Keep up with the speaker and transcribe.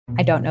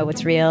I don't know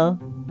what's real.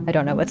 I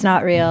don't know what's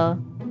not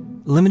real.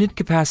 Limited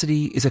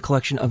Capacity is a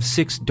collection of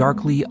 6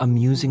 darkly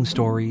amusing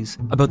stories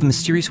about the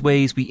mysterious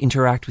ways we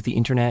interact with the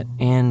internet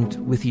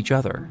and with each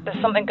other.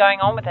 There's something going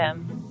on with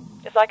him.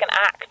 It's like an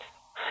act.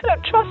 I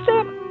don't trust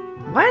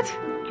him. What?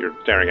 You're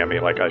staring at me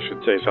like I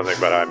should say something,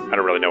 but I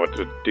don't really know what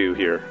to do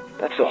here.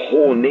 That's the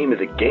whole name of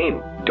the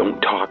game. Don't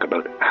talk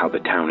about how the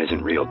town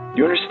isn't real.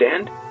 You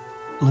understand?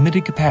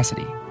 Limited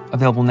Capacity,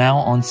 available now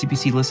on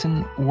CBC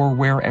Listen or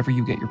wherever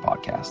you get your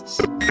podcasts.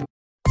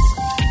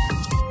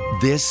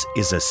 This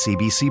is a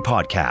CBC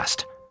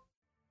podcast.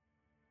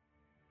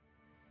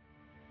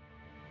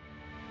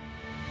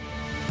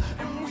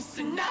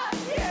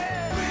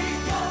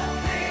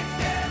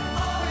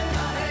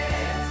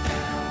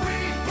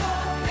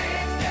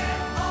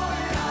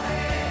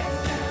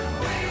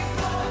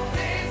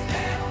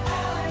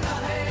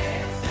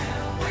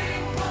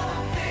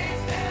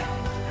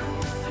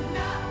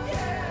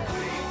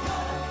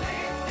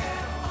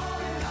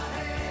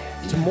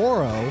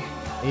 Tomorrow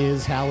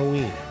is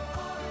Halloween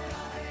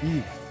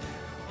Eve.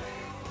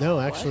 No,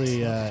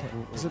 actually,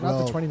 is it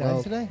not the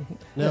 29th today?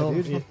 No,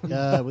 Yeah,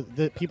 dude.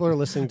 the people are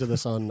listening to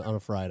this on a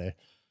Friday.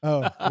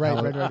 Oh,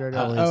 right.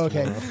 Oh,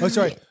 okay. Oh,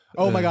 sorry.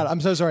 Oh my God,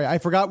 I'm so sorry. I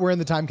forgot we're in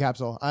the time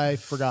capsule. I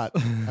forgot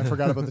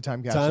about the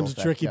time capsule. Time's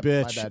a tricky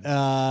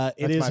bitch.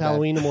 It is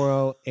Halloween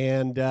tomorrow,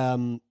 and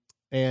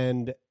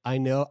I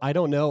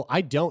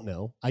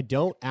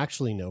don't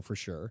actually know for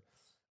sure,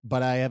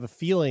 but I have a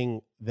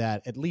feeling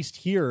that at least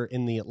here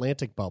in the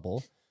Atlantic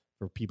bubble,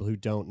 for people who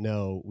don't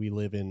know, we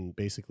live in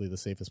basically the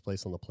safest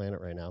place on the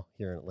planet right now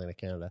here in Atlantic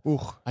Canada. Ooh,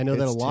 I know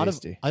that a lot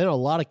tasty. of a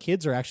lot of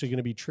kids are actually going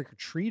to be trick or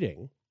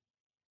treating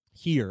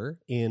here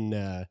in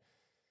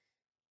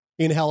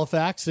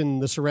Halifax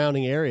and the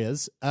surrounding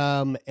areas.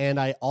 And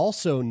I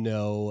also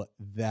know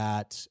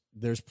that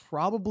there's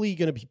probably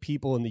going to be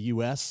people in the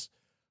U.S.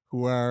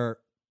 who are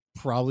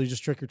probably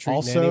just trick or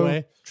treating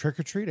anyway. Trick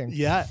or treating.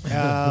 Yeah,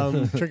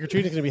 trick or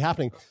treating is going to be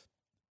happening.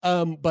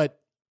 But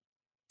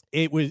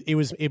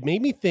it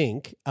made me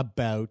think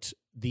about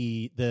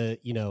the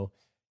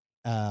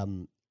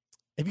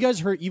have you guys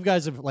heard? You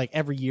guys have like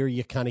every year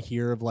you kind of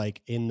hear of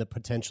like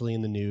potentially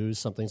in the news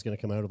something's going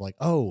to come out of like,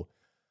 oh,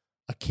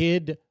 a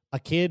kid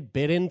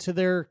bit into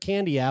their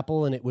candy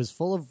apple and it was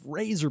full of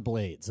razor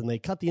blades and they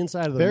cut the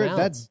inside of their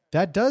mouths.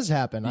 That does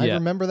happen. Yeah. I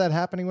remember that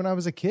happening when I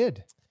was a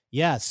kid.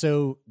 Yeah,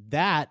 so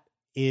that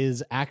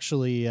is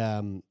actually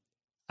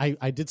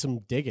I did some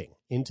digging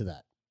into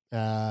that.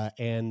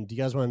 And do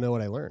you guys want to know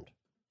what I learned?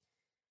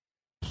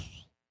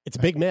 It's a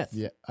big myth.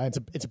 Yeah,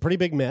 it's a pretty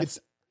big myth.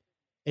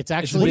 It's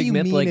actually a big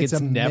myth, like it's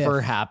never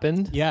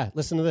happened. Yeah,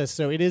 listen to this.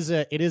 So it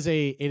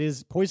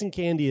is poison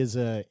candy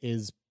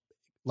is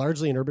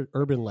largely an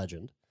urban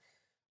legend.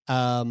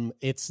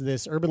 It's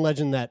this urban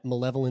legend that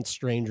malevolent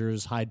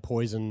strangers hide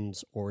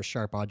poisons or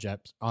sharp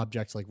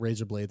objects like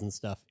razor blades and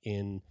stuff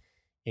in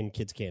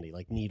kids' candy,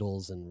 like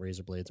needles and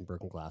razor blades and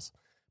broken glass.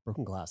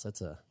 Broken glass.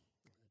 That's a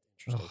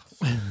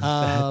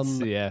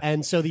interesting. Yeah.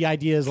 And so the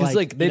idea is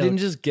like they didn't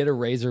just get a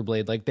razor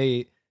blade, like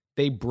they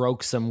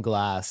broke some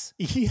glass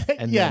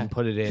and then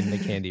put it in the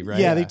candy,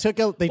 right? Yeah, they took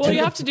out.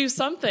 You have to do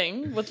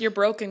something with your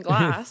broken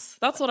glass.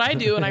 That's what I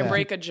do when I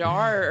break a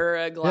jar or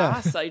a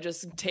glass. I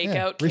just take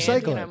out candy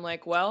Recycle and I'm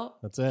like, well,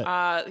 that's it.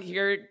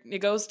 Here it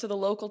goes to the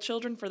local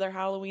children for their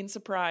Halloween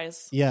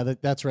surprise. Yeah,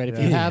 that's right. If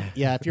you have,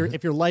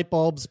 if your light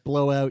bulbs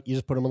blow out, you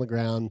just put them on the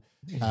ground.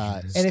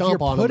 And if you're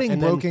putting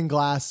broken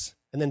glass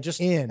and then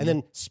just and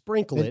then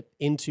sprinkle it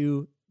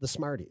into the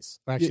Smarties,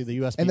 or actually the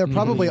USB. And they're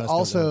probably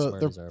also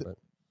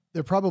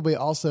they're probably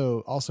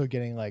also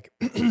getting like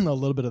a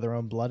little bit of their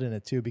own blood in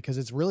it too, because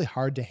it's really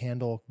hard to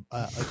handle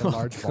like a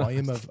large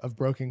volume of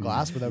broken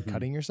glass without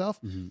cutting yourself.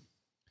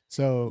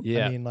 So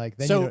I mean, like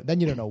then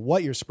you don't know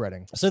what you're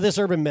spreading. So this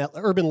urban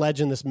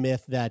legend, this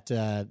myth that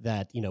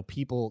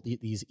people,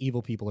 these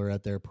evil people are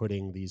out there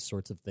putting these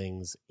sorts of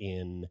things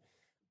in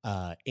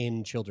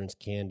children's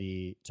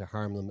candy to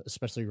harm them,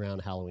 especially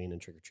around Halloween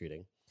and trick or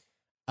treating.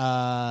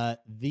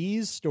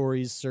 These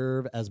stories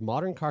serve as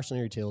modern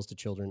cautionary tales to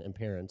children and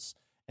parents,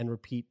 and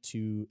repeat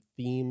to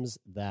themes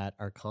that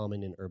are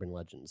common in urban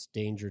legends: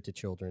 danger to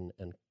children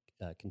and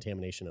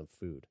contamination of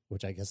food.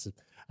 Which I guess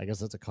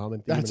that's a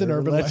common theme. That's an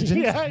urban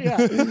legend. Yeah.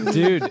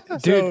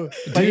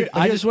 dude.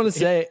 I just want to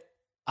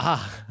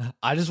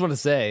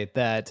say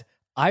that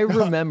I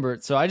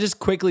remembered. So I just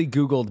quickly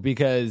Googled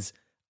because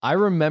I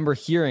remember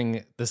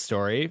hearing the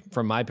story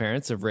from my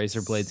parents of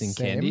razor blades and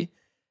candy.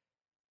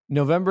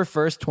 November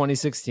 1st,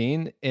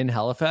 2016, in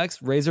Halifax,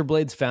 razor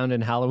blades found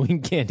in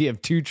Halloween candy of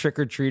 2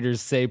 trick-or-treaters,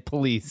 say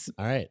police.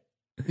 All right.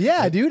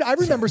 Yeah, dude. I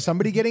remember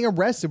somebody getting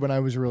arrested when I I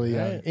was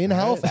young in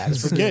Halifax.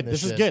 This is good.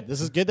 This is good. This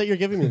is good that you're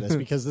giving me this,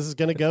 because this is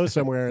going to go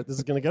somewhere.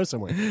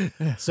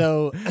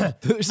 So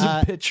there's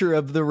a picture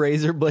of the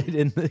razor blade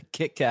in the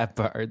Kit Kat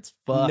bar. It's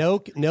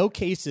fucked. No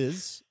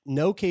cases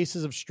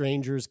of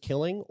strangers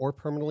killing or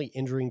permanently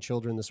injuring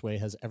children this way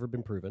has ever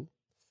been proven.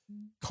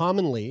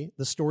 Commonly,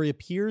 the story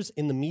appears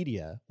in the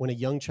media when a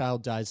young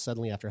child dies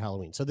suddenly after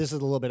Halloween. So this is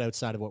a little bit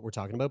outside of what we're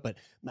talking about, but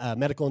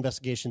medical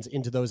investigations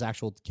into those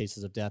actual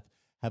cases of death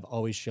have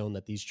always shown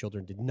that these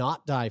children did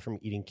not die from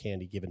eating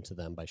candy given to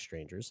them by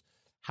strangers.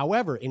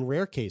 However, in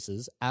rare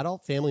cases,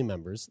 adult family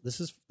members, this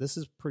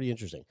is pretty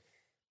interesting.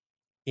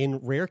 In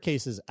rare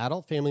cases,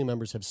 adult family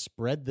members have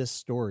spread this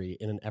story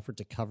in an effort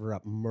to cover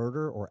up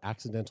murder or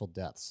accidental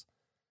deaths.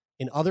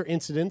 In other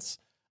incidents,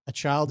 a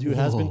child who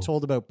has been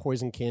told about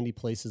poison candy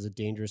places a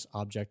dangerous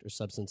object or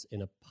substance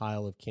in a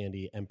pile of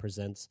candy and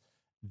presents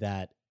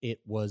that it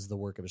was the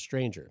work of a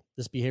stranger.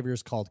 This behavior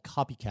is called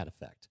copycat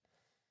effect.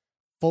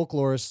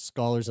 Folklorists,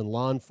 scholars, and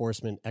law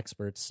enforcement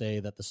experts say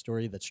that the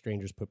story that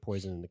strangers put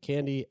poison in the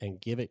candy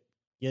and give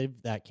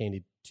that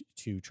candy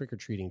to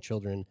trick-or-treating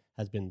children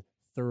has been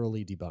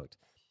thoroughly debunked.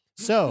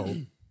 So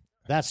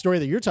that story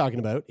that you're talking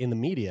about in the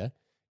media,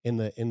 in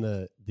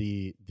the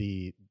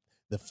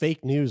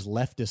fake news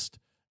leftist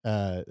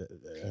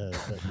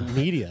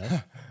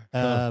media,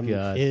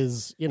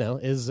 is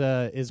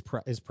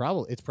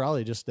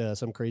probably just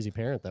some crazy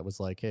parent that was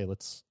like, hey,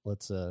 let's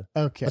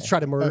try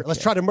to murder. Okay.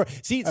 Let's try to murder.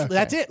 See,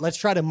 that's it. Let's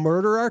try to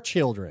murder our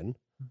children.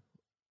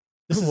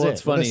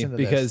 It's funny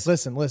because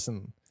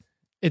listen.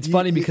 It's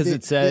funny because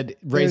it said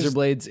razor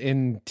blades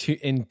in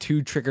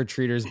two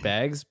trick-or-treaters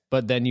bags,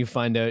 but then you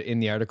find out in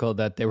the article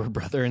that they were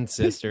brother and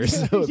sister,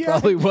 so it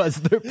probably was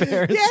their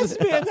parents. Yes,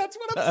 man, that's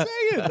what I'm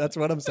saying. That's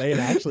what I'm saying,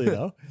 actually,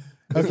 though.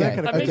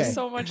 That makes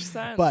so much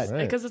sense. But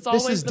because it's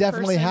always this has the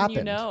definitely person happened.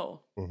 you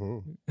know.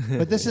 Mm-hmm.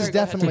 But this has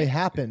definitely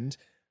happened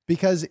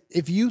because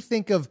if you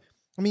think of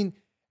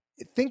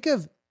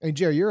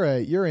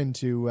Jerry, you're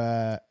into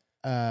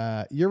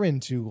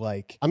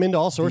like I'm into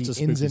all sorts of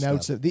ins and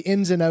outs stuff. of the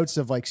ins and outs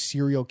of like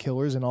serial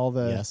killers and all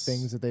the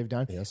things that they've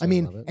done. Yes, I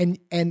mean,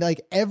 and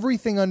like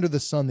everything under the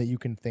sun that you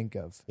can think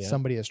of,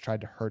 somebody has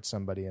tried to hurt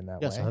somebody in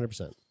that way. Yes,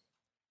 100%.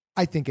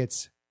 I think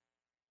it's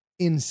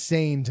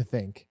insane to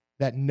think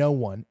that no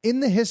one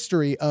in the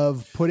history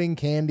of putting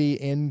candy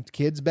in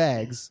kids'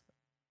 bags,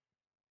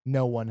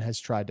 no one has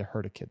tried to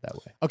hurt a kid that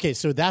way. Okay,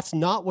 so that's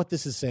not what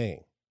this is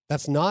saying.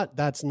 That's not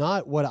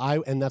what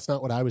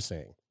I was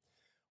saying.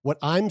 What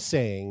I'm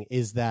saying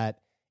is that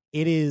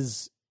it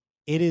is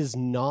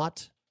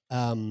not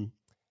a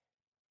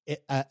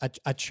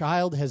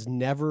child has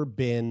never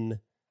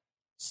been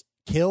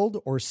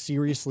killed or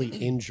seriously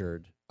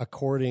injured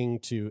according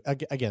to,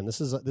 again, this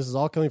is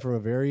all coming from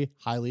a very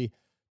highly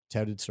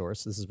touted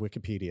source. This is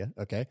Wikipedia.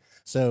 Okay.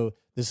 So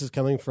this is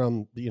coming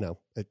from,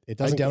 it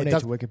doesn't, I donate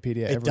to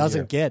Wikipedia. It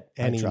doesn't get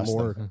any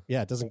more. them.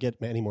 Yeah. It doesn't get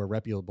any more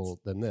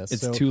reputable than this.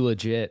 It's too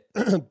legit.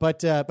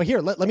 But here,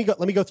 let me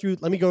go through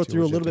a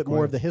little bit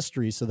more of the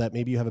history so that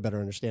maybe you have a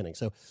better understanding.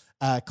 So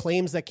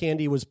claims that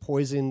candy was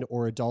poisoned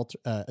or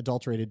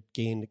adulterated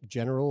gained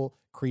general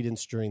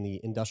credence during the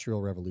Industrial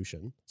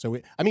Revolution. So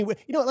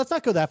let's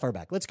not go that far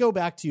back. Let's go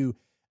back to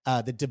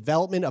the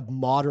development of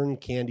modern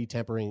candy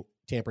tampering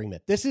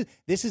myth. This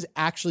is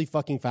actually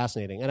fucking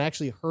fascinating. And I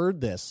actually heard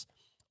this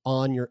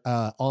on your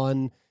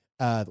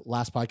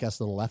last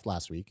podcast on the left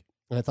last week,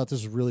 and I thought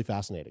this was really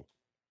fascinating.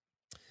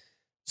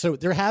 So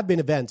there have been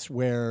events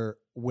where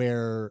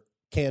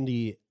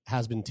candy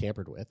has been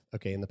tampered with,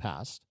 okay, in the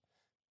past,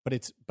 but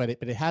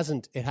it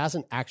hasn't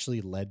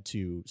actually led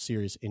to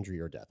serious injury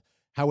or death.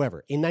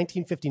 However, in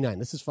 1959,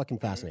 this is fucking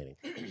fascinating.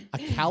 A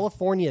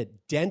California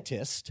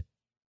dentist,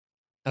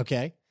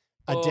 okay,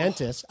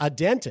 a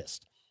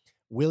dentist,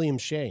 William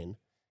Shane,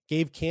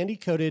 gave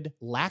candy-coated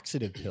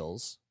laxative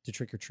pills to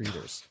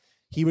trick-or-treaters.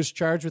 He was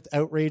charged with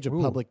outrage of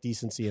public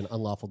decency and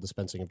unlawful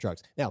dispensing of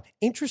drugs. Now,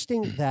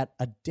 interesting that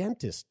a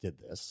dentist did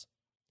this,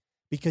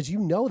 because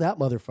that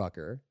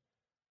motherfucker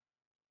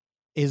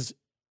is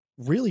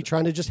really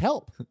trying to just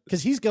help.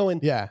 Because he's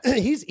going,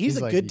 he's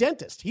a good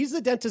dentist. He's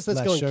the dentist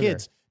that's going, sugar.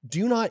 Kids,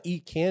 do not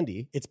eat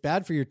candy. It's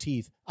bad for your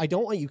teeth. I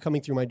don't want you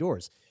coming through my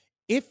doors.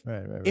 If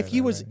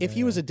he was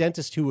a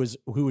dentist who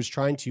was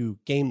trying to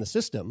game the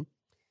system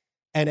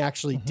and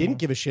actually didn't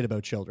give a shit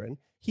about children,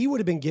 he would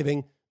have been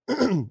giving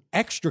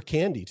extra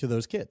candy to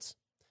those kids.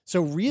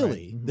 So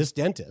really, this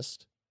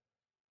dentist,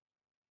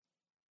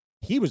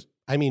 he was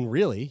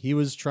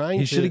trying.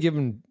 He should have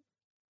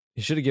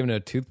given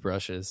out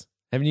toothbrushes.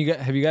 Have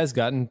you guys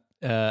gotten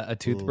a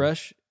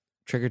toothbrush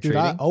trick or treating?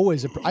 I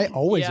always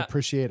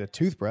appreciate a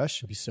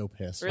toothbrush. I'd be so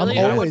pissed. Really,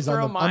 I'm I always would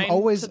throw on the- mine I'm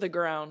always- to the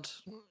ground.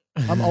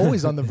 I'm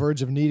always on the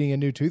verge of needing a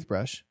new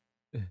toothbrush.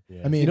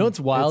 Yeah. I mean, You know what's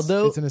wild,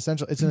 though? It's an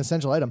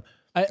essential item.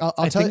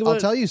 I'll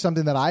tell you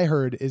something that I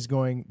heard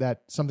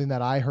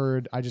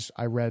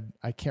I read.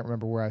 I can't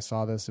remember where I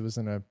saw this. It was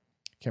I can't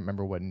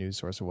remember what news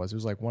source it was. It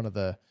was like one of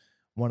the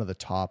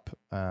top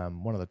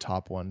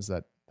ones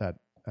that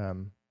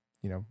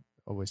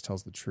always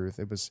tells the truth.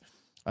 It was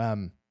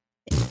that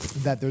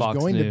there's Fox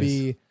going News. to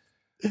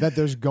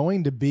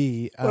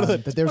be One of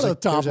the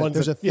top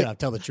ones that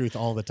tell the truth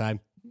all the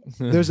time.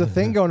 There's a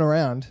thing going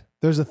around.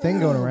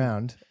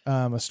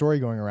 A story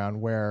going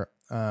around where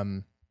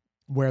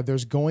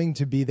there's going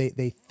to be,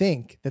 they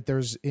think that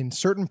there's in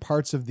certain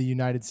parts of the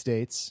United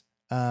States,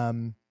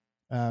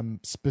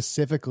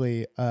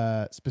 specifically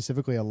a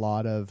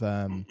lot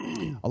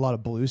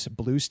of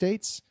blue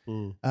states,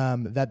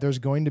 that there's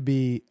going to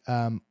be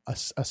a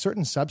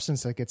certain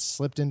substance that gets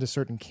slipped into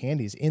certain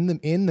candies in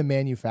the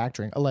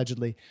manufacturing,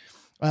 allegedly,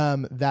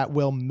 that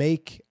will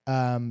make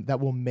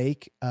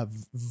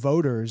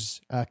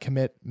voters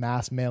commit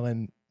mass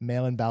mail-in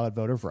ballot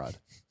voter fraud.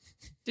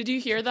 Did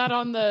you hear that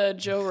on the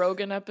Joe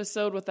Rogan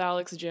episode with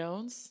Alex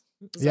Jones?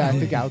 I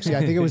think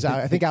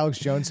Alex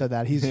Jones said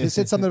that. He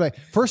said something about,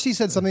 first he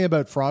said something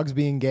about frogs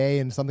being gay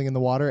and something in the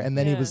water, and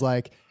then he was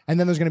like, and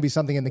then there's going to be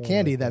something in the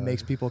candy that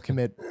makes people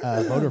commit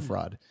voter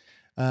fraud.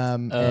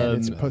 And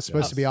it's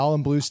supposed to be all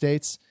in blue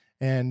states.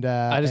 And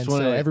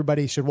so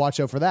everybody should watch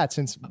out for that,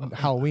 since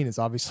Halloween is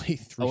obviously 3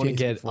 days. I want to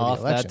get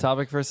off that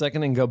topic for a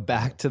second and go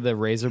back to the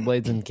razor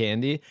blades and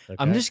candy. Okay.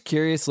 I'm just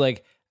curious,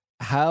 like,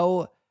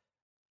 how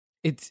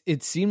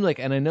it seemed like,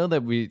 and I know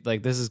that we,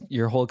 like, this is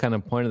your whole kind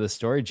of point of the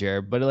story,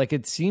 Jared, but like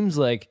it seemed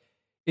like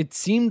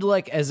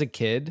as a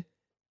kid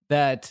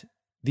that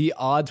the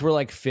odds were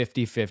like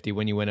 50-50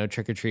 when you went out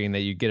trick-or-treating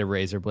that you'd get a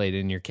razor blade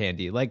in your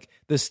candy. Like,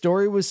 the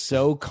story was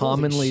so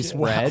commonly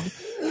spread.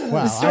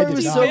 Wow, the story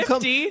was so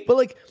but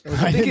like,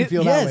 I didn't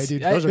feel that way,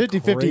 dude. Those are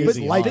 50-50 is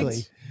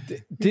likely.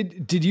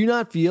 Did you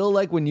not feel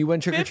like when you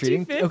went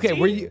trick-or-treating? 50-50?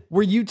 Okay,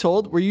 were you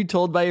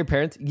told by your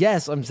parents?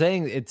 Yes, I'm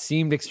saying it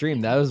seemed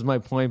extreme. That was my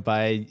point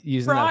by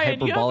using Brian,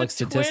 that hyperbolic you have a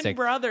statistic. twin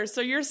brother,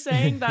 so you're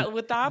saying that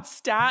with that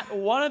stat,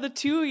 one of the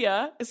two of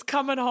you is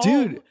coming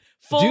home,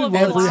 full of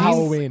every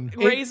Halloween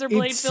razor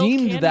blade filled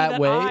candy that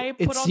way.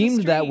 It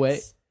seemed that way.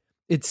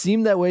 It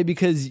seemed that way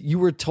because you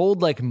were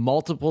told like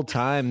multiple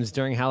times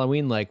during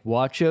Halloween, like,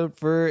 watch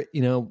out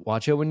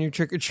when you're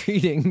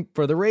trick-or-treating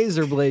for the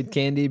razor blade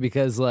candy,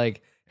 because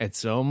like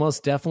it's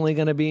almost definitely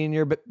going to be in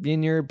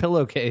your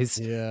pillowcase.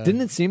 Yeah. Didn't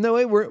it seem that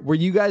way? Were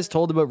you guys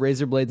told about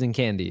razor blades and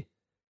candy?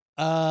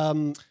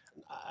 I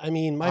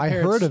mean, I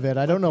heard of it.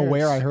 I don't know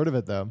where I heard of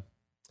it though.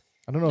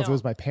 I don't know if it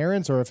was my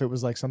parents or if it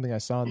was like something I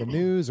saw on the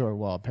news, or,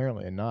 well,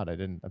 apparently not. I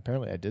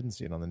didn't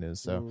see it on the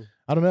news. So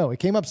I don't know. It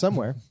came up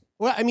somewhere.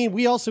 Well, I mean,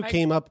 we also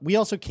came up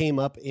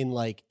in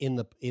like in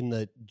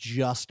the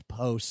just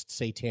post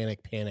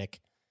satanic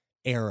panic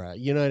era.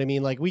 You know what I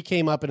mean? Like, we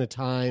came up in a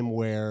time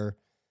where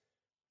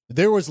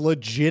there was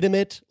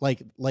legitimate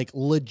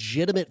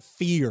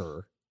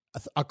fear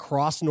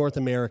across North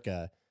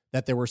America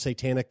that there were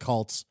satanic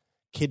cults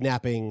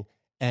kidnapping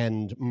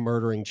and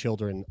murdering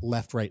children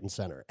left, right, and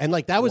center. And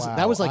like that was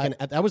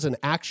an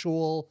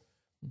actual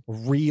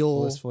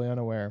real. Blissfully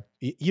unaware.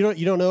 You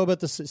don't know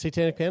about the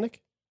satanic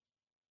panic?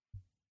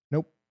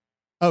 Nope.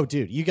 Oh,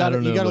 dude, you got to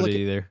look at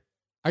either.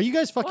 Are you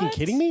guys fucking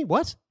kidding me?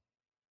 What?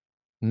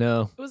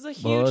 No. It was a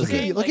huge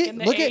thing. Look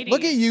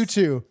at you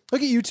two.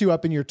 Look at you two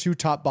up in your two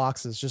top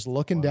boxes, just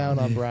looking down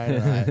on Brian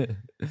and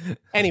I.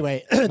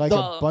 Anyway, like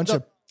a bunch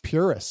of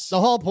purists. The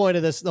whole point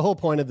of this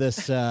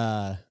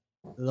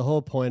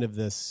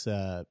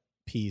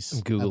piece.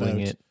 I'm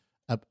Googling it.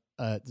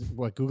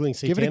 Googling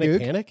satanic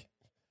panic?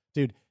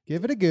 Dude,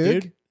 give it a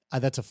goog. Dude,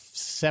 that's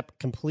a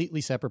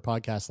completely separate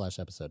podcast /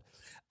 episode.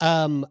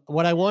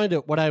 What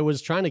I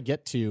was trying to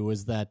get to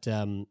was that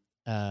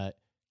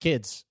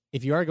kids,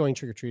 if you are going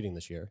trick-or-treating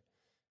this year,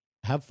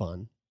 have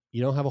fun.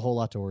 You don't have a whole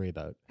lot to worry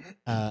about.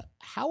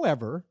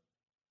 However,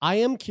 I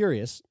am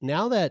curious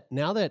now that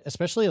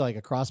especially like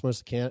across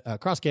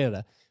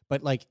Canada,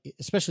 but like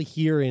especially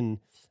here in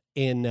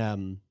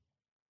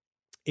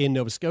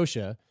Nova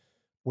Scotia,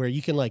 where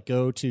you can like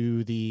go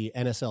to the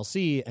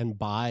NSLC and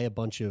buy a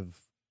bunch of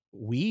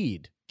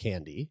weed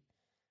candy.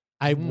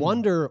 I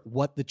wonder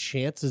what the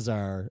chances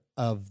are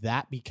of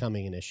that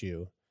becoming an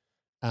issue.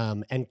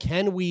 And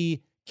can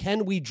we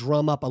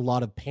drum up a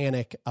lot of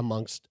panic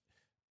amongst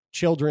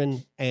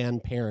children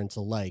and parents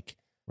alike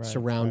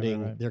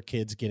surrounding their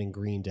kids getting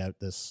greened out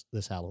this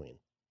Halloween?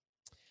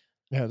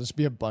 Yeah, just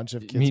be a bunch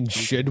of kids. I mean,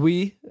 should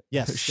we?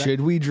 Yes. Should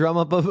we drum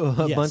up a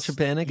bunch of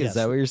panic? Yes. Is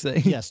that what you're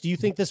saying? Yes. Do you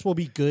think this will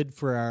be good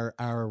for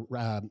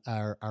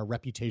our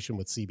reputation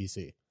with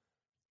CBC?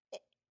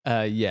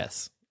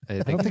 Yes. I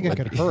don't think it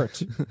could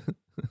hurt.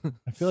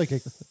 I feel like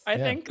I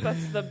think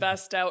that's the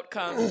best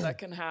outcome that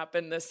can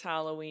happen this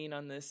Halloween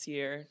on this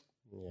year.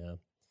 Yeah.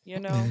 You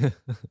know?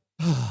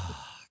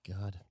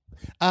 God.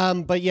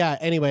 But yeah,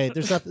 anyway,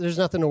 there's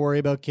nothing to worry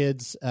about,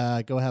 kids.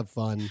 Go have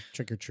fun,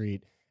 trick or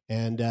treat,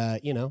 and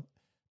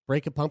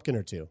break a pumpkin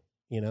or two.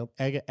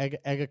 Egg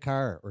a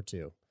car or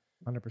two.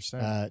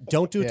 100%.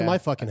 Don't do it to my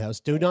fucking house.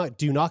 Do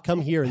not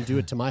come here and do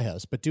it to my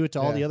house, but do it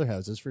to all the other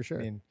houses for sure.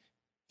 I mean,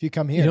 if you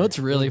come here, it's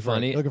really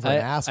funny. Looking for an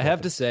ass. I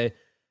have to say,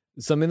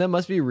 something that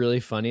must be really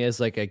funny as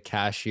like a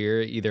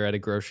cashier, either at a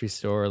grocery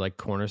store or like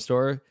corner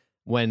store,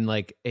 when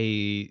like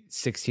a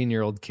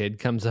 16-year-old kid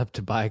comes up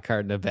to buy a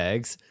carton of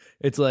eggs.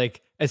 It's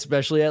like,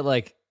 especially at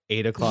like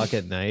 8:00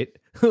 at night,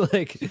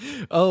 like,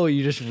 oh,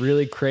 you just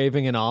really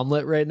craving an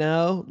omelet right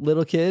now,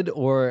 little kid?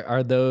 Or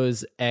are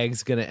those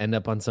eggs going to end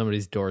up on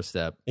somebody's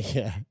doorstep?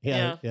 Yeah.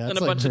 And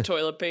a bunch of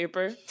toilet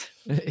paper.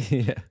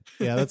 Yeah.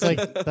 That's like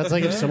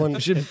if someone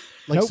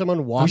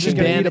someone washing.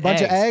 You're going to eat a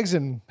bunch of eggs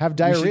and have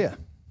diarrhea.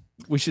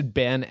 We should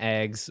ban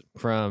eggs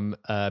from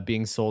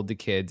being sold to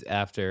kids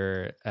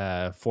after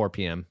 4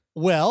 p.m.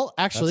 Well,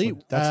 actually,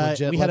 that's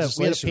legit we had a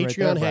legislation right Patreon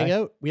there, Brian.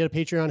 hangout. We had a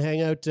Patreon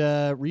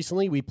hangout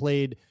recently. We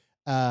played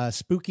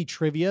spooky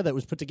trivia that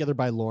was put together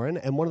by Lauren,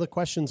 and one of the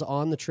questions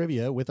on the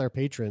trivia with our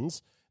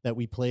patrons that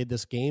we played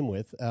this game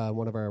with,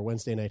 one of our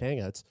Wednesday night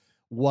hangouts,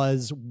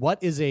 was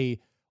what is a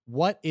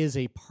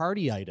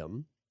party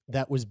item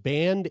that was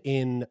banned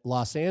in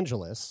Los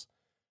Angeles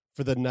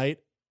for the night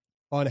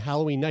on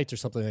Halloween nights or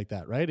something like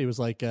that, right? It was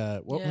like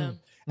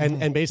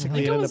and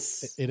basically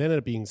it ended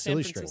up being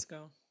silly string.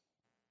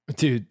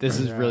 Dude, this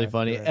is really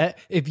funny. Right.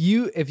 If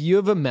you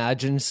have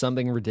imagined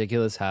something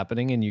ridiculous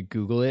happening and you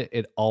Google it,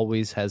 it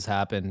always has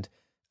happened.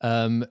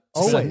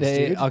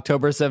 Sunday, dude.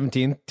 October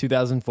 17th,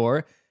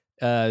 2004.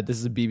 This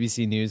is a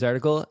BBC News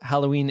article.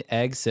 Halloween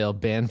egg sale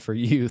banned for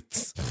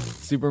youths.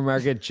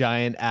 Supermarket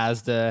giant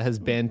Asda has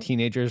banned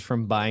teenagers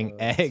from buying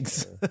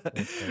eggs.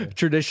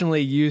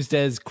 Traditionally used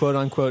as quote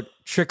unquote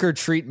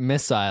trick-or-treat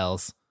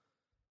missiles.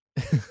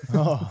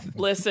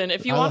 Listen,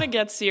 if you want to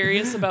get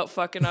serious about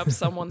fucking up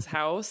someone's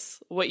house,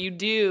 what you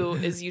do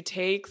is you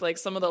take like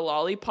some of the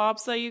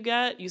lollipops that you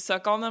get, you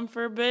suck on them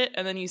for a bit,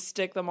 and then you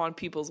stick them on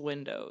people's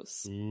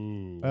windows.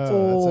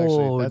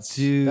 That's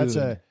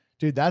a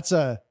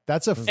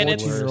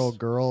 14-year-old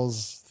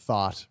girl's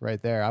thought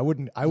right there. I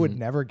would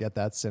never get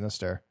that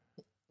sinister.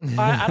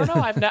 I don't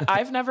know.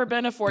 I've never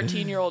been a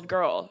 14-year-old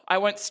girl. I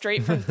went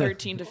straight from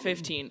 13 to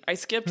 15. I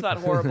skipped that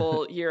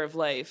horrible year of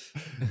life.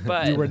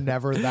 But you were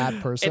never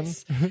that person.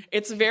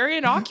 It's very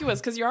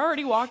innocuous because you're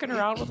already walking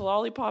around with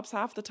lollipops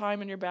half the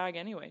time in your bag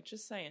anyway.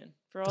 Just saying.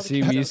 For all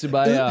the we used to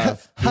buy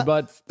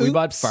we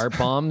bought fart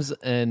bombs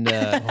and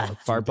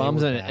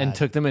and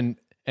took them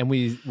and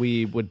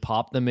we would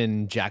pop them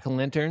in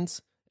jack-o'-lanterns.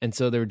 And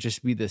so there would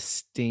just be this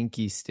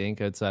stinky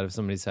stink outside of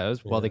somebody's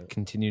house while they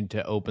continued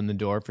to open the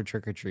door for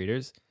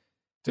trick-or-treaters.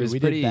 Dude, we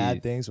did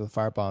bad things with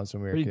fart bombs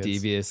when we were kids. Pretty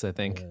devious, I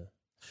think.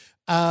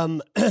 Yeah.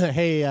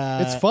 Hey,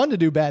 it's fun to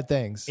do bad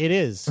things. It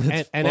is,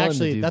 and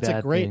actually, that's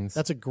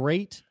a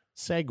great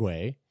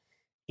segue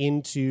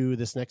into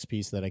this next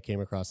piece that I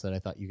came across that I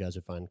thought you guys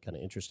would find kind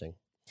of interesting.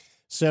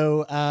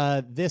 So,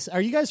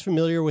 are you guys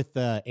familiar with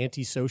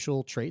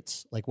antisocial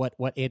traits? Like what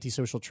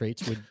antisocial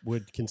traits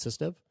would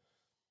consist of?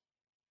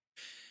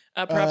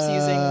 Perhaps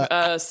using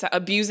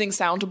abusing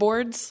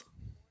soundboards.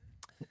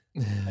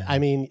 I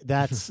mean,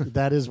 that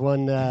is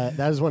one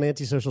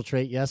antisocial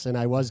trait. Yes, and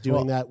I was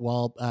doing that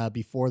while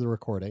before the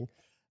recording.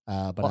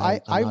 But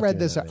I read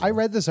this. I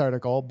read this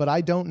article, but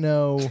I don't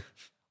know.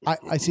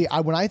 I see.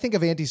 When I think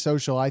of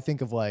antisocial, I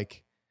think of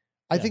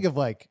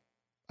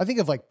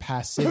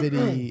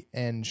passivity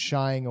and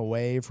shying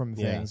away from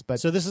things.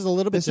 But so this is a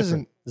little bit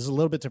different. This is a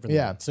little bit different.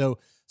 Yeah. So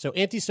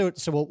antisocial.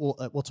 So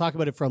we'll talk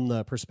about it from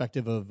the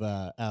perspective of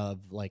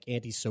like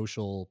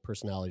antisocial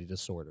personality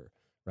disorder,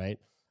 right?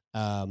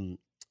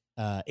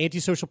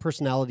 Antisocial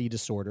personality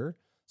disorder,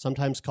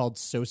 sometimes called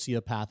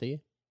sociopathy.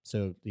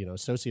 So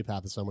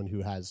sociopath is someone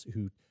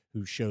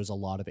who shows a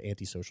lot of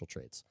antisocial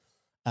traits.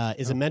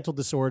 Is a mental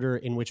disorder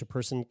in which a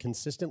person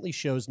consistently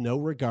shows no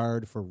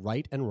regard for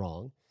right and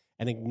wrong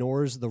and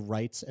ignores the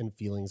rights and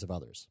feelings of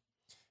others.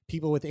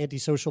 People with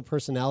antisocial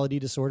personality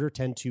disorder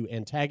tend to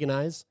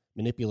antagonize,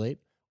 manipulate,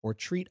 or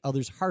treat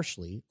others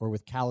harshly or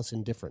with callous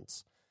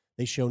indifference.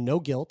 They show no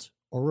guilt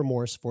or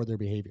remorse for their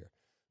behavior.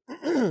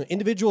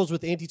 Individuals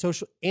with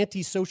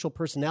antisocial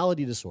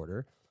personality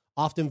disorder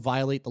often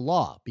violate the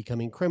law,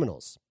 becoming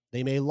criminals.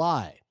 They may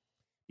lie,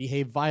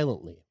 behave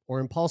violently or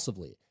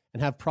impulsively,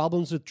 and have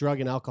problems with drug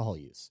and alcohol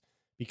use.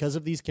 Because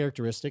of these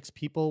characteristics,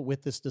 people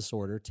with this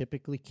disorder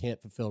typically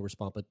can't fulfill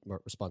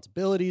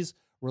responsibilities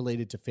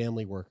related to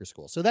family, work, or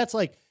school. So that's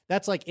like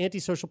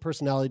antisocial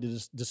personality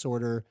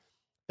disorder.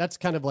 That's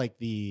kind of like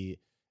the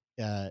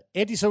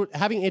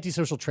having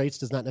antisocial traits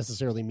does not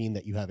necessarily mean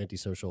that you have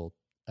antisocial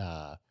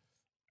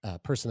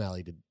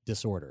personality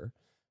disorder,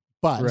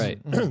 but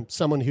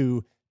someone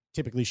who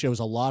typically shows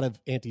a lot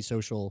of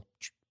antisocial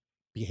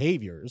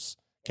behaviors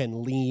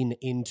can lean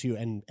into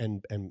and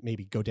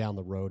maybe go down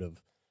the road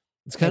of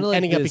it's kind of like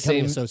ending up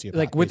becoming same, a sociopath.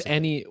 Like with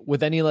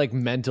any like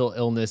mental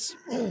illness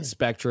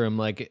spectrum,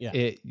 like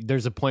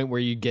there's a point where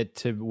you get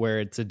to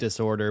where it's a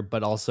disorder,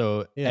 but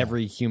also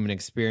every human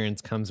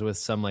experience comes with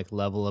some like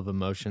level of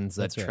emotions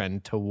that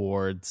trend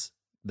towards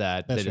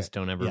that. They just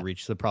don't ever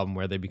reach the problem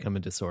where they become a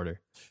disorder.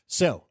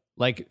 So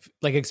like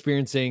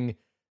experiencing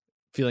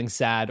feeling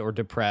sad or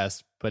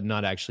depressed, but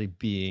not actually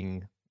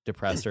being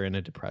depressed or in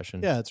a depression.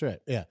 Yeah, that's right.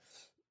 Yeah.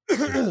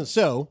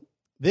 So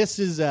this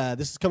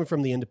is coming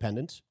from The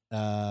Independent.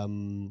 I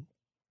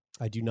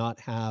do not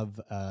have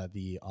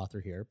the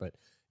author here, but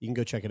you can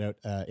go check it out,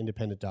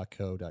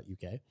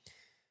 independent.co.uk.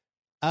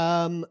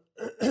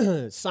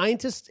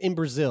 Scientists in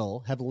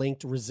Brazil have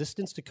linked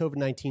resistance to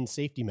COVID-19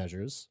 safety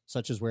measures,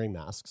 such as wearing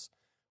masks,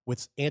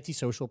 with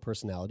antisocial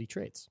personality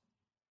traits.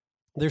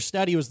 Their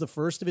study was the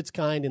first of its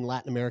kind in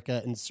Latin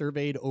America and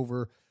surveyed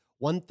over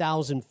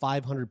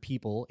 1,500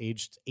 people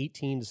aged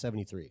 18 to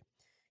 73.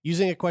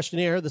 Using a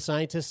questionnaire, the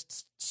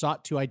scientists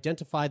sought to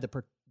identify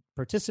the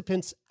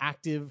participants'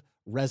 active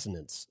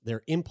resonance,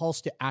 their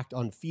impulse to act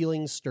on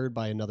feelings stirred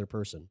by another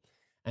person,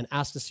 and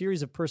asked a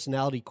series of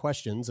personality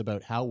questions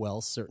about how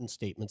well certain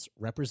statements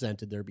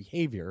represented their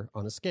behavior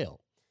on a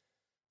scale.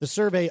 The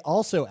survey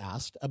also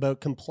asked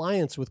about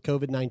compliance with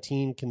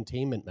COVID-19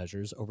 containment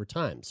measures over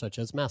time, such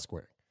as mask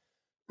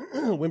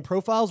wearing. When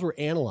profiles were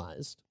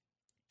analyzed,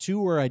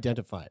 two were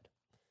identified.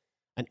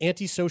 An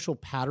antisocial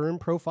pattern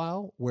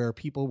profile, where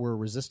people were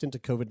resistant to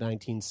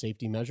COVID-19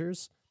 safety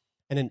measures,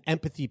 and an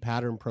empathy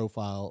pattern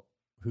profile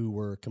who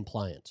were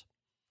compliant.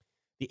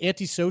 The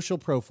antisocial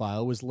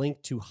profile was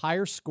linked to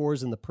higher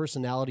scores in the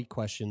personality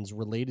questions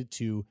related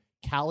to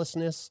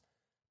callousness,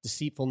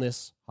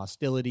 deceitfulness,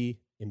 hostility,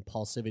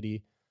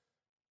 impulsivity,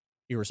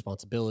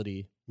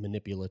 irresponsibility,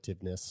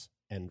 manipulativeness,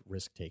 and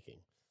risk-taking.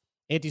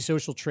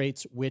 Antisocial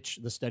traits, which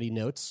the study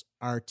notes,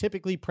 are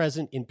typically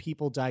present in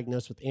people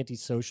diagnosed with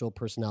antisocial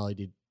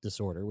personality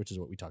disorder, which is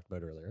what we talked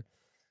about earlier.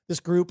 This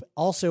group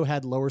also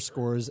had lower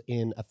scores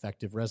in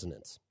affective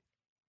resonance.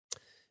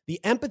 The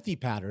empathy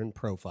pattern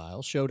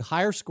profile showed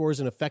higher scores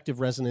in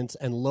affective resonance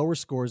and lower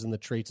scores in the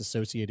traits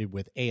associated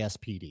with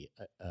ASPD,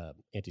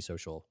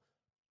 antisocial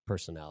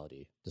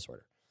personality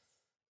disorder.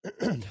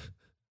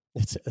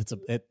 It's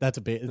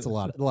a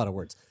lot of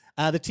words.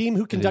 The team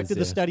who conducted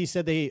the study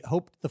said they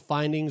hoped the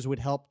findings would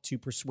help to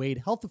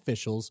persuade health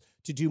officials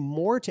to do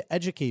more to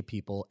educate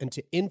people and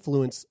to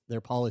influence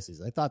their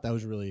policies. I thought that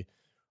was really,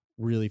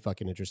 really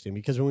fucking interesting,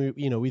 because when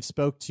we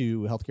spoke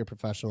to healthcare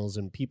professionals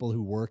and people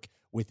who work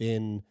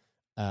within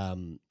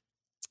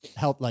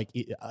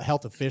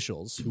health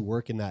officials who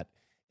work in that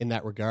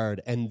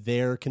regard, and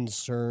their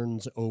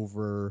concerns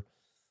over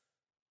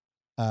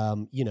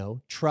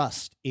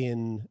trust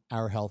in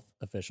our health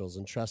officials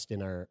and trust in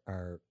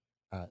the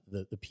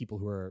people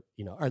who are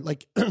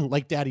like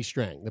Daddy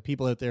Strang, the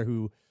people out there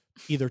who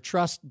either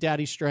trust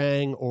Daddy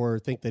Strang or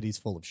think that he's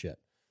full of shit.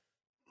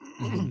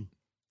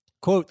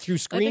 Quote, through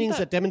screenings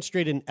that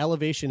demonstrate an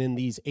elevation in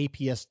these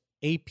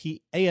ASPD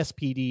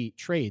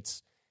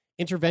traits,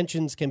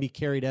 interventions can be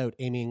carried out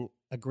aiming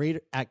at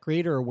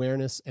greater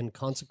awareness and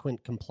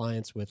consequent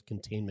compliance with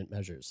containment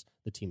measures,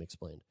 the team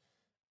explained.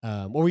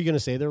 What were you going to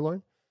say there,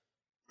 Lauren?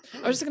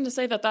 I was just going to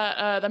say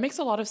that makes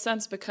a lot of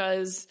sense,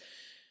 because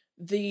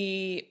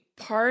the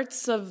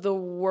parts of the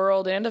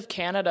world and of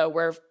Canada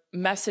where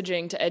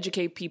messaging to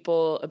educate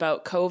people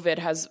about COVID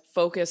has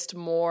focused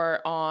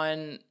more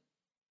on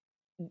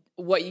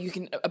what you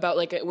can about,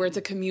 like, where it's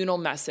a communal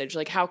message,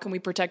 like how can we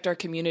protect our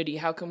community,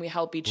 how can we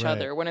help each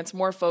other. When it's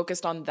more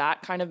focused on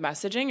that kind of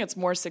messaging, it's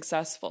more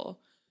successful.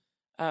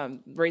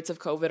 Rates of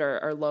COVID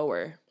are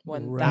lower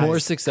when that's more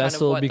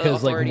successful, kind of what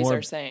because the authorities more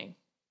are saying.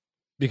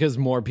 Because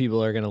more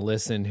people are going to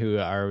listen who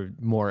are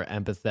more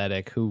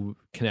empathetic, who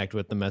connect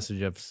with the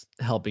message of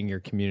helping your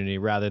community,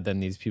 rather than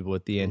these people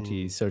with the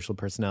antisocial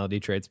personality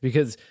traits.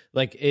 Because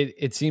like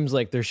it seems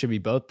like there should be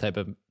both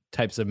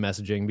types of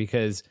messaging,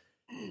 because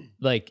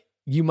like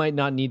you might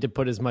not need to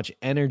put as much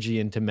energy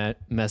into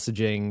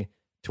messaging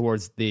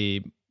towards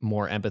the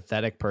more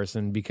empathetic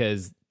person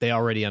because they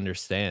already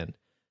understand.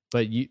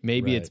 But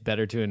maybe it's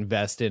better to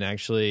invest in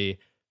actually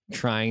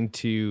trying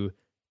to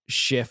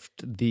shift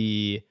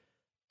the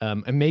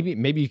and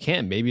maybe you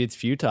can. Maybe it's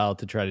futile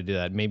to try to do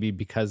that. Maybe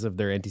because of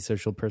their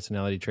antisocial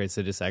personality traits,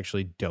 they just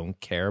actually don't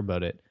care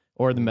about it.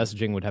 Or the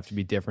messaging would have to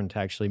be different to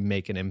actually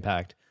make an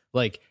impact.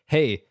 Like,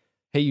 hey,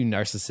 you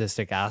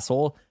narcissistic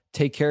asshole,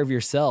 take care of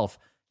yourself.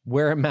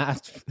 Wear a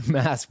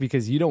mask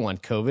because you don't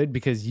want COVID,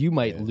 because you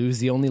might lose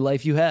the only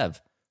life you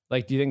have.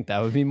 Like, do you think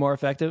that would be more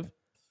effective?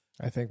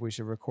 I think we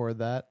should record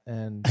that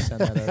and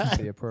send that out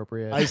to the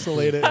appropriate.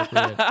 Isolate it.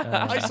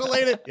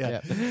 Isolate it.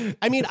 Yeah.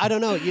 I mean, I don't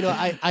know.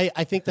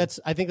 I think that's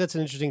an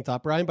interesting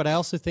thought, Brian. But I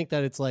also think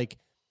that it's like,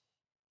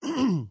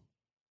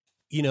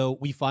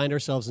 we find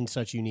ourselves in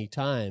such unique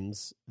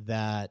times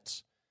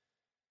that,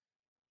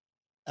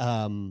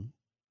 a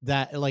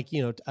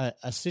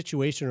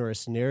situation or a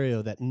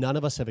scenario that none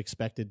of us have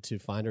expected to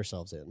find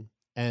ourselves in,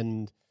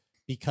 and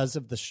because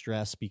of the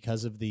stress,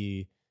 because of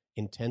the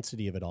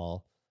intensity of it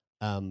all.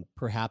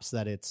 Perhaps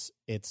that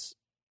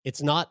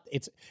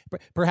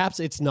perhaps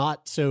it's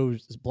not so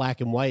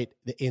black and white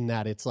in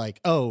that it's like,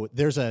 oh,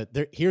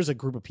 here's a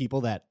group of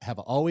people that have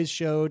always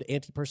showed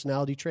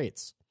anti-personality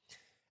traits,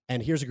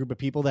 and here's a group of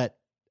people that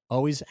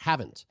always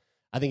haven't.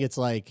 I think it's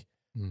like,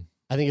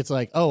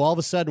 oh, all of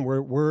a sudden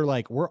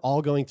we're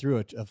all going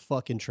through a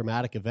fucking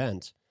traumatic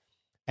event,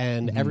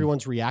 and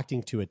everyone's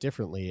reacting to it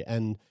differently.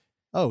 And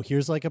oh,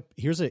 here's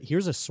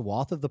a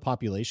swath of the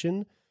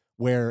population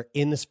where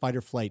in this fight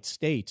or flight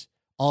state,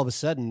 all of a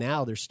sudden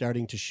now they're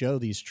starting to show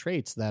these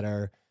traits that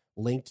are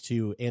linked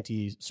to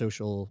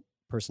antisocial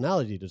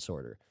personality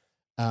disorder.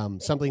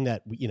 Something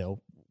that,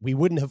 we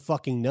wouldn't have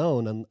fucking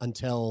known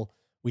until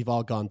we've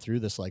all gone through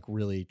this like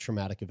really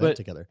traumatic event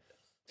together.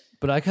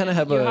 But I kind of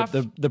have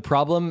the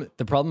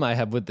problem I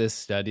have with this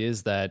study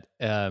is that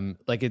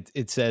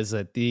it says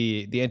that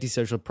the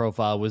antisocial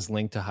profile was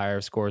linked to higher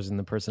scores in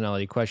the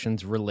personality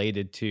questions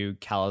related to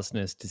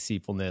callousness,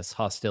 deceitfulness,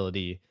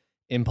 hostility,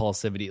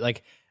 impulsivity.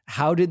 Like,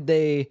 how did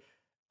they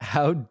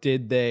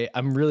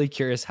I'm really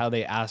curious how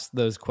they asked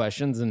those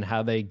questions and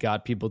how they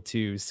got people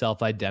to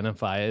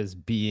self-identify as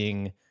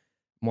being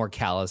more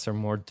callous or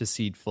more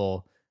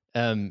deceitful.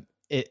 I'm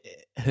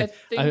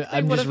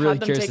just really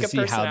curious to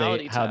see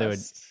how they would.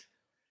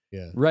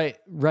 Yeah.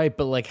 Right.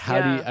 But like,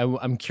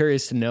 I'm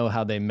curious to know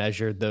how they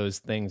measured those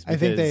things. I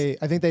think they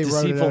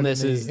wrote it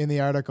out in the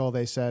article.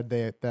 They said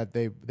that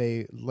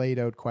they laid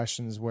out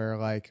questions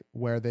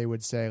where they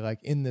would say,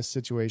 like, in this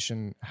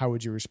situation, how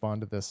would you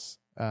respond to this?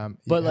 How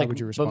would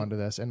you respond to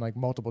this? And like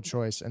multiple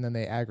choice, and then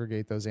they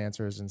aggregate those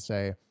answers and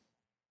say,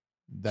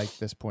 like,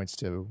 this points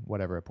to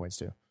whatever it points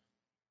to.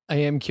 I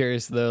am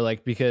curious though,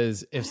 like,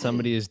 because if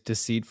somebody is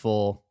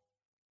deceitful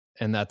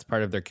and that's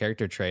part of their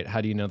character trait,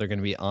 how do you know they're going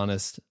to be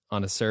honest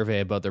on a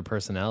survey about their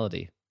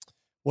personality?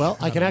 Well,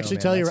 I can actually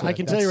tell you. I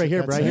can tell you right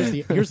here,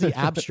 Brian. Here's the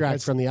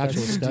abstract from the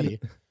actual study.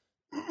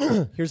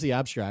 Here's the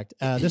abstract.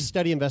 This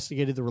study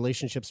investigated the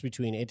relationships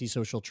between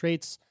antisocial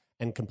traits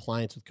and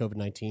compliance with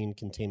COVID-19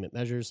 containment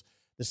measures.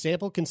 The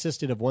sample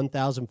consisted of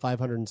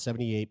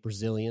 1,578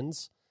 Brazilian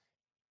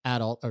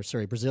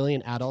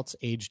adults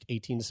aged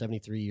 18 to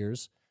 73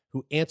 years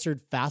who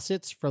answered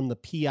facets from the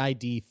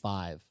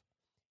PID-5,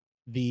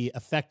 the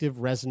effective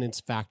resonance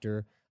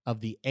factor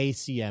of the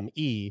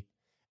ACME,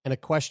 and a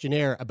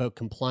questionnaire about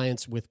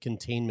compliance with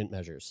containment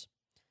measures.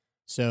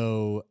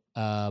 So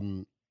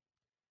I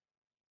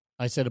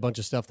said a bunch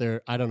of stuff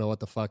there. I don't know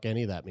what the fuck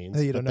any of that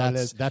means. You don't know what it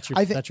is. That's your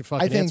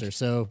fucking answer.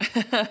 So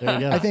there you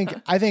go.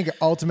 I think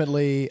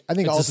ultimately,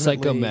 it's a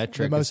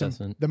psychometric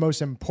assessment. The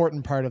most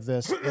important part of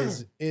this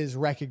is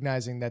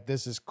recognizing that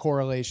this is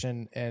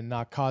correlation and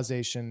not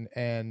causation,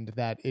 and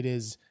that it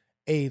is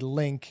a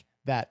link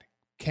that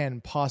can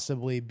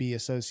possibly be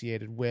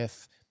associated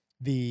with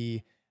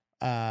the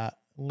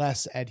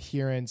less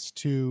adherence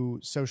to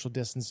social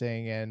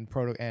distancing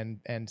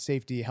and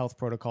safety health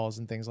protocols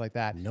and things like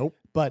that. Nope.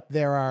 But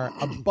there are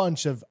a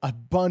bunch of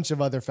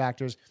other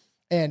factors.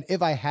 And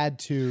if I had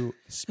to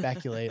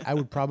speculate, I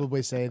would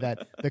probably say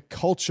that the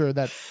culture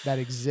that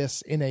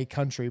exists in a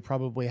country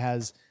probably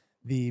has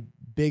the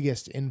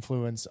biggest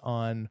influence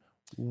on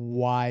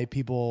why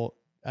people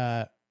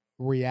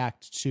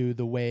react to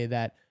the way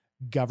that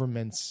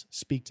governments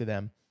speak to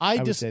them. I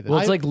would say that. Well,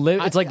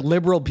 it's like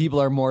liberal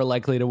people are more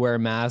likely to wear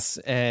masks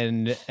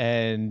and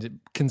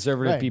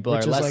conservative people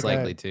are less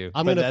likely to.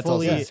 I'm going to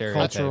fully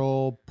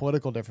cultural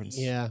political difference.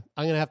 Yeah,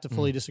 I'm going to have to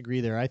fully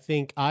disagree there.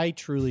 I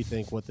truly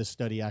think what this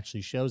study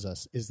actually shows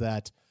us is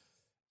that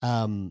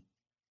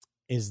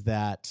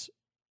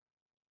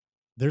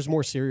there's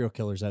more serial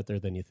killers out there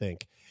than you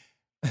think.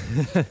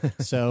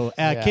 So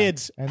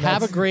kids,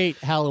 have a great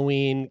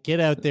Halloween. Get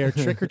out there,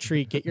 trick or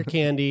treat, get your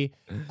candy.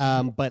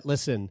 But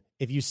listen,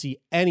 if you see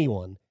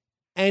anyone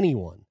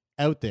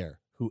out there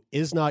who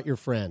is not your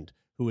friend,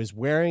 who is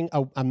wearing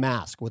a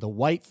mask with a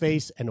white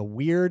face and a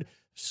weird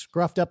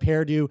scruffed up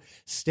hairdo,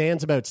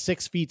 stands about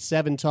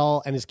 6'7"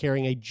 tall, and is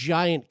carrying a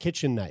giant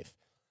kitchen knife,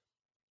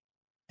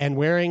 and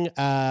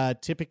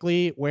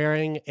typically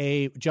wearing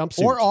a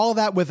jumpsuit. Or all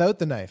that without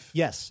the knife.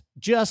 Yes.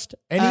 Just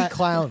any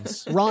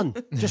clowns. Run.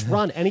 Just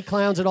run. Any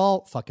clowns at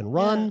all, fucking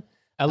run. Yeah.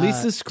 At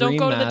least the screen don't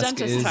go to the mask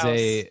dentist's is house.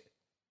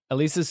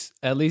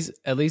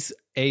 at least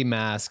a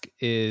mask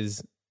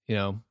is,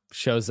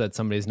 shows that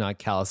somebody's not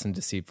callous and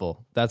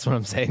deceitful. That's what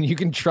I'm saying. You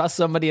can trust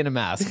somebody in a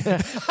mask.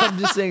 I'm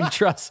just saying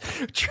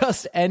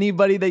trust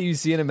anybody that you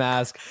see in a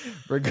mask,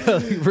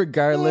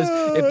 regardless.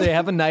 If they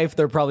have a knife,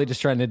 they're probably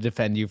just trying to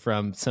defend you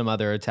from some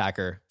other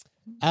attacker.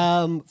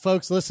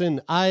 Folks,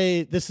 listen,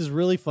 this is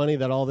really funny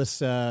that all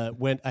this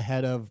went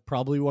ahead of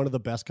probably one of the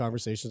best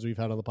conversations we've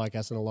had on the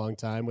podcast in a long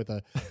time, with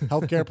a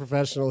healthcare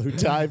professional who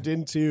dived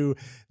into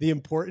the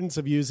importance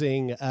of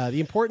using and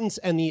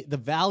the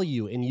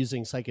value in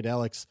using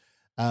psychedelics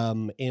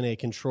in a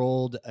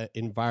controlled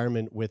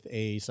environment with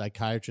a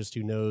psychiatrist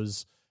who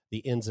knows the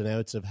ins and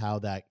outs of how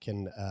that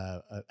can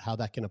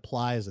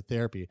apply as a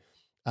therapy.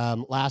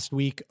 Last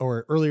week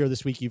or earlier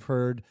this week, you've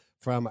heard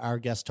from our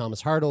guest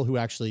Thomas Hartle, who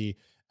actually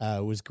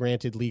was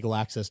granted legal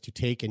access to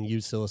take and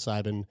use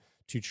psilocybin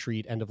to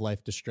treat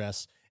end-of-life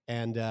distress.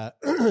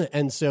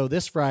 And so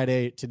this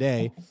Friday,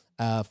 today,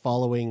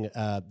 following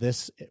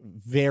this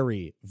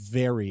very,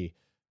 very,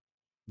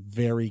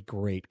 very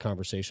great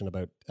conversation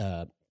about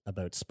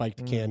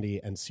spiked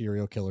candy and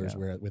serial killers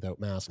without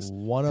masks.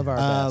 One of our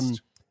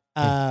best.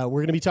 We're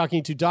going to be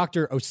talking to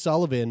Dr.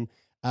 O'Sullivan.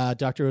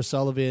 Dr.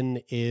 O'Sullivan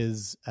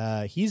he's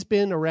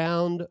been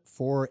around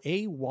for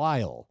a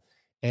while,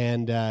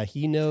 and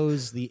he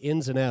knows the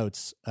ins and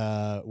outs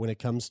when it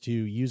comes to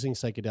using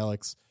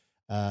psychedelics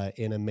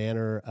in a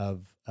manner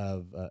of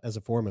as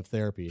a form of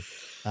therapy.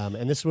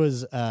 And this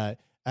was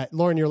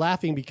Lauren, you're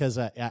laughing because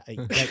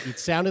it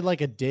sounded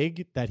like a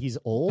dig that he's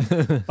old,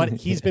 but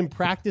he's been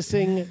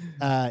practicing.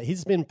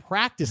 He's been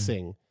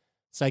practicing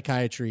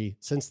psychiatry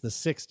since the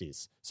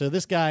 60s. So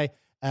this guy,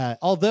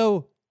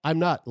 although I'm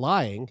not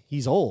lying,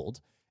 he's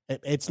old.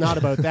 It's not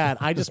about that.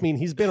 I just mean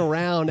he's been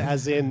around,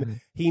 as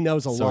in he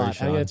knows a lot.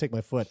 Sean. I'm going to take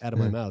my foot out of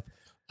my mouth.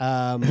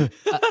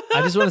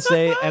 I just want to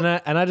say, and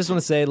I just want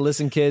to say,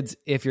 listen, kids,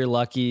 if you're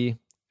lucky,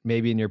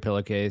 maybe in your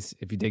pillowcase,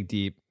 if you dig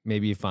deep,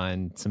 maybe you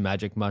find some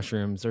magic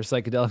mushrooms or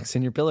psychedelics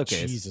in your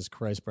pillowcase. Jesus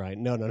Christ,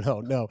 Brian! No.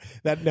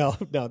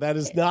 That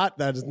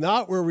is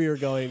not where we are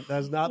going.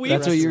 That's not. We've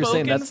That's what you were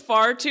saying. spoken That's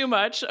far too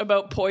much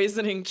about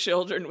poisoning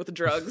children with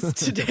drugs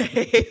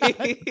today.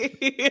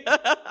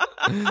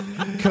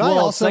 Could I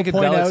also point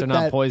psychedelics out are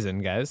not that,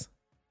 poison, guys.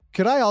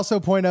 Could I also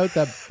point out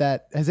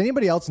that has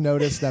anybody else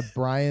noticed that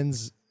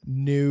Brian's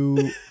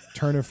new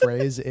turn of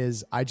phrase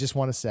is "I just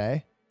want to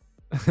say"?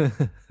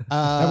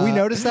 Have we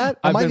noticed that?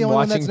 Am I the only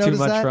one that's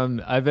noticed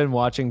that? I've been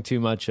watching too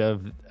much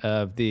of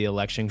the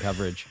election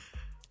coverage.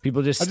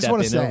 People just step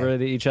in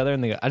over each other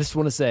and they go, I just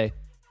want to say.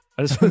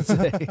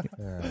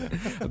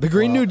 The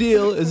Green New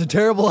Deal is a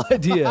terrible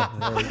idea.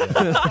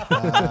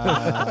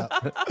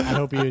 I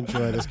hope you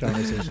enjoy this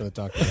conversation with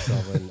Dr.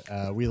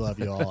 O'Sullivan. We love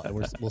you all, and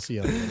we'll see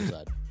you on the other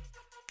side.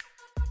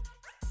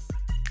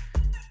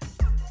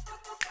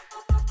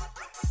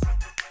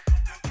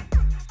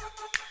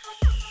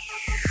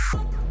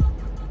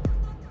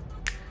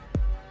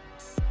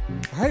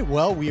 All right,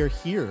 well, we are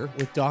here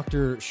with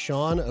Dr.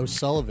 Sean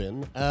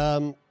O'Sullivan.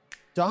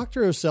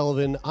 Dr.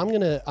 O'Sullivan, I'm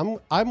gonna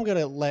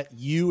let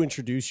you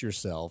introduce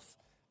yourself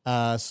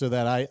so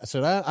that I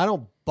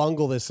don't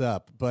bungle this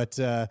up. But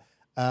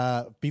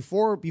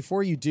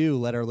before you do,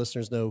 let our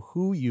listeners know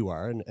who you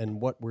are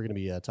and what we're going to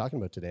be talking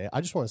about today.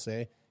 I just want to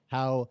say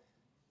how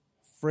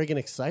friggin'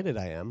 excited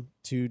I am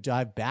to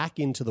dive back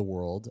into the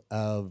world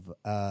of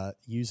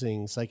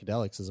using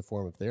psychedelics as a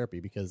form of therapy,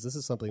 because this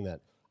is something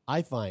that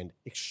I find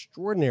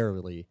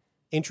extraordinarily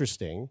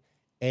interesting,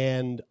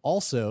 and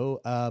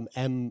also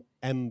am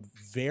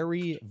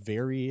very,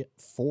 very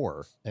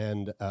for.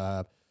 And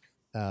I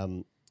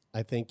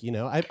think,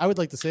 I would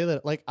like to say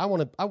that, like, I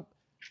want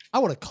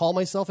to call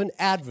myself an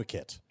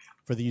advocate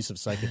for the use of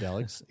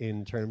psychedelics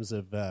in terms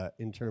of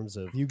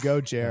you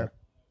go, Jer.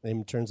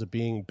 In terms of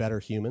being better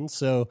humans.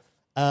 So,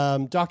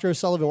 Dr.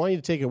 O'Sullivan, why don't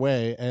you take it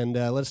away and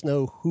let us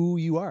know who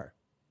you are?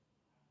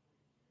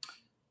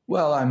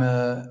 Well, I'm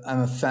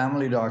a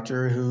family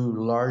doctor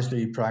who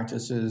largely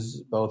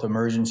practices both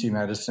emergency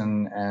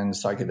medicine and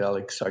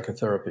psychedelic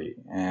psychotherapy.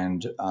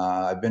 And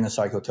I've been a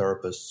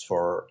psychotherapist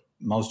for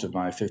most of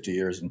my 50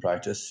 years in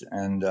practice.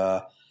 And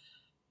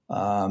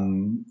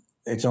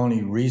it's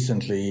only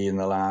recently in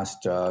the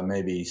last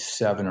maybe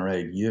 7 or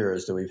 8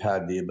 years that we've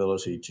had the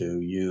ability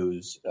to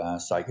use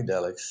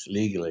psychedelics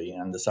legally.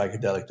 And the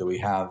psychedelic that we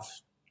have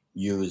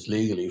used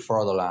legally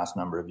for the last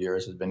number of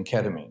years has been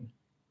ketamine.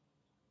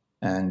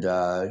 And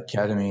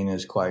ketamine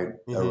is quite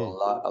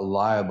a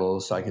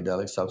liable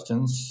psychedelic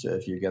substance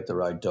if you get the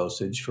right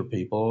dosage for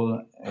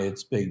people.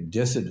 Its big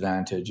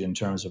disadvantage in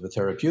terms of a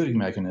therapeutic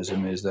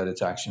mechanism is that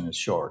its action is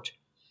short.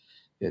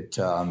 It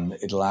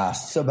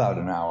lasts about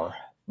an hour.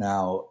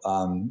 Now,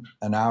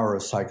 an hour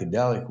of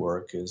psychedelic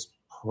work is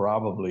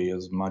probably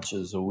as much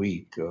as a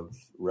week of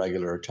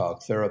regular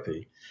talk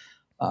therapy,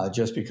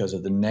 just because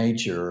of the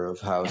nature of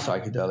how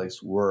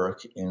psychedelics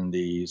work in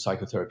the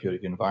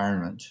psychotherapeutic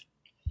environment.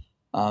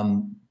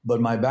 But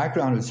my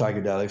background with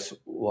psychedelics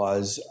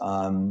was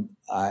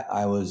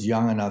I was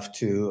young enough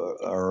to,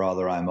 or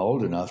rather I'm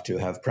old enough to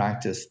have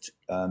practiced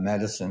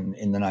medicine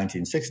in the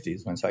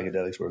 1960s when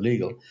psychedelics were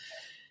legal.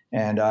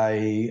 And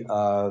I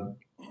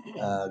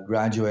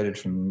graduated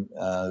from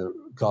the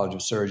College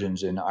of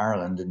Surgeons in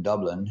Ireland, in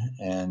Dublin.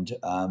 And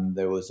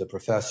there was a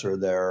professor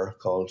there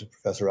called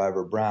Professor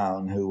Ivor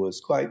Brown, who was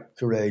quite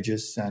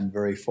courageous and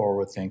very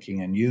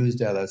forward-thinking and used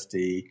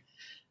LSD.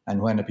 And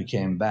when it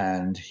became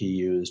banned, he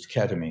used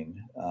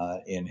ketamine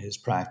in his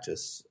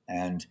practice.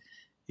 And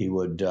he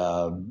would,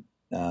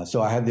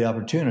 so I had the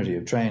opportunity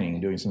of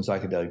doing some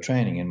psychedelic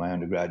training in my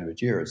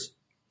undergraduate years.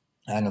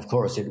 And of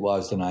course, it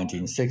was the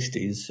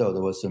 1960s, so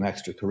there was some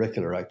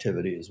extracurricular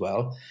activity as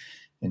well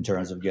in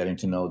terms of getting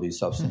to know these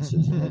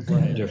substances in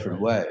a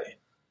different way.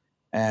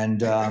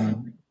 And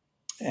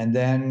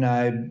then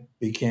I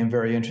became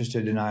very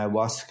interested in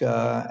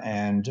ayahuasca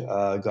and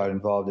got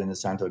involved in the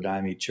Santo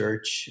Daime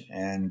Church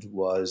and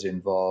was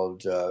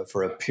involved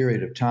for a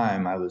period of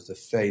time. I was the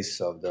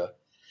face of the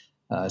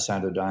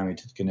Santo Daime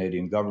to the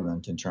Canadian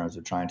government in terms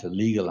of trying to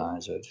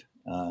legalize it.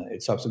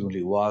 It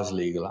subsequently was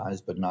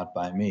legalized, but not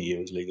by me. It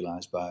was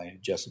legalized by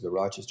Jessica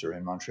Rochester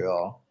in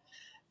Montreal.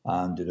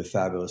 Did a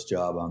fabulous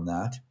job on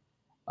that.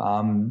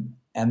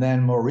 And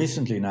then more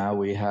recently now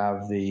we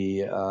have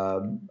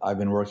I've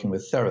been working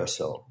with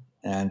Therasil.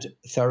 And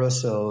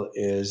Therasil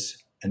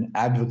is an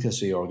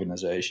advocacy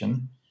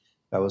organization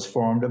that was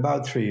formed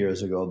about 3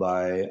 years ago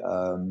by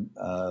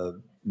a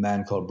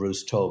man called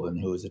Bruce Tobin,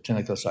 who is a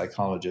clinical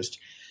psychologist.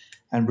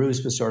 And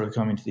Bruce was sort of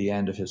coming to the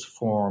end of his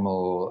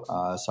formal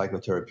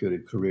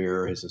psychotherapeutic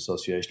career, his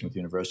association with the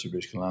University of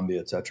British Columbia,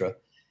 et cetera.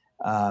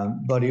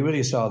 But he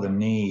really saw the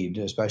need,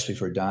 especially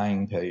for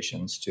dying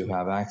patients, to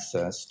have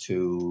access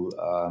to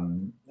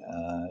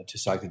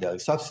psychedelic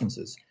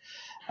substances.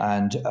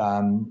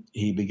 And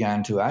he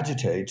began to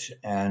agitate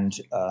and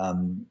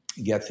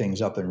get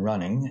things up and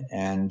running.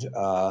 And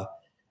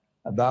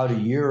about a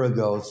year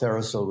ago,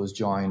 Therasil was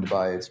joined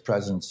by its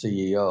present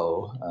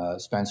CEO,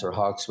 Spencer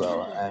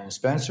Hawkswell. And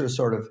Spencer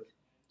sort of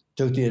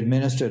took the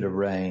administrative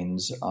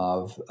reins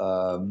of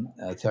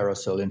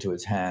Therasil into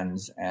its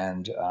hands,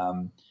 and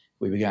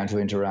we began to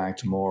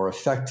interact more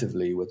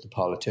effectively with the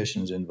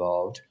politicians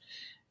involved.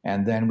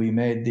 And then we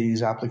made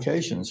these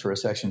applications for a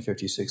Section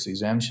 56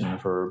 exemption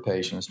for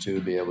patients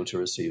to be able to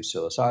receive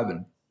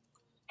psilocybin.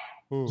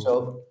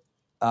 So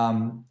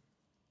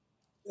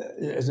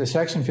the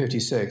Section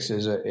 56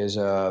 is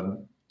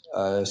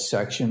a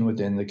section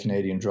within the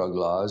Canadian drug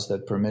laws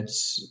that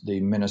permits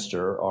the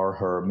minister or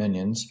her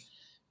minions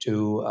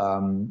to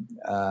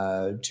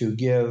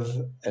give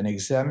an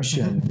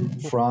exemption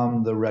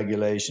from the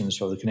regulations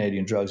for the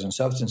Canadian Drugs and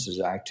Substances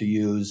Act to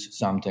use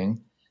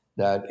something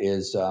that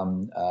is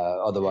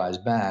otherwise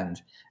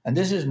banned. And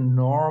this is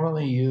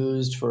normally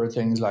used for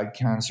things like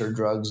cancer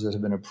drugs that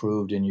have been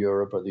approved in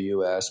Europe or the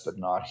US, but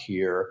not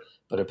here,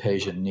 but a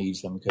patient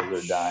needs them because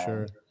they're dying.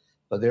 Sure.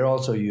 But they're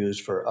also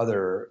used for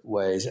other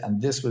ways.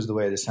 And this was the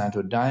way the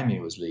Santo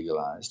Daime was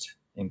legalized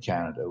in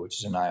Canada, which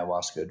is an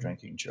ayahuasca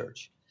drinking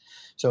church.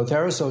 So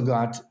Therasil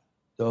got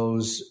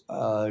those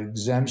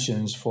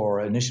exemptions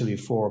for initially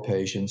 4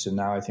 patients, and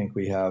now I think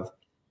we have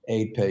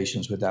 8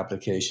 patients with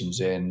applications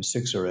in,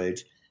 6 or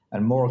 8,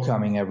 and more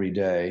coming every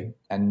day.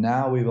 And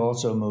now we've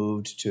also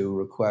moved to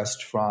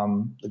request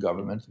from the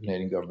government, the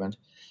Canadian government,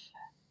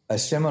 a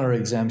similar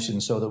exemption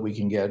so that we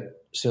can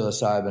get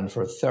psilocybin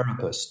for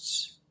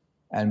therapists.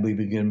 And we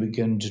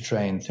begin to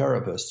train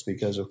therapists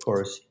because, of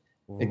course,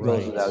 it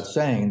goes without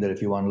saying that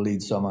if you want to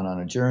lead someone on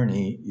a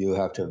journey, you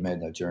have to have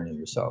made that journey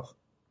yourself.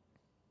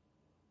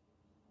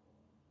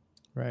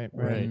 Right.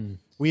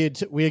 We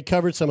had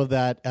covered some of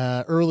that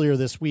earlier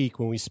this week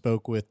when we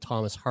spoke with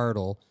Thomas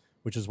Hartle,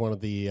 which is one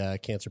of the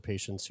cancer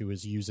patients who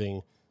was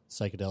using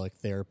psychedelic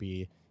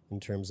therapy in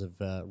terms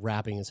of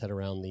wrapping his head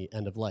around the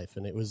end of life,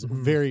 and it was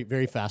very,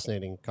 very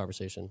fascinating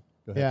conversation.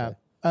 Go ahead.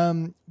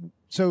 Yeah.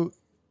 So,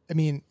 I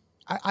mean,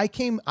 I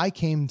came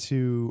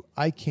to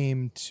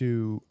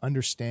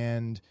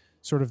understand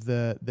sort of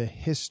the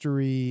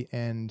history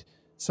and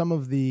some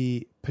of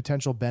the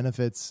potential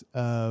benefits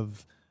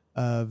of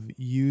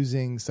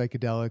using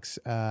psychedelics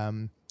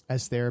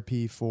as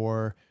therapy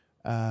for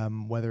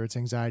whether it's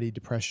anxiety,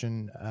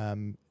 depression,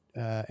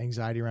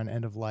 anxiety around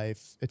end of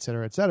life, et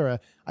cetera, et cetera.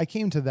 I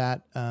came to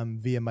that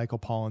via Michael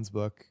Pollan's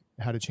book,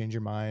 How to Change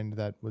Your Mind,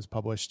 that was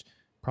published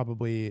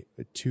probably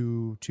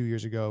two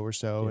years ago or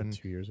so. Yeah,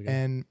 2 years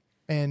ago.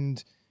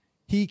 And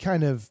he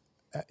kind of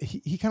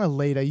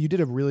laid out, you did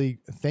a really,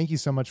 thank you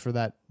so much for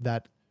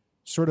that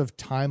sort of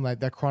timeline,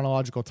 that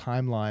chronological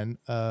timeline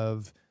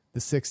of the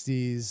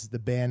 60s, the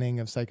banning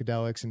of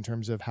psychedelics in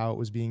terms of how it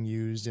was being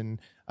used in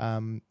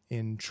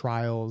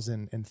trials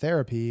and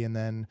therapy. And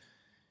then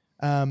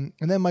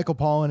Michael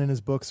Pollan in his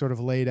book sort of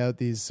laid out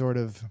these sort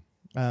of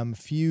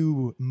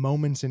few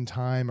moments in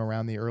time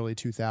around the early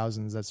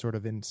 2000s that sort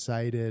of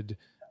incited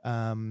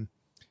the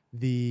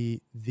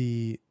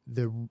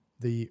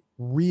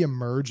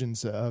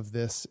reemergence of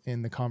this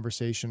in the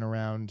conversation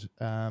around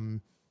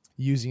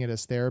using it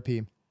as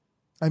therapy.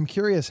 I'm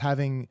curious,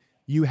 having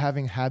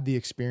had the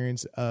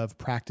experience of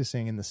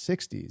practicing in the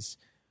 60s,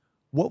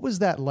 what was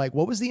that like?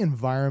 What was the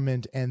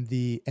environment and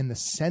the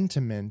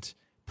sentiment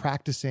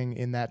practicing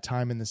in that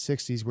time in the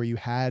 60s, where you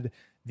had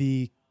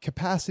the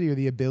capacity or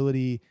the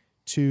ability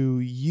to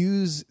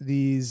use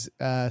these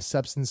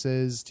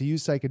substances, to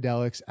use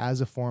psychedelics as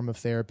a form of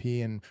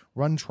therapy and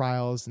run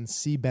trials and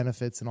see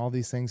benefits and all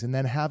these things, and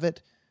then have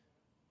it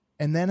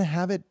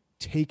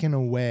taken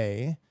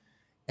away?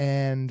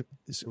 And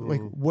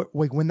like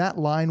when that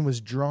line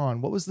was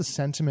drawn, what was the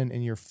sentiment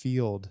in your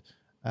field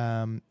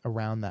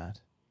around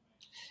that?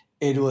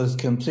 It was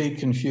complete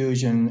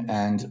confusion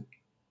and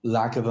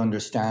lack of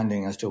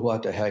understanding as to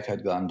what the heck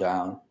had gone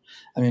down.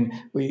 I mean,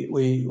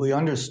 we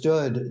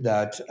understood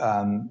that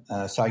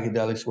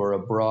psychedelics were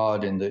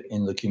abroad in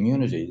the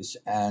communities,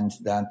 and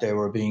that they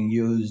were being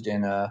used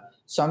in a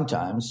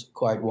sometimes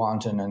quite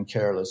wanton and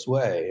careless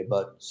way.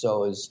 But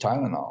so is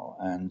Tylenol,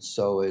 and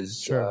so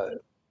is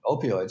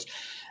opioids.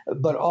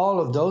 But all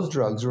of those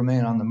drugs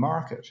remain on the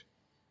market,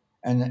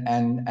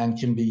 and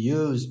can be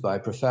used by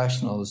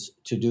professionals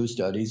to do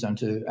studies and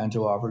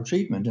to offer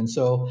treatment. And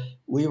so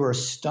we were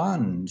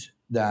stunned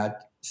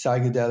that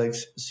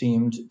psychedelics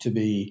seemed to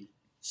be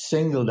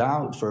singled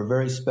out for a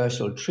very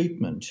special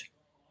treatment,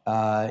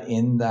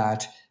 in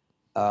that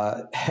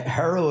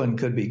heroin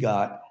could be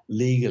got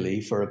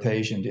legally for a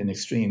patient in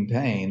extreme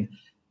pain,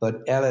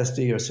 but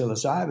LSD or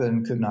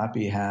psilocybin could not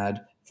be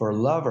had for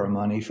love or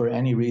money for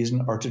any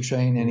reason, or to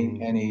train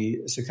any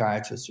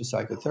psychiatrist or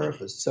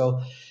psychotherapist.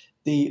 So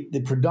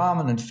the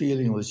predominant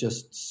feeling was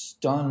just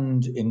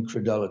stunned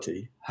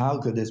incredulity. How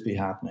could this be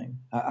happening?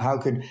 How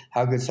could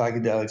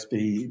psychedelics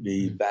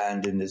be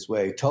banned in this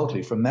way?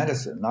 Totally from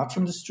medicine, not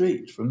from the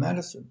street, from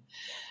medicine.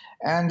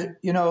 And,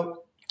 you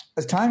know,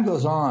 as time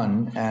goes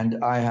on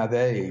and I have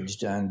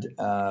aged and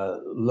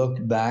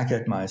looked back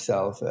at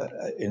myself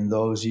in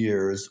those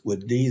years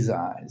with these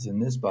eyes, in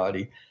this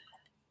body,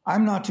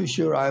 I'm not too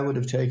sure I would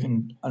have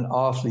taken an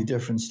awfully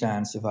different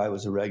stance if I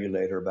was a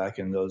regulator back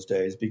in those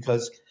days,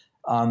 because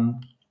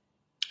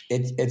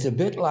it's a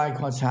bit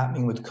like what's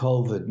happening with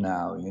COVID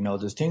now. You know,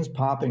 there's things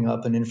popping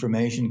up and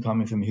information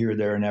coming from here,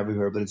 there, and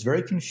everywhere, but it's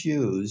very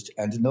confused,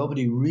 and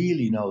nobody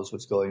really knows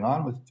what's going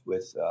on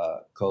with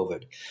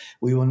COVID.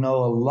 We will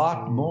know a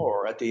lot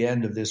more at the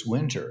end of this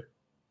winter.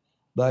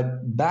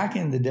 But back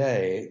in the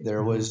day,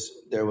 there was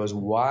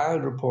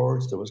wild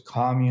reports. There was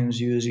communes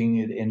using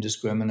it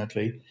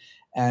indiscriminately,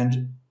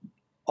 and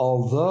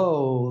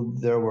although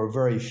there were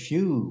very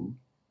few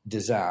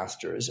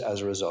disasters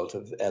as a result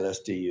of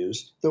LSD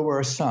use, there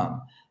were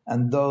some.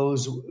 And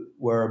those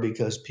were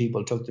because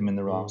people took them in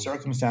the wrong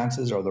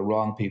circumstances, or the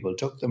wrong people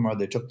took them, or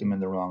they took them in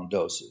the wrong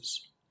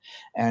doses.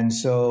 And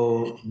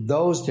so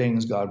those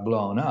things got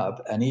blown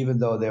up. And even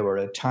though they were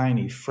a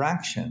tiny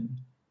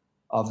fraction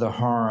of the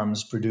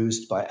harms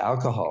produced by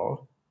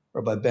alcohol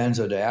or by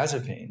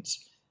benzodiazepines,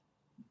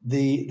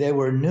 they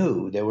were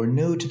new. They were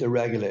new to the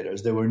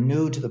regulators. They were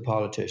new to the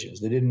politicians.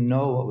 They didn't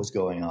know what was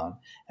going on.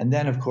 And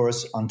then, of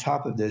course, on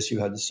top of this, you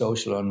had the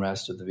social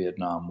unrest of the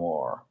Vietnam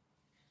War.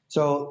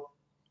 So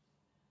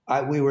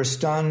we were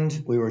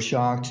stunned. We were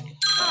shocked.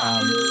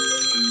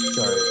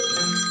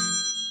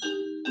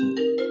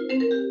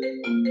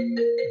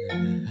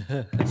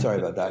 Sorry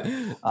about that.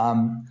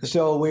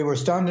 So we were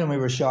stunned and we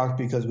were shocked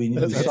because we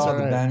saw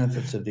the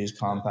benefits of these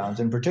compounds,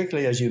 and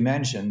particularly, as you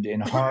mentioned, in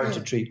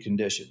hard-to-treat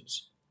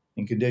conditions.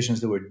 In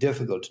conditions that were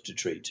difficult to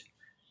treat,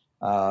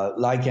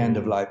 like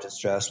end-of-life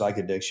distress, like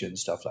addiction,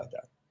 stuff like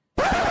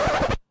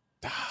that.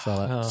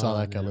 Saw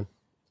that coming.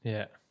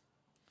 Yeah.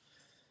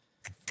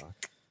 Fuck.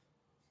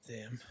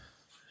 Damn.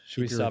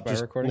 Should we stop our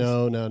recording?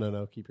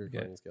 No. Keep your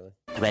recordings going.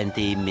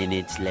 20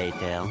 minutes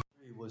later.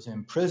 He was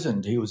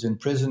imprisoned. He was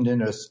imprisoned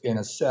in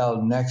a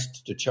cell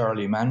next to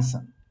Charlie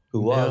Manson,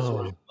 who was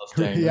one of the most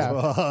dangerous. Yeah,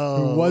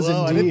 who was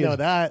indeed. I didn't know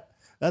that.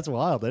 That's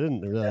wild. I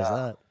didn't realize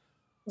that.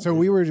 So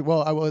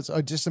I was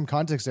just some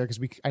context there,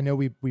 because I know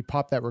we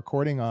popped that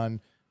recording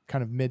on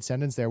kind of mid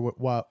sentence there.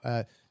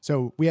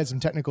 So we had some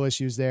technical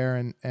issues there,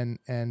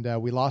 and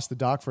we lost the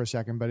doc for a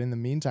second. But in the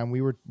meantime,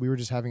 we were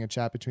just having a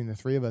chat between the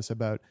three of us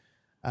about,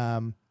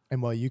 I'm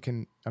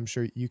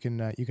sure you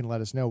can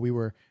let us know. We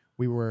were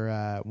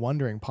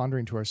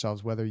pondering to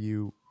ourselves whether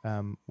you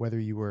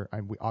were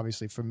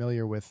obviously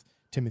familiar with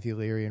Timothy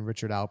Leary and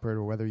Richard Alpert,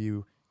 or whether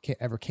you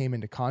ever came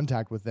into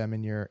contact with them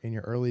in your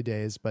early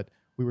days. But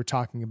we were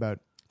talking about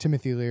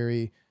Timothy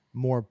Leary,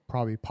 more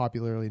probably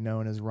popularly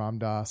known as Ram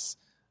Dass.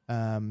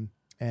 And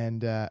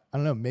I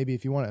don't know, maybe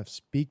if you want to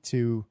speak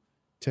to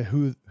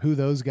who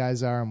those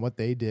guys are and what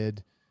they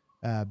did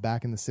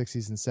back in the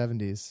 60s and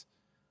 70s,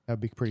 that would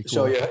be pretty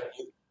cool. So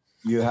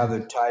you have a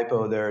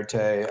typo there,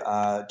 Tay.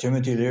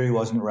 Timothy Leary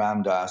wasn't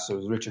Ram Dass. It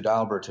was Richard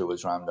Alpert who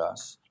was Ram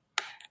Dass.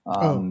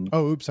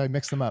 Oops, I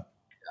mixed them up.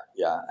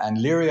 Yeah,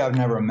 and Leary I've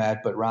never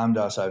met, but Ram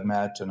Dass I've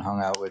met and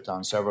hung out with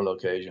on several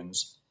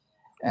occasions.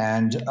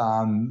 And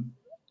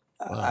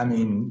I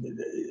mean,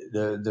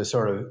 the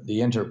sort of the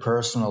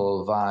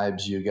interpersonal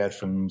vibes you get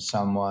from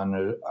someone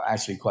are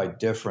actually quite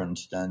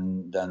different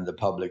than the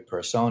public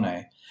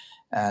personae.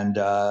 And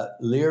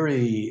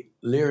Leary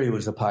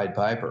was the Pied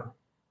Piper.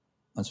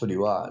 That's what he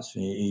was.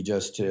 He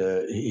just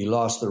he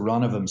lost the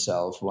run of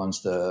himself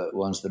once the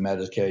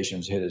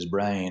medications hit his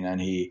brain,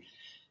 and he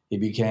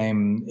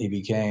became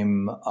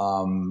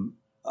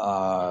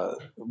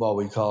what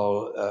we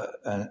call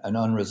an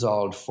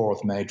unresolved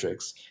fourth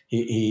matrix.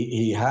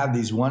 He had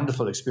these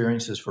wonderful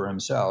experiences for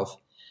himself,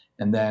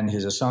 and then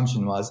his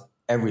assumption was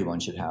everyone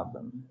should have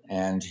them.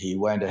 And he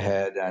went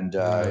ahead and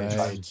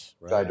tried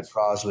to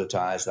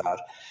proselytize that.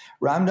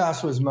 Ram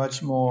Dass was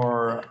much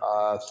more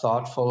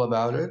thoughtful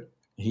about it.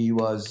 He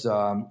went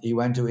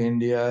to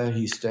India.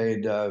 He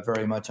stayed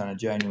very much on a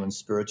genuine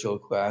spiritual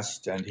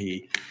quest, and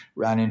he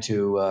ran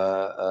into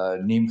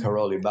Neem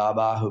Karoli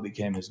Baba, who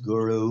became his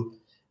guru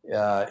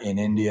in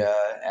India,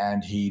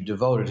 and he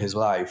devoted his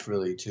life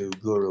really to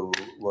guru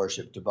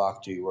worship, to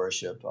bhakti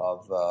worship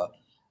of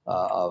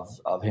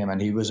him.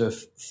 And he was a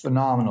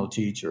phenomenal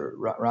teacher.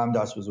 Ram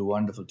Dass was a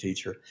wonderful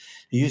teacher.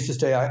 He used to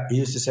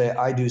say,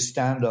 I do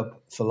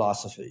stand-up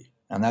philosophy.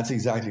 And that's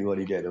exactly what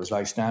he did. It was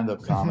like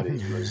stand-up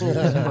comedy. It was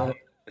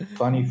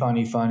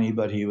funny,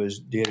 but he was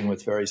dealing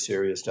with very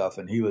serious stuff.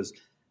 And he was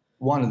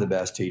one of the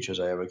best teachers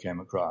I ever came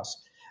across.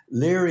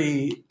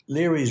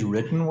 Leary's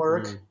written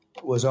work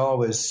was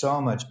always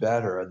so much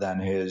better than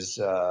his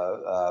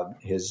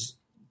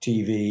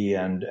TV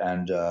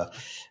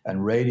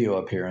and radio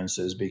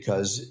appearances,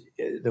 because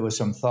there was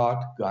some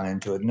thought gone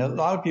into it. And a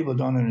lot of people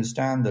don't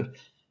understand that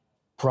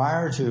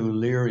prior to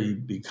Leary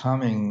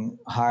becoming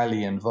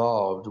highly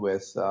involved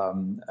with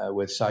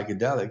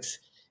psychedelics,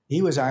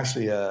 he was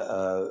actually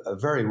a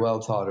very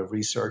well thought of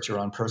researcher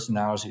on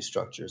personality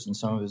structures, and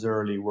some of his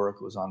early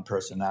work was on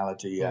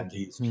personality. And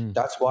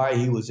that's why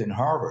he was in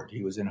Harvard.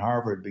 He was in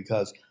Harvard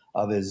because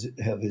of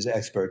his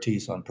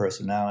expertise on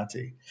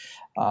personality.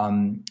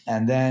 And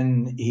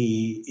then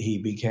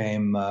he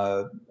became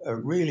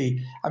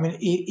really, I mean,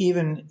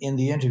 even in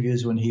the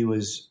interviews when he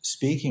was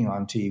speaking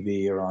on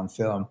TV or on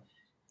film,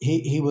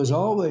 he was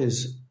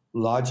always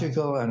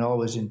logical and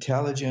always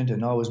intelligent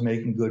and always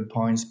making good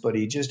points, but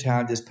he just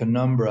had this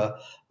penumbra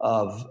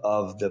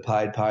of the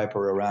Pied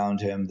Piper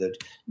around him that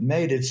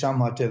made it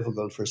somewhat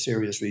difficult for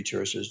serious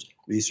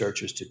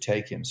researchers to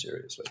take him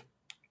seriously.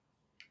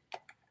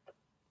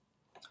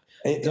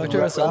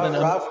 Dr. O'Sullivan,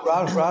 Ralph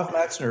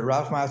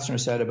Matzner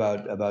said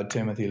about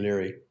Timothy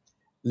Leary,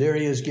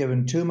 Leary is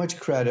given too much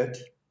credit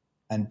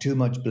and too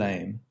much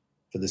blame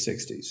for the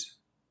 60s.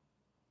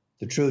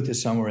 The truth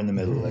is somewhere in the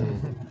middle there.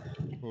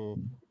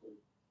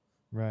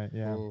 Right.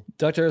 Yeah.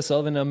 Dr.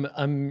 O'Sullivan,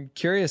 I'm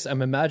curious.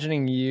 I'm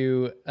imagining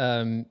you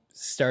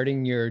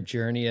starting your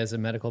journey as a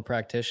medical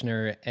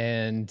practitioner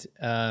and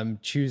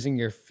choosing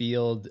your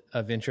field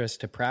of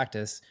interest to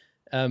practice.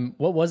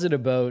 What was it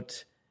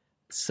about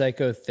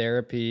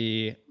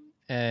psychotherapy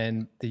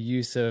and the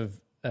use of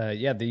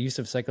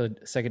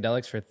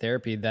psychedelics for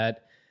therapy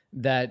that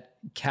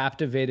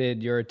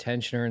captivated your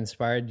attention or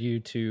inspired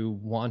you to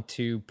want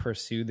to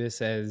pursue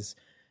this as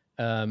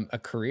a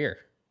career?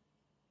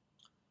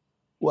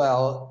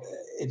 Well,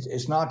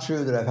 it's not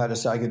true that I've had a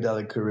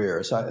psychedelic career.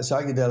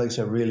 Psychedelics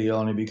have really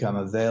only become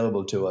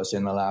available to us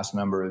in the last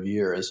number of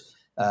years,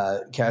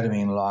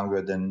 ketamine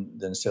longer than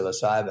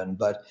psilocybin.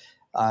 But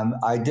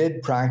I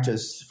did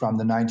practice from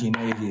the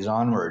 1980s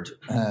onward.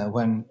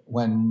 When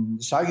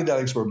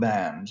psychedelics were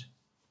banned,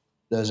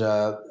 there's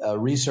a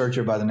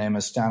researcher by the name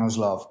of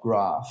Stanislav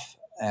Grof.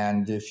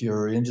 And if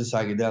you're into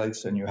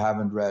psychedelics and you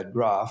haven't read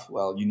Grof,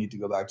 well, you need to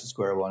go back to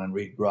square one and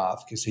read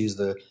Grof, because he's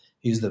the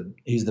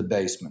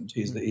basement.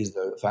 He's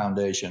the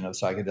foundation of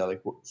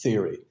psychedelic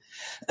theory.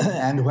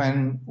 And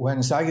when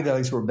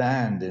psychedelics were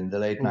banned in the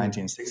late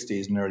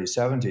 1960s and early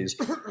 70s,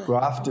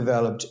 Grof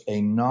developed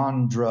a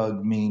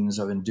non-drug means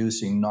of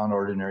inducing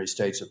non-ordinary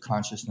states of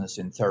consciousness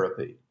in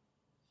therapy.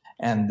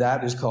 And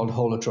that is called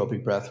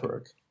holotropic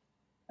breathwork.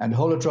 And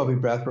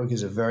holotropic breathwork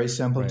is a very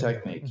simple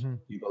technique. Mm-hmm.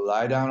 People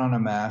lie down on a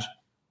mat,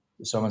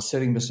 someone's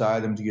sitting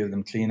beside them to give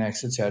them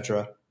Kleenex,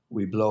 etc.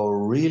 We blow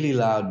really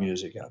loud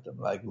music at them,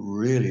 like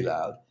really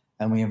loud,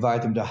 and we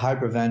invite them to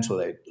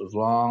hyperventilate as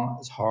long,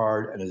 as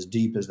hard, and as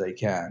deep as they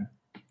can,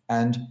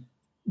 and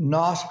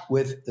not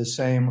with the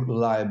same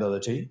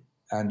reliability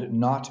and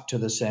not to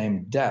the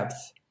same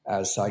depth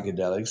as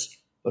psychedelics,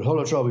 but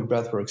holotropic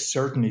breathwork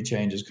certainly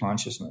changes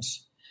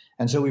consciousness.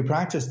 And so we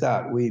practiced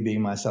that, we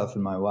being myself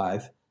and my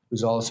wife,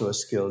 who's also a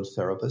skilled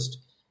therapist.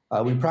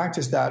 We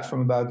practiced that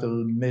from about the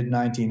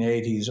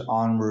mid-1980s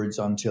onwards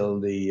until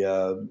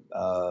the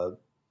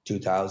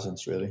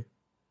 2000s, really.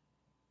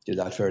 Did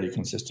that fairly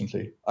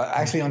consistently.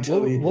 Actually, until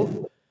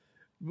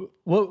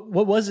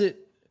What was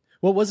it?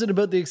 What was it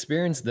about the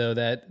experience, though,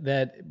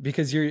 that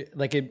because you're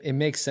like it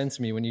makes sense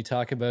to me when you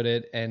talk about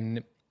it,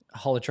 and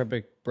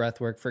holotropic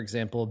breathwork, for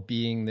example,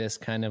 being this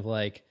kind of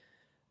like,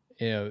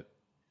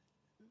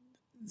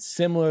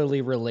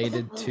 similarly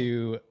related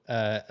to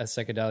a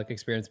psychedelic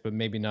experience, but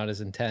maybe not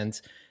as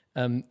intense.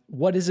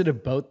 What is it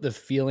about the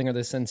feeling or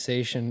the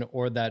sensation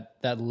or that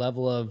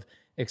level of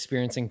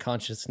experiencing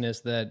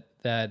consciousness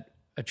that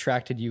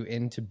attracted you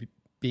into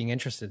being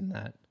interested in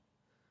that?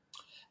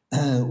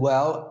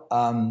 Well,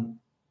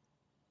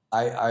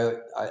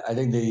 I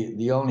think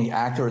the only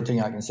accurate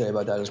thing I can say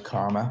about that is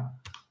karma.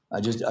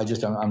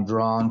 I'm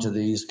drawn to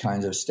these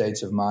kinds of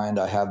states of mind.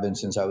 I have been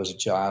since I was a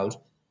child.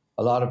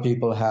 A lot of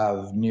people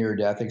have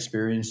near-death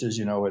experiences,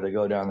 where they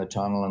go down the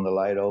tunnel and the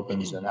light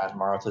opens and Aunt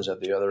Martha's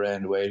at the other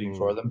end waiting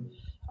for them.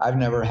 I've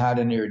never had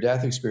a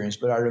near-death experience,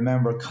 but I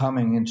remember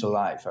coming into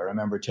life. I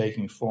remember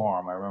taking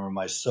form. I remember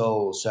my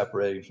soul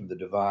separating from the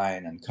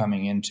divine and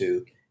coming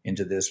into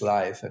this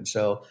life. And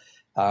so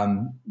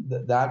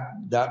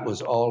that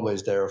was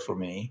always there for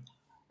me.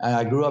 And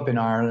I grew up in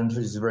Ireland,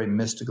 which is a very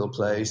mystical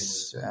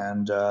place,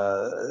 and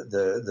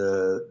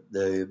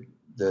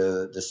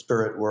the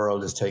spirit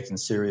world is taken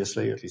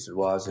seriously, at least it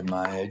was in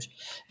my age.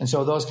 And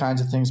so those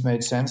kinds of things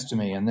made sense to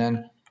me. And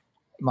then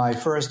my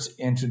first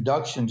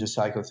introduction to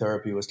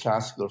psychotherapy was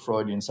classical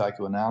Freudian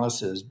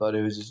psychoanalysis, but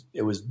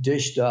it was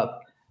dished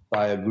up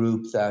by a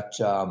group that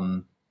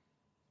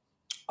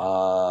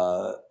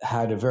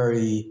had a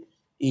very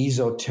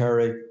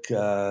esoteric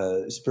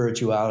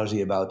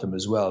spirituality about them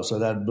as well. So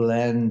that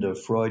blend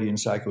of Freudian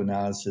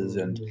psychoanalysis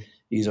and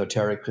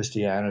esoteric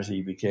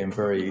Christianity became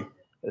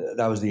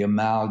that was the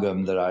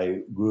amalgam that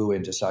I grew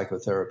into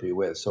psychotherapy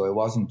with. So it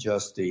wasn't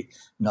just the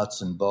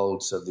nuts and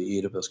bolts of the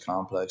Oedipus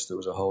complex. There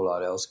was a whole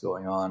lot else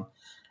going on.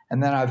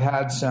 And then I've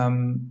had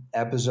some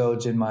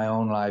episodes in my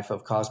own life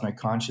of cosmic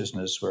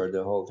consciousness where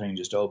the whole thing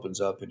just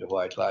opens up into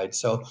white light.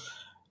 So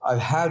I've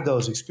had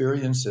those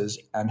experiences,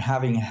 and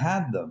having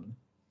had them,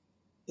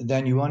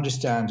 then you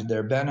understand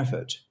their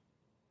benefit.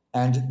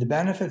 And the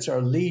benefits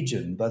are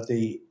legion, but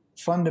the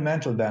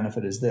fundamental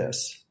benefit is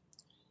this.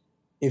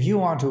 If you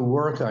want to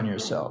work on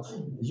yourself,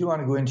 if you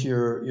want to go into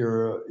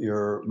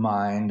your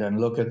mind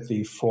and look at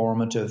the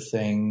formative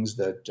things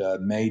that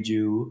made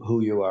you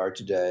who you are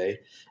today,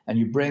 and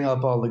you bring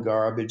up all the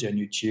garbage and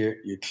you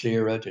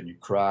clear it, and you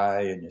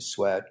cry and you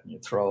sweat and you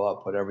throw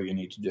up, whatever you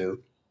need to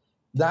do,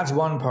 that's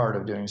one part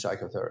of doing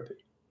psychotherapy,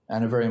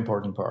 and a very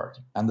important part.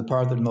 And the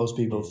part that most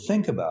people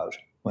think about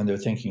when they're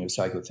thinking of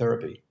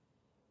psychotherapy.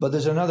 But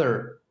there's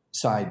another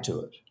side to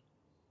it.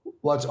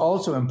 What's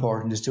also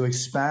important is to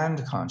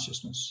expand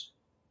consciousness,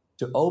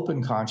 to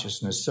open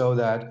consciousness so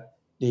that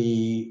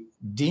the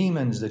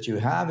demons that you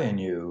have in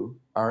you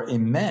are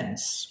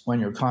immense when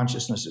your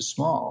consciousness is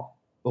small.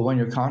 But when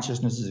your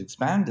consciousness is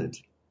expanded,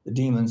 the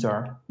demons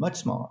are much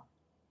smaller.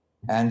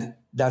 And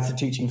that's a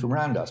teaching from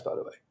Ramdas, by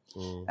the way.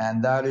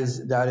 And that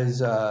is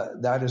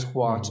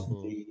what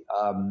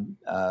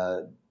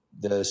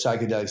the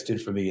psychedelics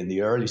did for me in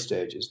the early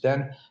stages.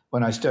 Then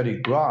when I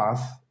studied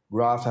Groff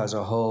has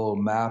a whole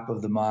map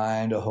of the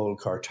mind, a whole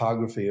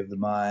cartography of the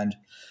mind,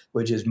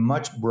 which is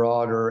much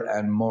broader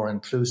and more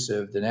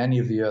inclusive than any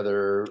of the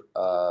other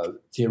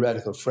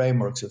theoretical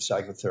frameworks of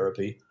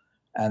psychotherapy.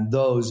 And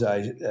those,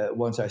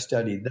 once I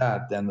studied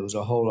that, then there was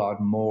a whole lot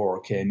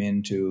more came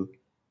into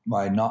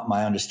my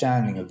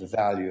understanding of the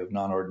value of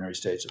non-ordinary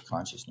states of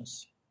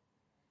consciousness.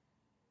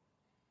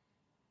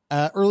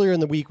 Earlier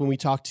in the week when we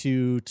talked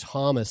to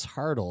Thomas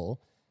Hartle,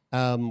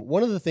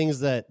 one of the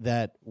things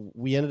that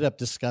we ended up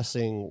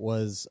discussing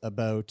was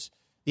about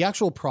the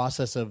actual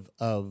process of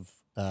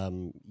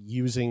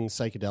using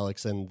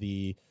psychedelics and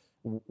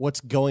what's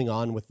going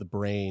on with the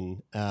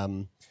brain.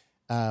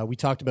 We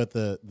talked about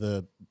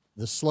the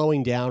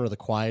slowing down or the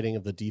quieting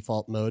of the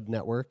default mode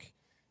network,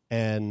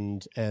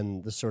 and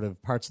the sort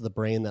of parts of the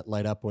brain that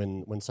light up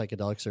when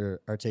psychedelics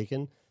are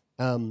taken.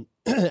 And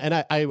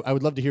I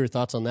would love to hear your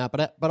thoughts on that.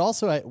 But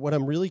also what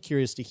I'm really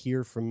curious to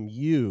hear from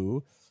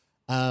you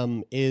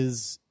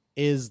is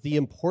the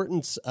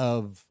importance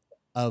of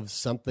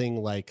something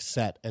like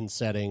set and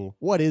setting.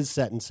 What is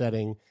set and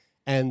setting,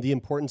 and the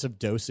importance of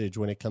dosage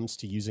when it comes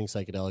to using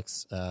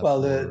psychedelics?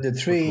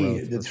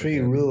 The three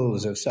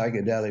rules of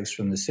psychedelics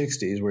from the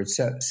 60s were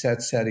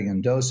set, setting,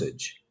 and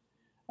dosage.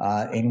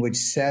 In which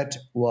set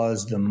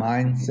was the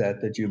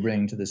mindset that you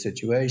bring to the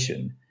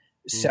situation.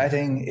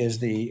 Setting is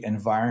the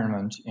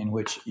environment in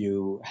which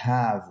you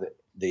have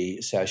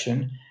the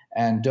session,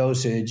 and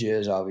dosage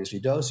is obviously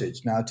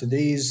dosage. Now, to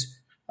these,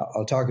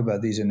 I'll talk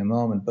about these in a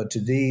moment, but to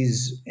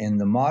these in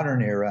the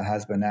modern era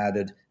has been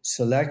added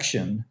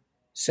selection,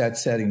 set,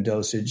 setting,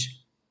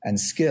 dosage, and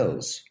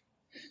skills.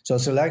 So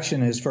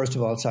selection is, first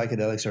of all,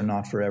 psychedelics are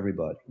not for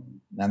everybody.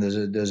 And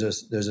there's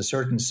a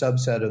certain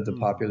subset of the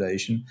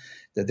population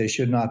that they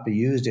should not be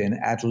used in.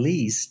 At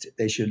least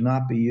they should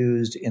not be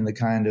used in the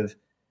kind of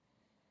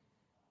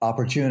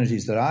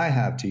opportunities that I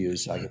have to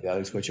use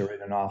psychedelics, which are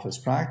in an office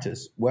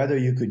practice. Whether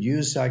you could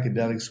use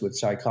psychedelics with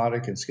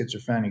psychotic and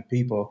schizophrenic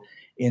people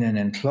in an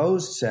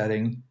enclosed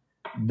setting,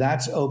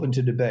 that's open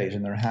to debate,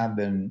 and there have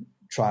been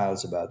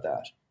trials about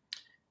that.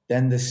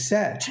 Then the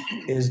set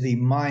is the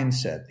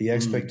mindset, the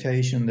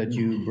expectation that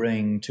you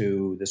bring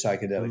to the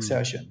psychedelic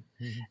session.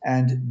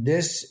 And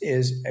this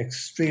is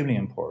extremely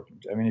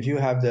important. I mean, if you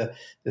have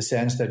the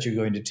sense that you're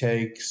going to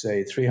take,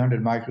 say,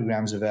 300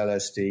 micrograms of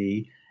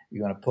LSD,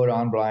 you're going to put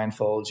on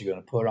blindfolds, you're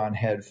going to put on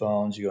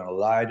headphones, you're going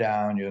to lie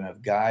down, you're going to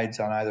have guides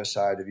on either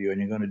side of you, and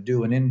you're going to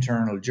do an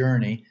internal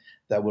journey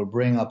that will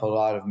bring up a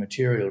lot of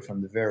material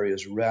from the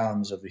various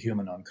realms of the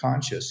human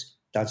unconscious.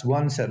 That's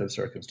one set of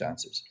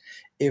circumstances.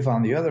 If,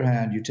 on the other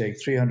hand, you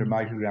take 300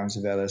 micrograms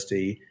of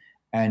LSD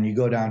and you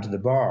go down to the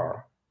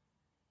bar,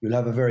 you'll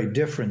have a very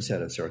different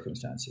set of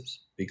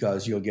circumstances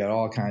because you'll get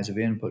all kinds of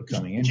input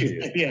coming into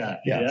you. Yeah.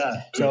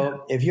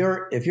 So if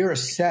your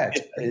mindset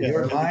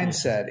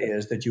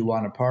is that you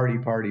want to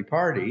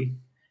party,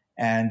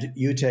 and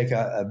you take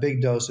a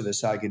big dose of a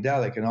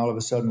psychedelic and all of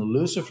a sudden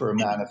Lucifer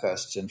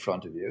manifests in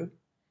front of you,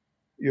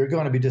 you're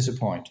going to be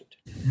disappointed.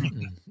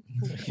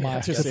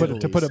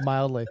 To put it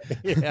mildly.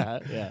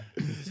 Yeah.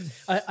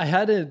 I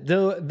had to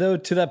though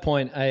to that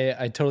point,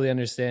 I totally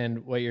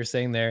understand what you're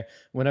saying there.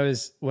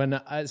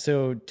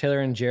 So Taylor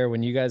and Jer,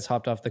 when you guys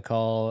hopped off the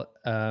call,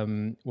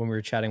 when we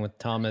were chatting with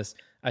Thomas,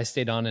 I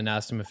stayed on and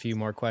asked him a few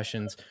more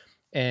questions,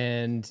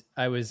 and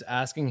I was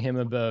asking him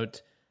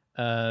about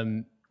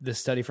the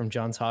study from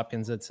Johns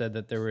Hopkins that said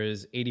that there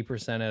was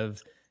 80%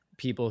 of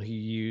people who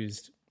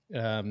used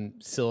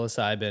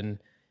psilocybin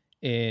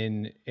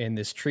in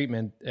this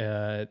treatment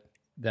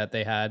that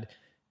they had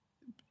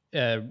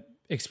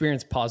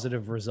experienced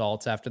positive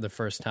results after the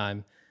first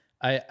time.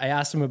 I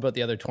asked him about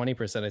the other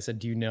 20%. I said,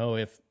 do you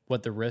know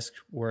what the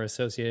risks were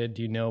associated?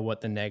 Do you know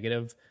what the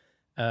negative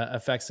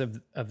effects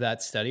of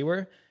that study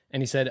were?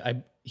 And he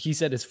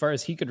said as far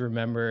as he could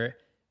remember,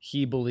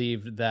 he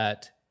believed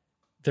that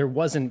there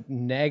wasn't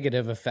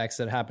negative effects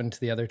that happened to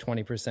the other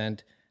 20%,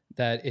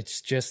 that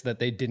it's just that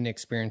they didn't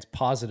experience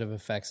positive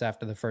effects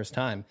after the first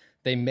time.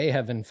 They may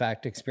have, in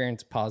fact,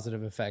 experienced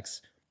positive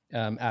effects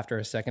after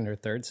a second or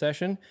third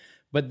session.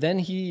 But then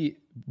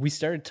we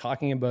started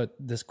talking about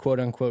this quote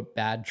unquote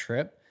bad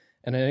trip.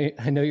 And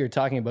I know you're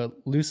talking about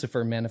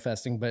Lucifer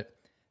manifesting, but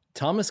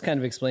Thomas kind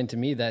of explained to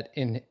me that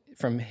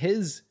from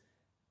his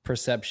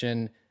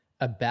perception,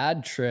 a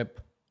bad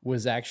trip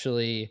was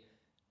actually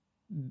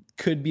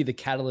could be the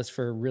catalyst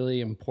for a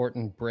really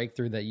important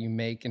breakthrough that you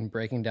make in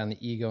breaking down the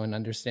ego and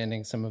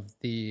understanding some of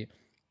the,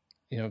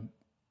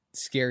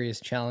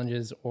 scariest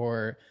challenges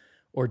or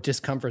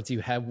discomforts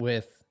you have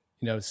with,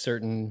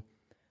 certain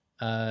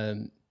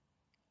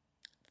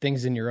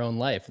things in your own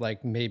life,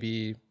 like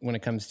maybe when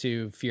it comes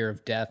to fear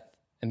of death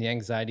and the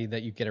anxiety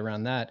that you get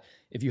around that,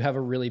 if you have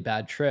a really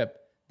bad trip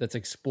that's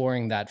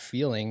exploring that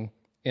feeling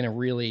in a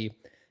really,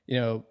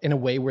 in a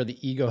way where the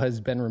ego has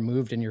been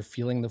removed and you're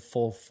feeling the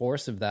full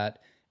force of that,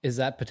 is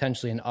that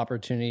potentially an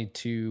opportunity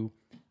to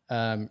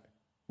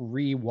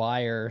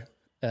rewire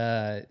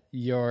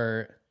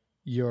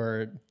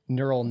your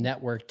neural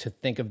network to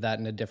think of that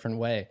in a different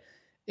way?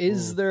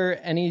 Is there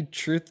any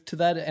truth to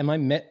that? Am I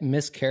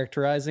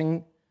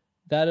mischaracterizing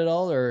that at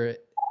all, or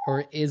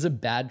is a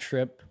bad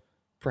trip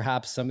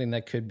perhaps something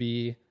that could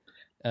be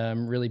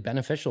really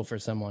beneficial for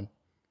someone?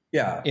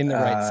 Yeah, in the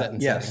right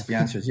setting. Yes, the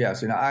answer is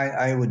yes.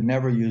 I would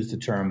never use the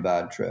term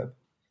bad trip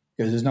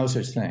because there's no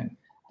such thing.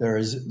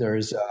 There's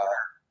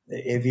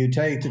if you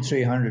take the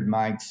 300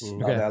 mics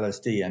of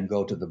LSD and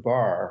go to the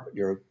bar,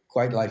 you're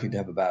quite likely to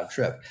have a bad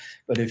trip.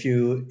 But if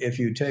you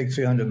take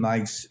 300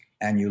 mics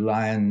and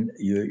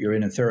you're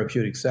in a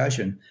therapeutic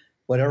session,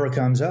 whatever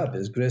comes up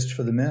is grist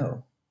for the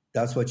mill.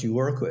 That's what you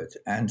work with.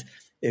 And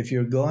if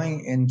you're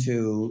going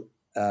into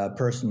a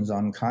person's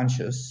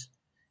unconscious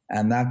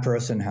and that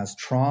person has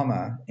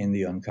trauma in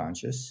the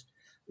unconscious,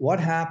 what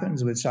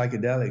happens with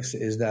psychedelics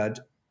is that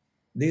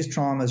these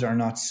traumas are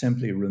not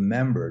simply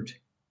remembered,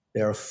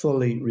 they are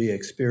fully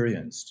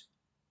re-experienced.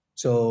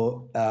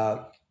 So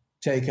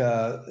take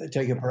a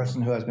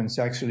person who has been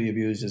sexually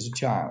abused as a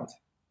child.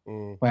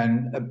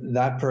 When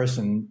that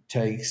person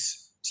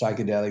takes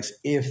psychedelics,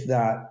 if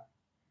that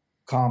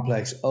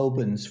complex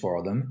opens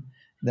for them,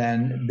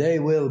 then they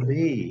will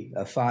be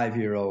a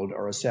 5-year-old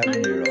or a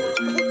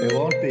 7-year-old. They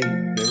won't be.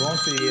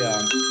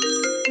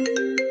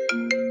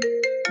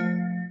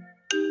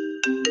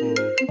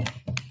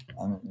 I'm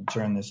going to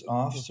turn this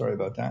off. Sorry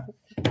about that.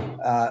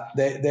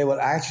 They will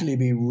actually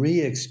be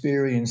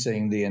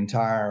re-experiencing the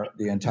entire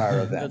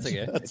event. That's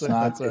okay.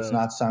 It's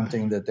not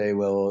something that they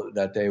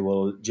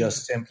will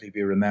just simply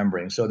be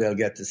remembering. So they'll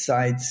get the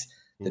sights,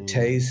 the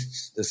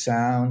tastes, the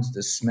sounds,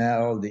 the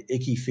smell, the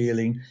icky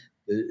feeling,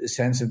 the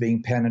sense of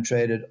being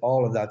penetrated,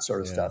 all of that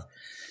sort of stuff.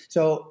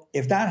 So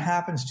if that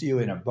happens to you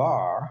in a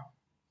bar,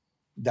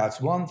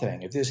 that's one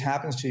thing. If this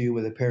happens to you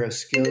with a pair of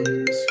skilled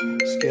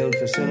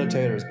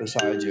facilitators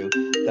beside you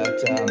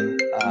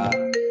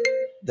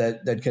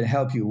that can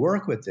help you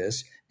work with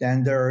this,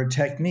 then there are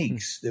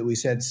techniques that we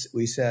said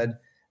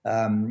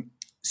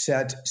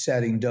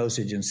setting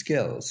dosage and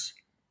skills.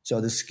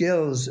 So the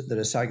skills that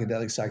a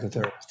psychedelic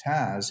psychotherapist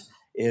has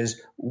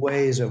is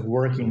ways of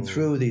working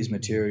through these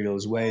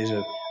materials, ways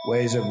of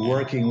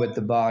working with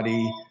the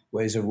body,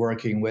 ways of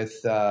working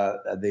with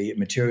the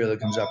material that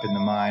comes up in the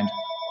mind.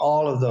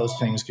 All of those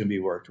things can be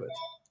worked with.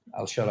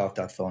 I'll shut off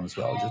that phone as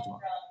well. Just a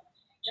moment.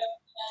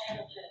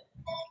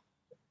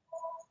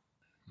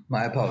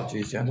 My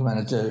apologies, gentlemen.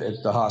 It's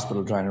the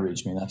hospital trying to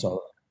reach me. That's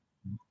all.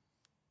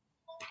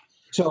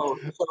 So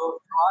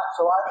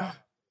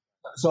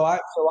I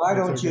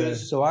don't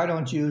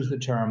use the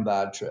term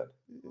bad trip.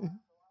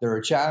 There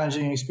are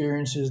challenging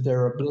experiences.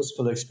 There are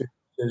blissful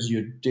experiences.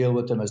 You deal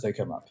with them as they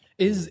come up.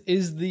 Is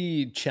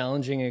the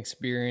challenging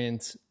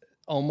experience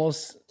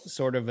almost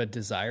sort of a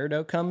desired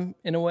outcome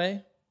in a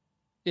way,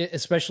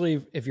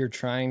 especially if you're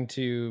trying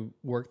to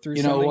work through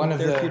something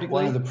therapeutically?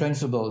 One of the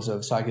principles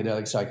of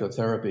psychedelic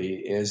psychotherapy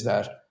is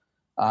that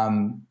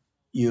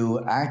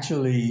you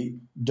actually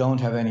don't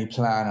have any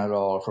plan at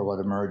all for what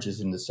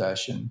emerges in the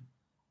session.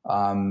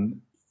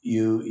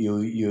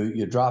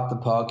 You drop the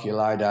puck, you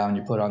lie down,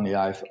 you put on the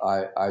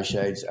eye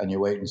shades, and you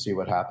wait and see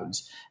what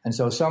happens. And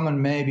so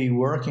someone may be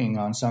working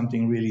on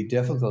something really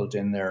difficult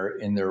in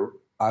their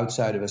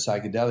outside of a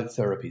psychedelic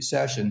therapy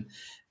session.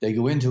 They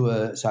go into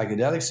a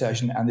psychedelic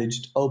session and they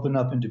just open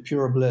up into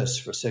pure bliss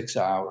for 6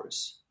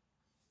 hours.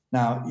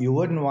 Now, you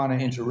wouldn't want to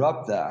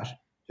interrupt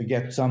that to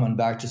get someone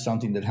back to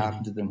something that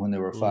happened to them when they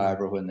were 5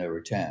 or when they were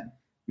 10.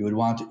 You would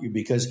want to,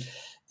 because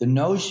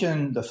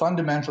the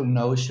fundamental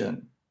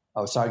notion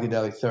of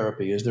psychedelic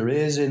therapy is there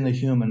is in the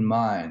human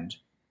mind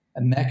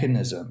a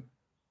mechanism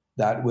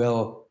that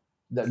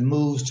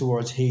moves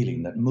towards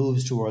healing, that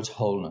moves towards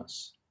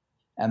wholeness.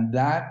 And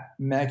that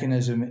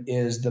mechanism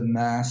is the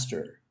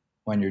master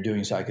when you're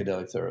doing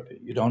psychedelic therapy.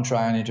 You don't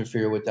try and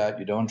interfere with that.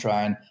 You don't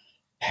try and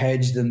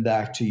hedge them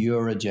back to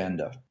your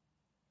agenda.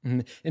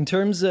 In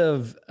terms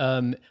of,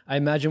 I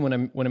imagine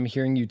when I'm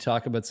hearing you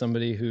talk about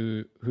somebody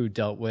who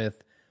dealt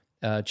with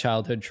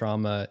childhood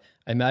trauma,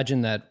 I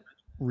imagine that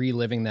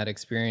reliving that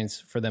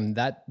experience for them,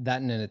 that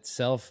in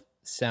itself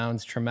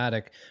sounds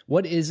traumatic.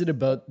 What is it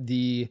about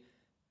the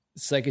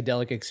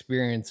psychedelic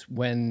experience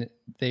when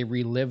they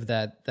relive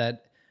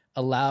that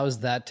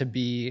allows that to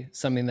be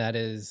something that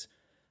is,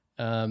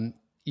 a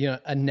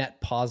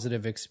net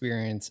positive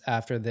experience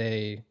after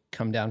they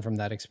come down from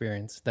that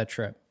experience, that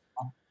trip?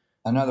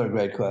 Another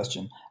great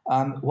question.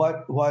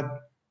 What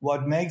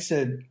makes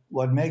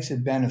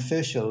it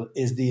beneficial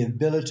is the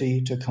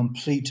ability to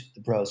complete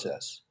the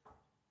process.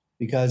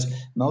 Because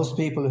most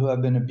people who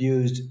have been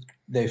abused,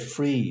 they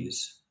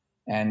freeze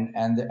and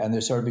they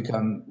sort of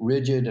become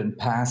rigid and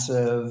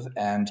passive,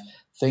 and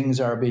things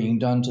are being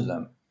done to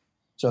them.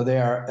 So they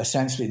are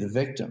essentially the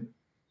victim.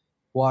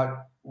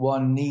 What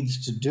one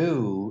needs to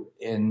do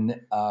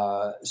in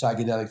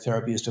psychedelic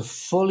therapy is to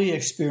fully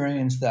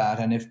experience that,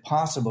 and if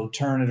possible,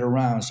 turn it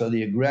around so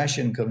the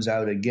aggression comes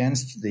out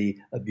against the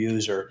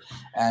abuser.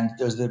 And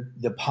there's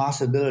the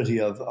possibility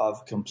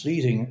of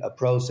completing a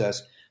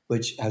process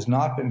which has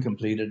not been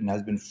completed and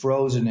has been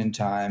frozen in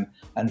time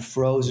and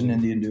frozen in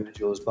the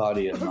individual's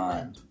body and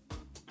mind.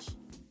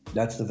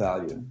 That's the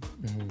value.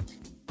 Mm-hmm.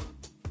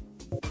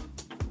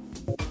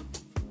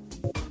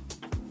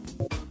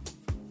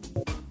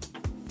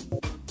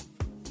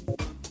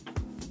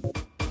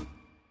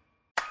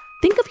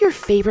 Think of your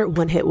favorite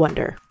one-hit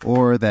wonder.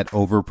 Or that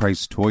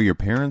overpriced toy your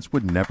parents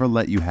would never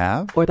let you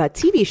have. Or that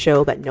TV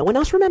show that no one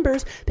else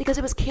remembers because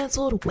it was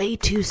canceled way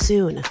too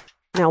soon.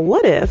 Now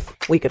what if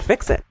we could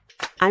fix it?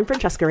 I'm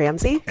Francesca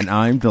Ramsey. And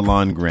I'm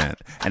DeLon Grant.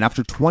 And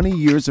after 20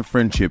 years of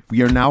friendship,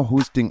 we are now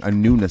hosting a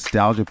new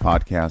nostalgia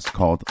podcast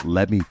called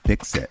Let Me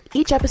Fix It.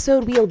 Each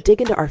episode, we'll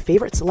dig into our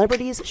favorite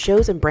celebrities,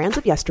 shows, and brands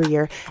of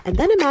yesteryear, and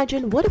then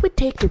imagine what it would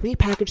take to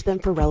repackage them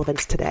for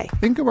relevance today.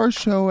 Think of our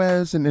show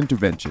as an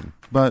intervention,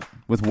 but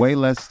with way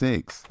less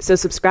stakes. So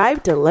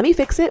subscribe to Let Me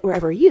Fix It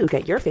wherever you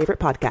get your favorite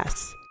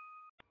podcasts.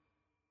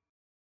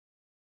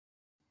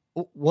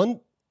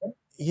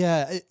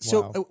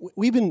 So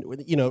we've been,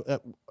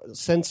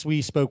 since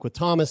we spoke with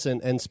Thomas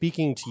and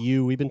speaking to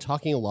you, we've been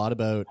talking a lot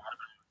about,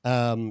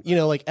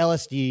 like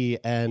LSD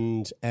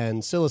and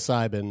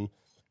psilocybin.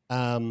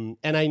 And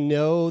I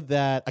know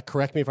that,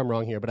 correct me if I'm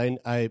wrong here, but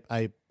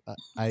I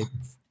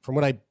from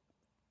what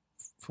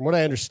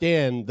I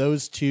understand,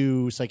 those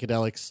two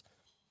psychedelics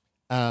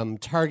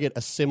target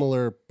a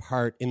similar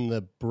part in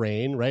the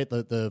brain, right?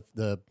 The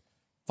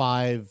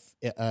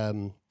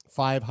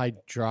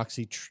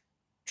 5-hydroxytryptamine.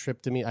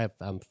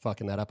 I'm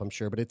fucking that up, I'm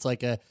sure, but it's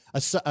like a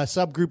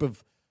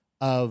subgroup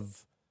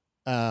of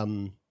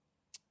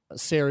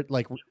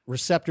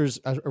receptors,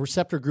 a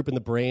receptor group in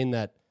the brain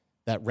that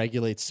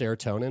regulates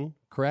serotonin,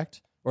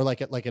 correct? Or a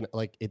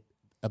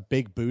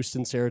big boost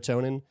in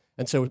serotonin.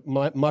 And so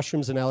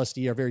mushrooms and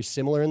LSD are very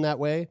similar in that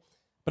way.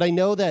 But I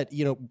know that,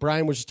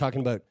 Brian was just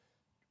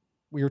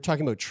we were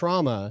talking about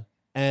trauma,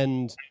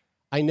 and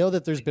I know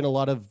that there's been a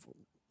lot of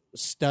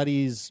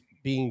studies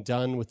being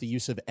done with the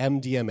use of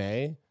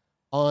MDMA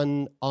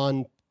on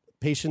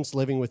patients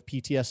living with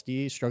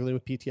PTSD, struggling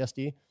with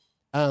PTSD.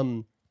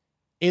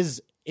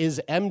 Is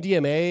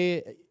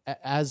MDMA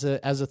as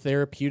a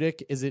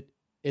therapeutic, is it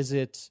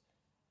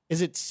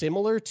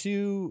similar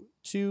to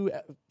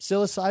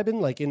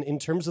psilocybin, like in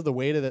terms of the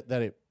way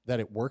that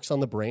it works on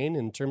the brain,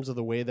 in terms of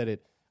the way that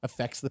it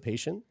affects the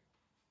patient?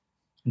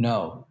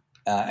 No.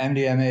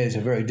 MDMA is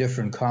a very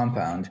different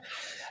compound.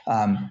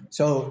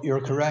 So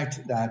you're correct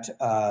that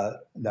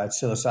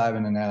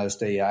psilocybin and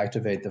LSD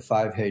activate the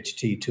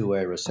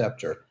 5-HT2A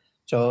receptor.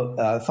 So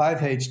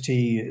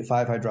 5-HT,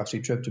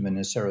 5-hydroxytryptamine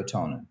is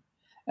serotonin.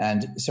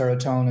 And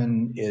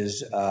serotonin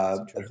is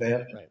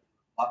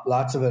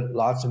lots of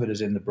it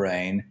is in the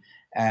brain,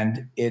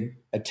 and it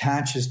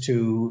attaches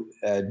to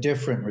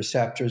different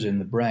receptors in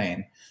the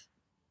brain.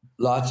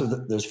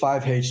 There's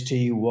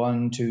 5-HT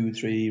 1, 2,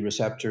 3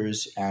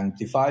 receptors, and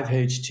the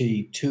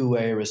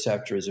 5-HT2A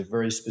receptor is a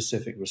very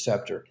specific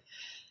receptor.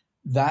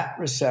 That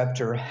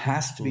receptor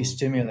has to be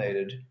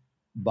stimulated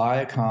by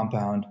a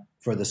compound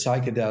for the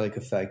psychedelic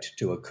effect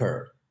to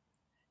occur.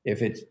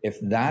 If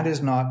that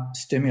is not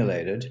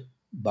stimulated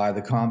by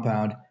the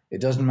compound,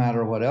 it doesn't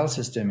matter what else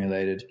is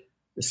stimulated,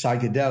 the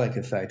psychedelic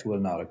effect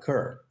will not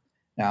occur.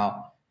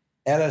 Now,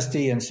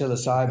 LSD and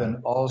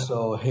psilocybin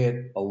also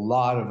hit a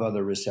lot of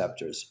other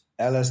receptors.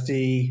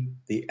 LSD,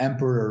 the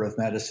emperor of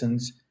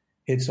medicines,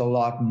 hits a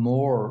lot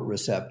more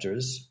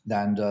receptors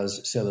than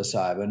does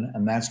psilocybin,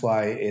 and that's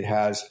why it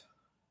has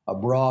a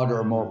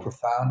broader, more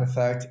profound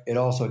effect. It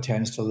also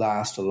tends to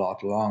last a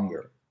lot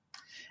longer.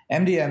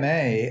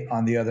 MDMA,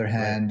 on the other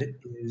hand,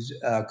 is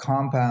a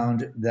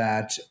compound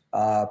that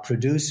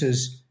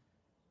produces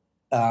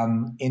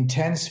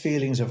intense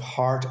feelings of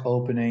heart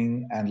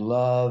opening and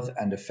love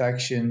and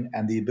affection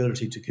and the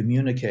ability to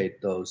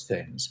communicate those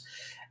things.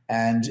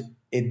 And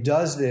it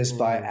does this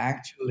by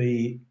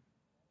actually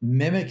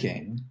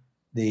mimicking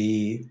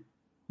the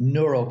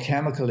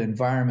neurochemical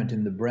environment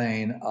in the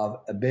brain of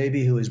a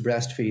baby who is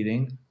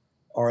breastfeeding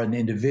or an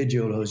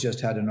individual who's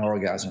just had an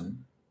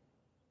orgasm.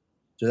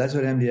 So that's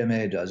what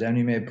MDMA does.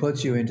 MDMA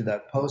puts you into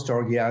that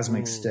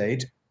post-orgasmic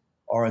state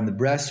or in the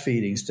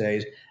breastfeeding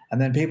state.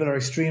 And then people are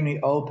extremely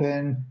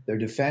open. Their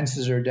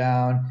defenses are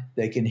down.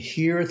 They can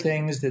hear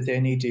things that they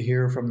need to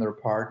hear from their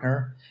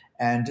partner.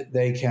 And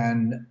they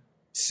can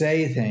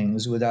say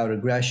things without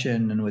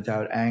aggression and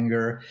without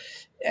anger.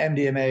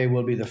 MDMA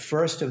will be the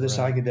first of the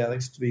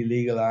psychedelics to be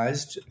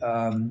legalized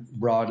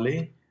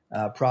broadly,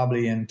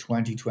 probably in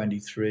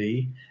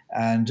 2023.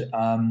 And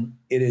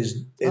it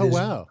is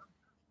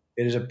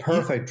a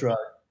perfect drug.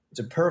 It's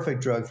a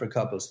perfect drug for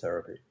couples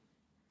therapy.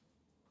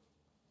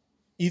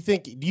 Do you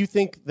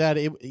think that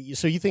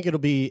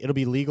it'll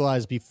be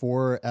legalized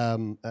before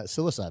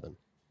psilocybin?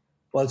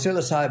 Well,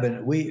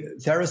 psilocybin,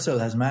 TheraPsil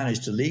has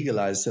managed to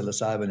legalize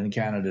psilocybin in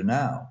Canada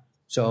now.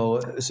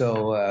 Okay.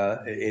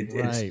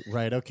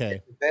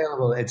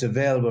 It's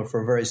available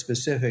for very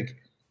specific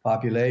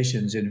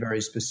populations in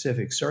very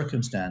specific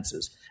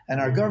circumstances. And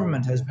our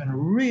government has been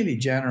really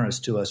generous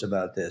to us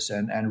about this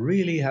and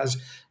really has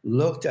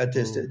looked at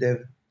this.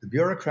 The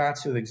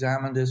bureaucrats who've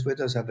examined this with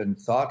us have been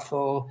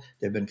thoughtful.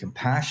 They've been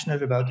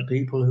compassionate about the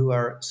people who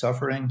are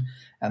suffering,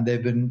 and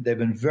they've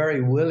been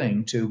very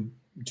willing to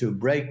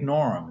break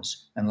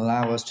norms and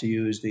allow us to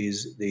use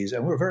these,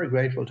 and we're very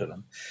grateful to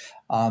them.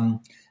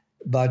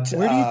 But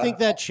where do you think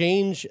that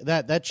change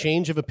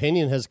of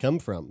opinion has come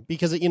from?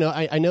 Because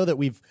I know that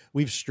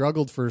we've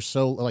struggled for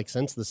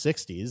since the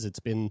 60s.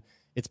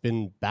 It's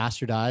been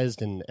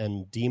bastardized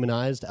and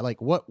demonized. Like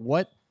what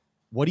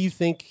do you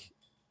think?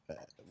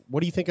 What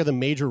do you think are the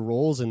major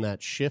roles in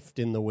that shift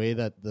in the way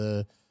that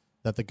the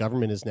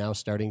government is now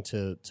starting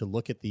to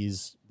look at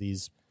these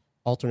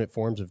alternate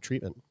forms of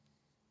treatment?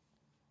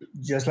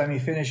 Just let me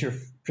finish your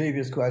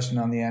previous question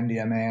on the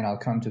MDMA, and I'll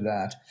come to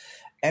that.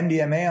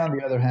 MDMA, on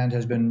the other hand,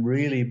 has been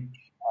really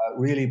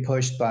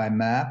pushed by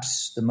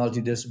MAPS, the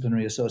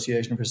Multidisciplinary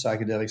Association for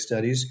Psychedelic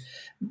Studies.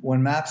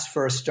 When MAPS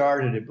first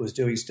started, it was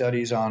doing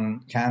studies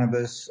on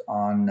cannabis,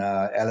 on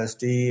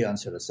LSD, on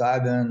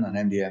psilocybin, on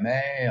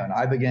MDMA, on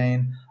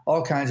ibogaine,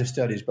 all kinds of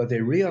studies. But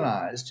they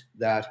realized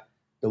that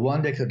the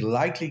one they could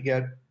likely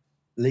get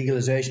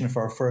legalization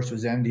for first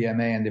was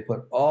MDMA, and they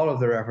put all of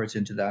their efforts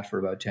into that for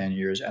about 10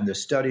 years. And the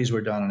studies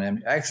were done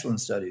on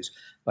excellent studies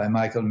by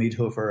Michael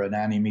Miethofer and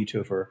Annie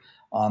Miethofer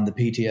on the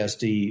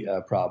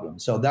PTSD problem.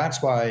 So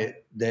that's why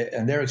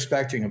they're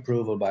expecting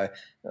approval by,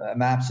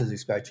 MAPS is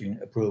expecting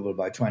approval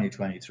by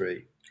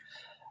 2023.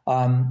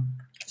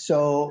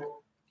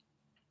 So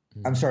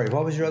I'm sorry,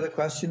 what was your other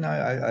question?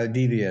 I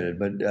deviated,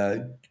 but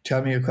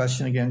tell me your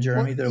question again,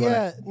 Jeremy.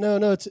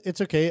 No,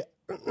 it's okay.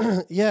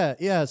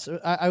 Yeah. So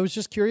I was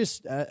just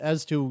curious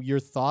as to your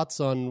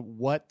thoughts on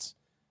what.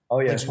 Oh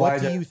yes,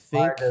 what do you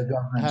think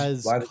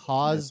has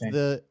caused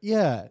the?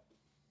 Yeah.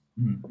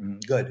 Mm-hmm.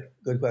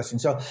 Good question.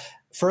 So,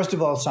 first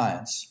of all,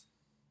 science.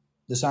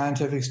 The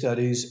scientific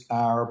studies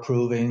are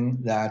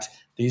proving that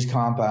these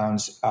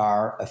compounds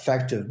are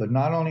effective, but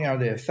not only are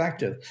they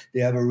effective,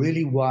 they have a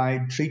really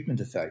wide treatment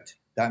effect.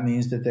 That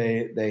means that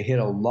they hit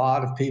a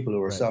lot of people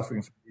who are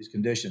suffering from these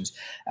conditions,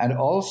 and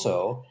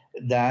also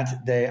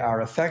that they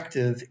are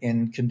effective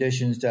in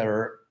conditions that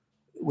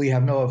we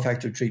have no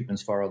effective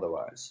treatments for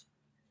otherwise.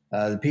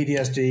 The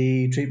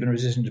PTSD,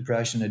 treatment-resistant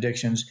depression,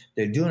 addictions,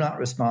 they do not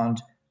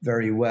respond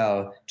very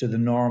well to the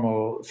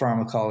normal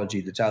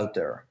pharmacology that's out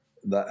there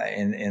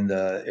in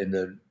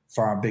the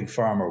big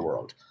pharma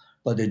world,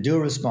 but they do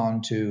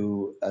respond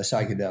to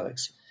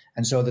psychedelics.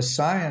 And so the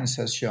science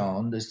has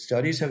shown, the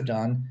studies have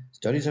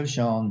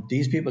shown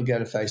these people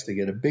get effects. They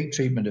get a big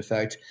treatment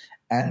effect,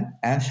 and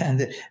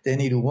they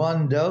need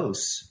one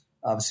dose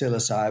of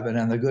psilocybin,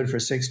 and they're good for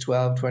 6,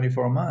 12,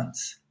 24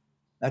 months.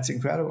 That's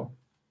incredible.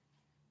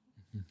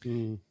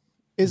 Mm-hmm.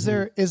 Is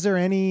there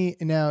any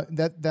now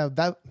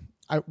that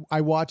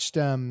I watched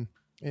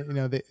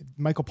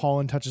Michael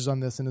Pollan touches on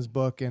this in his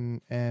book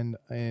and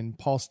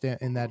Paul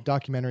in that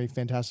documentary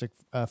Fantastic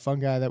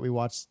Fungi that we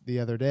watched the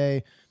other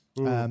day.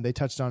 They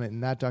touched on it in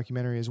that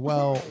documentary as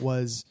well.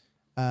 Was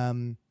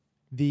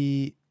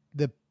the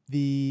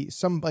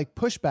some like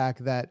pushback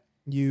that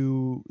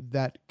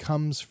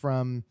comes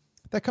from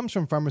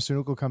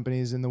pharmaceutical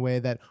companies in the way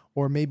that,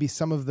 or maybe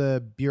some of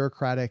the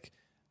bureaucratic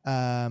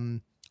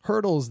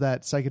hurdles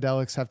that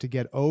psychedelics have to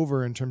get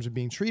over in terms of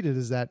being treated,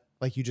 is that,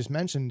 like you just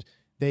mentioned,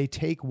 they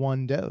take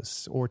one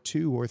dose or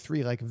 2 or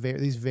 3, like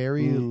this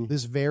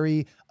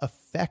very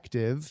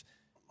effective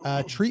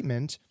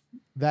treatment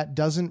that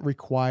doesn't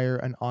require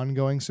an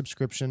ongoing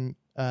prescription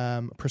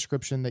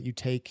that you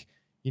take,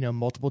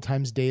 multiple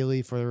times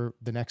daily for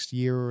the next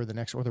year or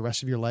the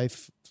rest of your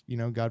life.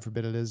 God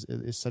forbid it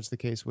is such the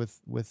case with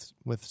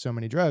so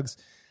many drugs.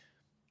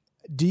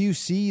 Do you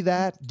see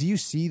that? Do you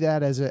see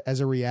that as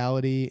a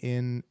reality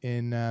in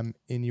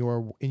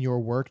your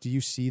work? Do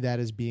you see that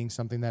as being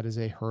something that is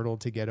a hurdle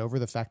to get over?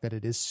 The fact that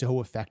it is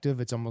so effective,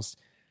 it's almost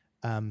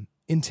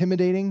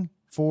intimidating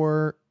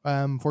for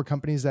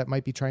companies that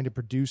might be trying to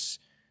produce,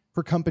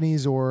 for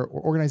companies or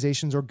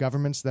organizations or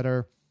governments that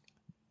are,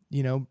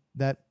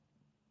 that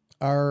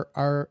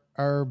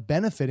are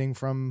benefiting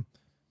from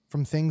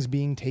things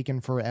being taken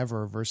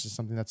forever versus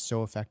something that's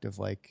so effective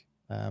like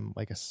a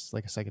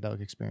psychedelic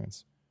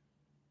experience.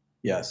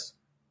 Yes.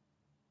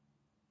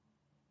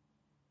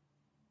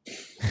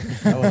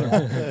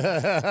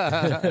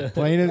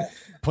 Plain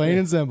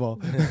and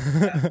simple.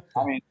 I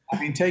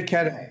mean, take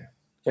ketamine.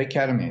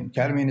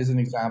 Ketamine is an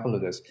example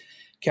of this.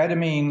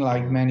 Ketamine,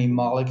 like many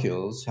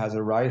molecules, has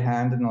a right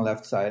hand and a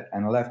left side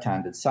and a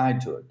left-handed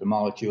side to it. The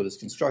molecule is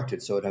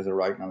constructed so it has a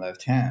right and a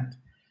left hand.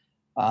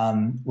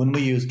 When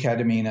we use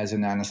ketamine as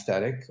an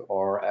anesthetic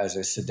or as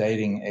a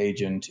sedating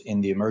agent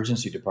in the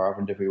emergency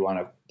department, if we want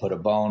to put a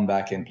bone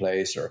back in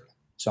place or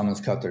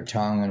someone's cut their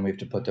tongue and we have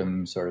to put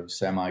them sort of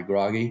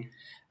semi-groggy,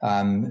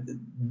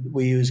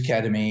 we use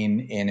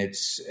ketamine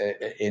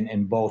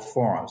in both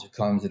forms. It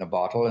comes in a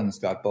bottle and it's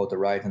got both the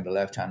right and the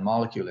left-hand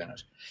molecule in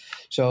it.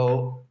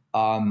 So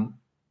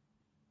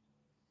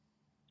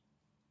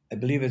I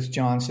believe it's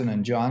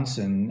Johnson &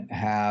 Johnson,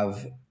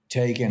 have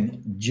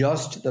taken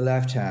just the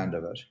left hand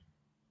of it,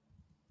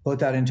 put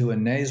that into a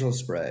nasal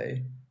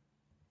spray,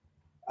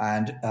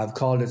 and have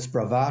called it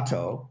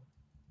Spravato,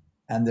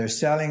 and they're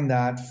selling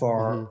that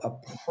for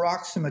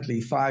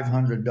approximately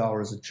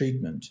 $500 a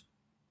treatment,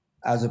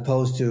 as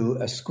opposed to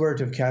a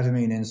squirt of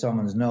ketamine in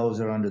someone's nose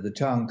or under the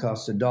tongue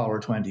costs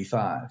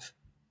 $1.25.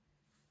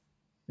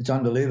 It's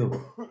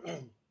unbelievable.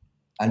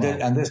 And,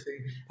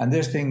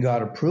 this thing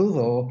got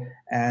approval,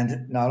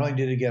 and not only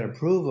did it get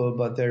approval,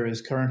 but there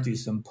is currently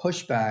some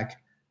pushback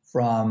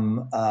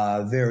from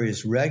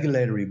various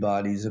regulatory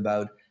bodies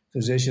about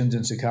physicians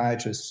and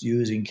psychiatrists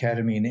using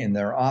ketamine in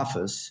their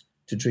office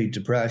to treat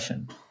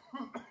depression.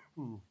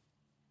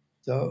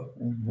 So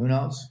who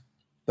knows?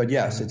 But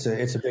yes, it's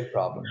a big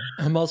problem.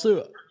 I'm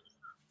also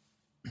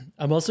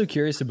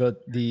curious about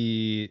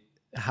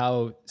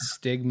how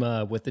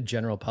stigma with the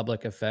general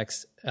public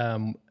affects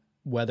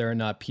whether or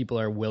not people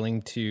are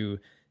willing to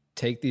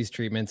take these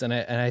treatments. And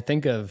I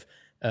think of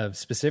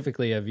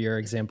specifically of your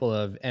example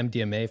of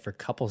MDMA for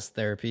couples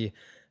therapy.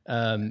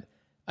 I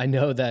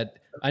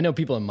know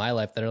people in my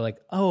life that are like,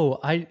 oh,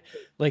 I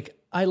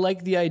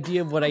like the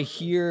idea of what I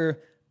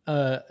hear,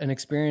 an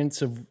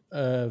experience of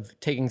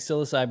taking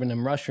psilocybin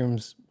and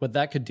mushrooms, what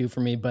that could do for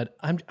me. But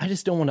I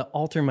just don't want to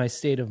alter my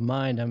state of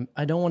mind.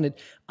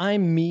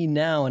 I'm me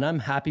now, and I'm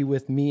happy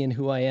with me and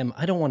who I am.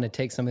 I don't want to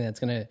take something that's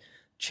going to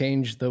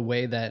change the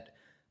way that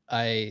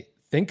I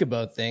think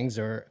about things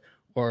or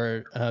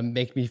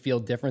make me feel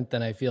different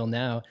than I feel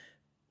now.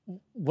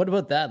 What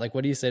about that? Like,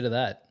 what do you say to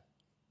that?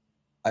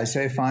 I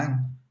say,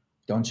 fine.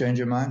 Don't change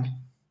your mind.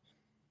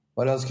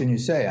 What else can you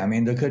say? I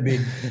mean, there could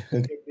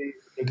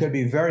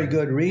be very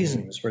good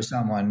reasons for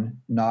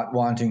someone not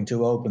wanting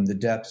to open the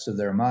depths of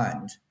their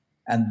mind,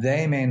 and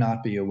they may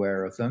not be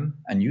aware of them,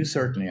 and you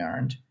certainly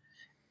aren't,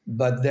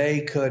 but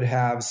they could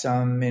have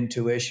some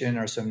intuition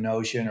or some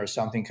notion or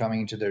something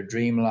coming into their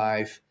dream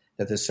life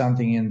that there's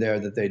something in there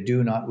that they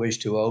do not wish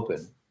to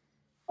open.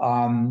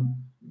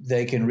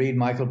 They can read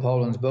Michael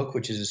Pollan's book,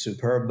 which is a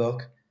superb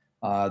book.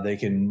 They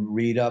can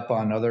read up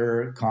on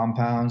other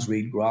compounds,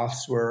 read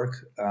Groff's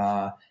work,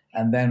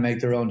 and then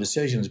make their own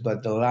decisions.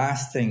 But the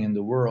last thing in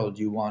the world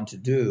you want to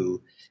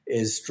do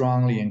is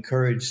strongly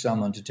encourage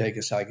someone to take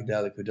a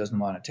psychedelic who doesn't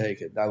want to take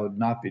it. That would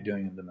not be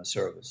doing them a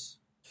service.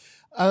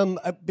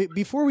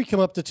 Before we come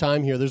up to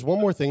time here, there's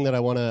one more thing that I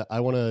want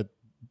to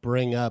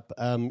bring up.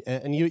 And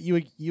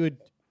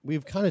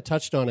we've kind of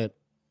touched on it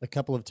a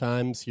couple of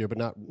times here, but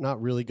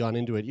not really gone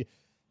into it.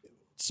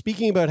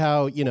 Speaking about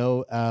how,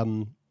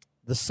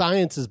 the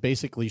science is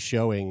basically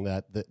showing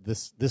that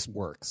this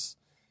works.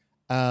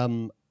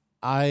 One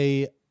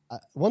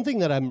thing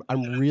that I'm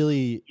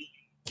really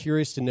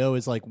curious to know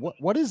is like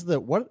what is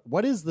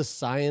the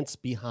science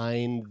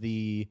behind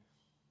the.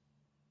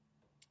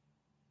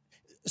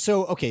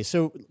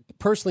 So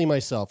personally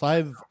myself,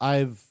 I've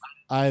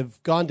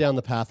gone down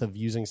the path of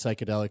using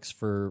psychedelics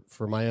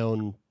for my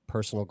own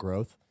personal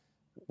growth,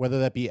 whether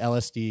that be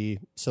LSD,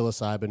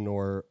 psilocybin,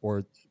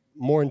 or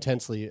more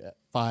intensely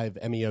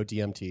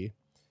 5-MeO-DMT.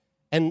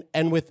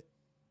 And with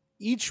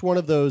each one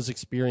of those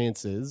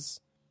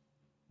experiences,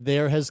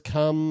 there has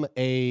come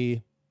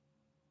with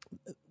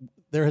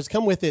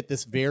it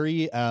this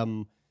very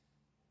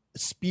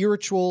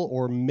spiritual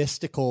or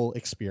mystical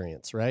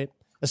experience, right?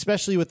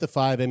 Especially with the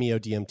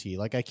 5-MeO-DMT.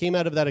 Like I came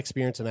out of that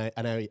experience and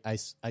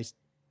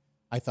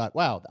I thought,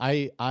 wow,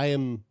 I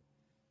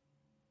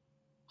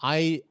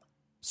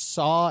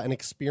saw and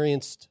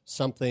experienced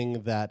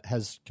something that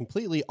has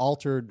completely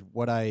altered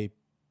what I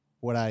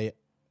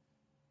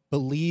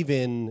believe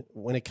in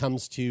when it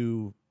comes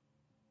to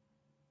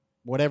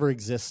whatever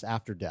exists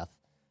after death.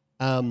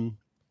 And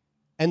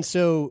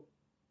so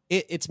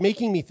it's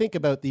making me think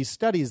about these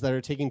studies that are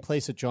taking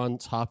place at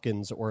Johns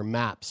Hopkins or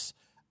MAPS.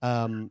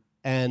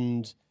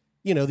 And,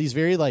 these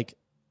very like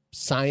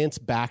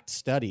science-backed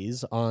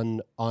studies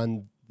on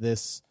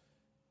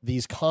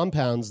these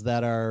compounds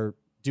that are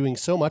doing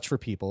so much for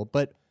people.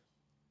 But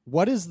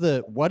what is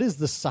the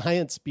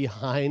science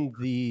behind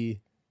the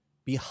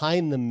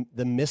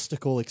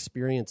mystical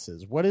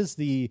experiences? What is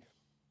the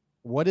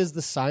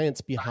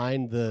science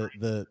behind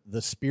the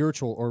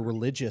spiritual or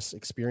religious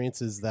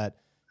experiences that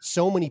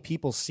so many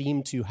people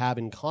seem to have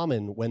in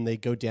common when they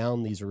go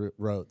down these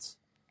roads?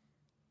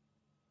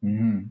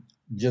 Mm-hmm.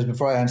 Just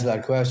before I answer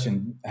that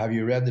question, have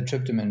you read The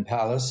Tryptophan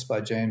Palace by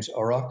James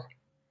Orrock?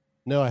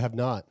 No, I have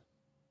not.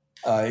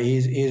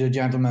 He's a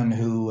gentleman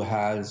who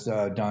has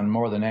done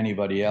more than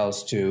anybody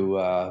else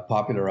to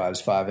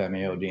popularize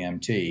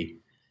 5-MeO-DMT.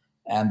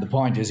 And the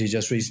point is, he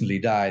just recently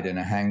died in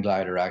a hang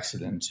glider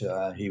accident.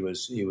 He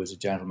was a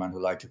gentleman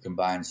who liked to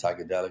combine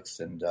psychedelics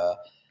and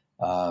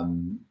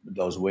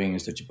those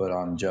wings that you put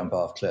on and jump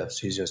off cliffs.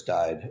 He's just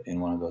died in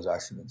one of those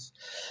accidents.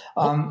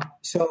 Oh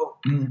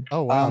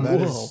wow,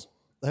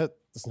 that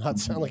does not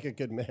sound like a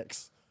good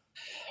mix.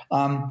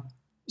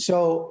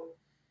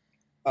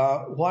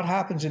 What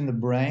happens in the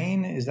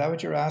brain? Is that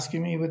what you're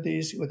asking me with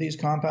these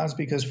compounds?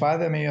 Because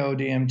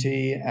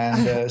 5-MeO-DMT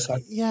and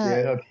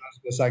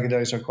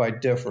psychedelics are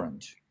quite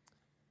different.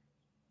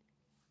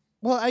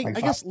 Well, I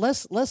guess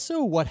less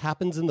so what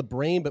happens in the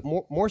brain, but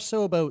more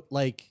so about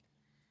like,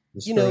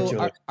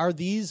 are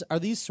these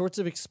sorts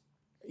of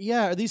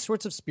are these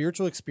sorts of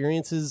spiritual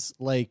experiences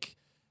like,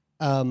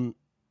 the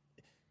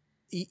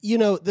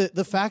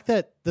fact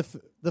that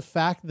the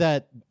fact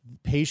that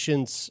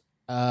patients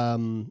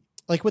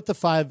like with the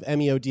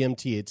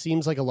 5-MeO-DMT, it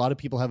seems like a lot of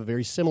people have a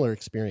very similar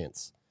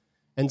experience.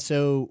 And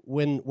so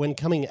when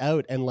coming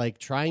out and like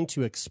trying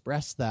to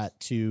express that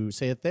to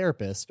say a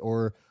therapist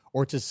or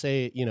to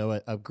say,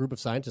 a group of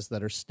scientists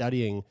that are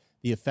studying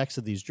the effects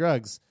of these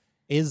drugs,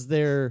 is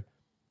there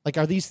like,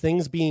 are these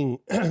things being,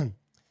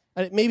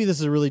 maybe this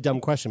is a really dumb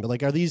question, but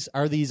like, are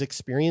these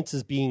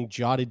experiences being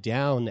jotted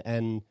down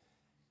and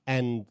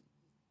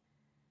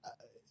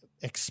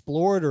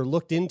explored or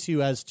looked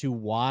into as to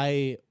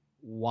why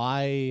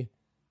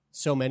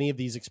so many of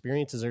these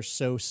experiences are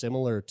so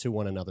similar to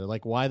one another?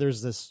 Like why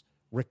there's this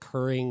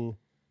recurring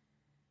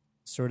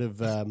sort of,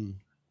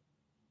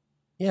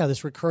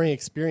 this recurring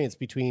experience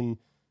between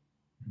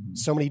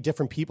so many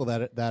different people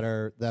that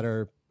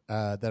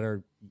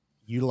are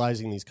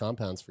utilizing these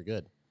compounds for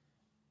good.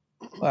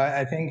 Well,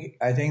 I think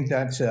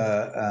that's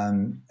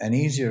an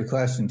easier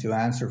question to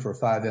answer for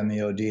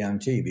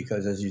 5-MeO-DMT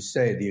because, as you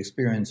say, the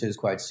experience is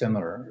quite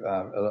similar.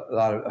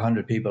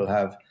 100 people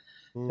have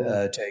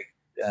take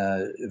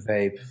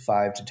vape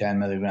 5 to 10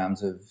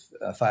 milligrams of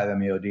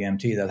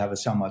 5-MeO-DMT that have a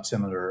somewhat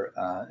similar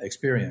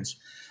experience.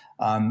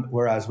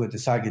 Whereas with the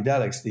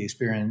psychedelics,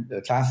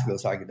 the classical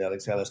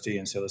psychedelics, LSD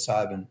and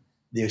psilocybin,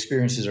 the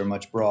experiences are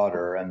much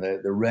broader, and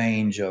the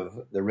range of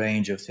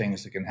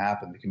things that can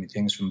happen. There can be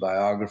things from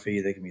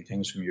biography, they can be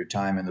things from your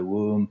time in the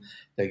womb,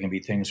 they can be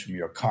things from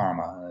your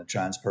karma,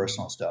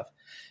 transpersonal stuff.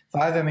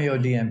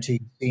 5-MeO-DMT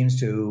seems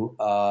to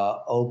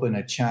open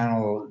a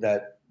channel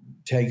that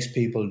takes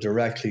people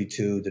directly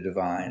to the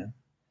divine.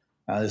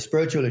 The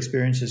spiritual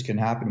experiences can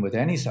happen with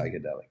any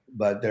psychedelic,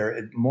 but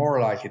they're more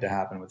likely to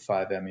happen with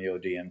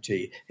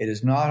 5-MeO-DMT. It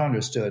is not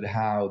understood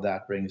how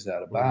that brings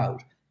that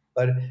about.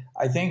 But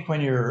I think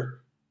when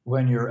you're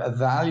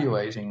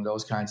evaluating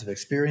those kinds of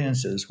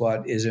experiences,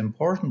 what is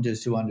important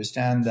is to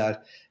understand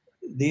that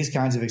these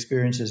kinds of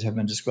experiences have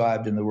been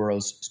described in the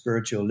world's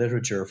spiritual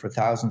literature for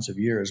thousands of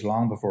years,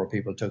 long before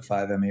people took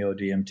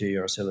 5-MeO-DMT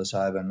or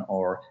psilocybin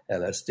or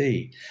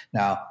LSD.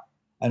 Now,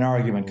 an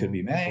argument could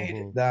be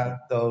made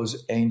that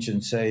those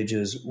ancient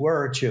sages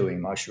were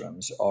chewing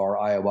mushrooms or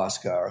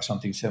ayahuasca or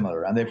something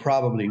similar, and they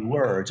probably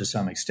were to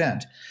some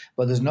extent.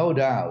 But there's no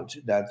doubt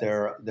that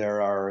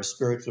there are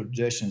spiritual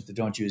traditions that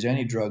don't use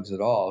any drugs at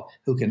all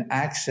who can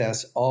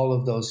access all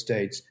of those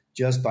states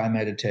just by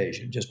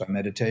meditation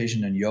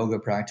and yoga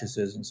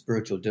practices and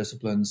spiritual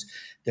disciplines.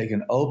 They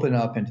can open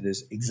up into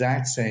this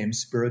exact same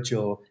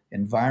spiritual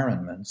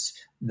environments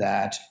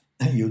that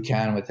you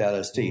can with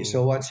LSD.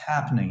 So what's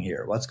happening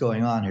here? What's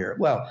going on here?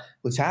 Well,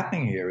 what's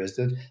happening here is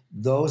that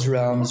those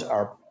realms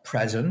are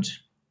present,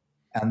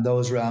 and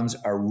those realms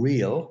are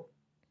real,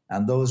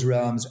 and those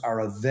realms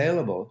are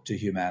available to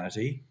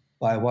humanity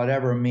by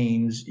whatever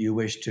means you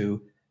wish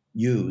to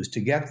use to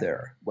get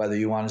there, whether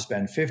you want to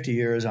spend 50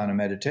 years on a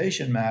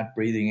meditation mat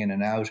breathing in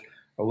and out,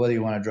 or whether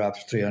you want to drop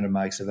 300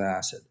 mics of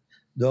acid.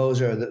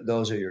 Those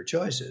are your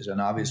choices.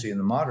 And obviously in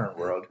the modern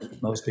world,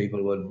 most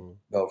people would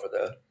go for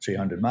the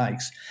 300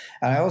 mics.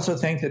 And I also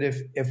think that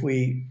if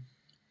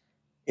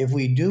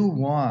we do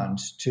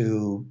want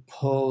to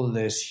pull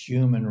this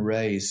human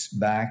race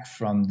back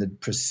from the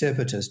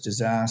precipitous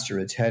disaster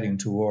it's heading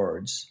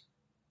towards,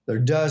 there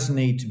does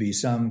need to be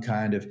some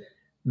kind of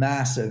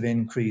massive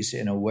increase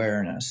in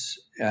awareness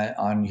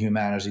on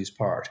humanity's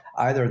part.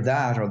 Either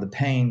that or the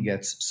pain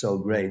gets so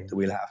great that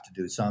we'll have to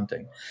do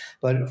something.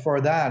 But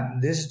for that,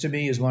 this to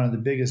me is one of the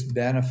biggest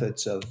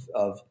benefits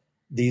of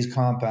these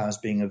compounds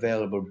being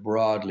available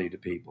broadly to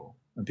people,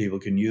 and people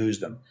can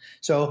use them.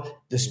 So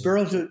the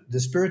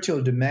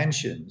spiritual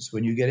dimensions,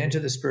 when you get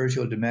into the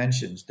spiritual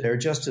dimensions, they're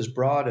just as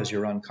broad as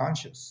your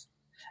unconscious.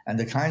 And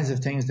the kinds of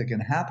things that can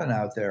happen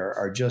out there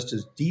are just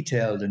as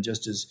detailed and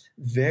just as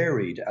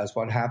varied as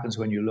what happens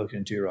when you look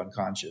into your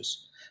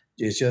unconscious.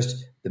 It's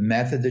just the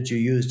method that you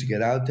use to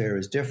get out there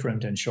is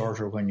different and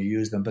shorter when you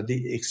use them. But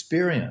the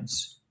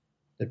experience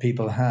that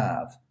people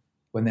have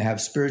when they have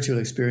spiritual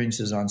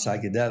experiences on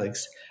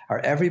psychedelics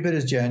are every bit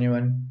as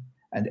genuine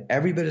and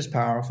every bit as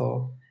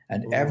powerful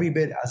and every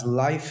bit as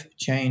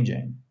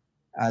life-changing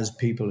as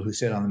people who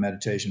sit on the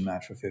meditation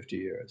mat for 50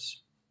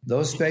 years.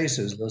 Those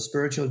spaces, those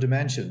spiritual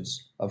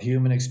dimensions of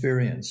human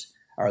experience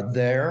are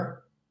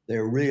there,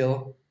 they're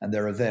real, and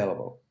they're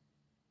available.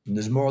 And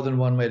there's more than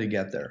one way to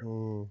get there.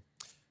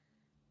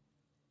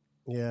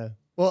 Yeah.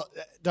 Well,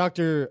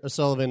 Dr.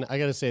 O'Sullivan, I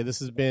got to say,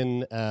 this has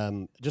been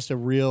just a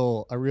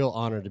real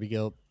honor to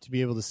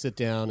be able to sit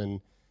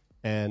down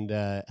and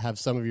have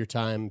some of your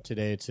time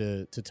today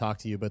to talk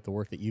to you about the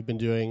work that you've been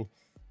doing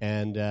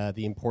and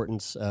the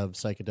importance of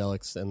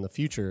psychedelics and the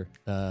future,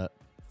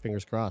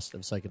 fingers crossed,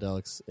 of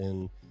psychedelics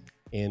in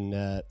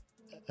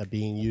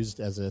being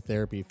used as a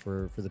therapy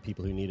for the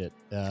people who need it.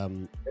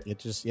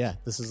 This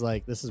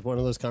is one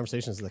of those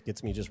conversations that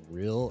gets me just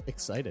real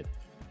excited.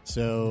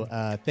 So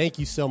thank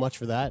you so much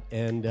for that,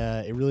 and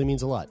it really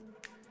means a lot.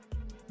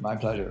 My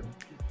pleasure.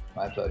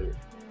 My pleasure.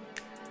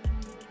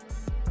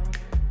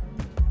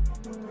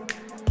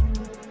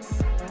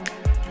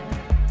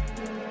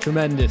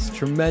 Tremendous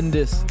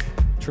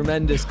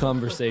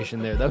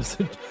conversation there. That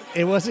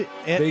was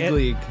big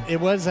league. It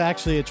was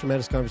actually a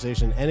tremendous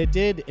conversation, and it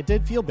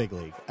did feel big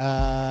league.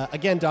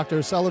 Again, Dr.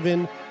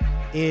 O'Sullivan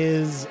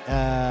is just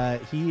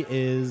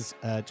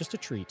a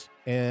treat,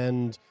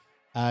 and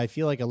I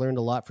feel like I learned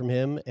a lot from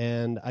him.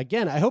 And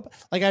again, I hope,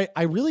 like,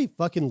 I really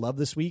fucking love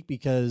this week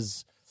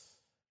because,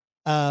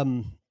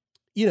 especially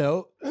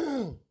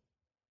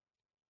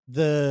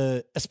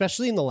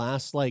in the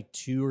last like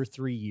 2 or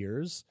 3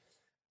 years,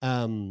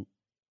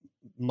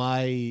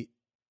 my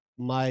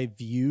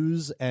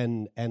views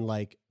and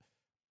like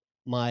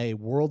my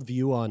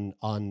worldview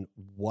on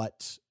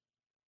what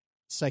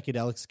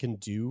psychedelics can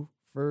do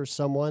for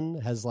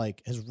someone has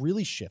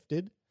really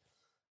shifted.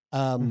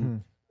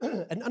 And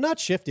not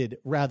shifted,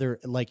 rather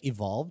like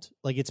evolved.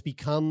 Like it's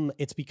become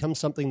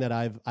something that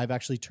I've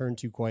actually turned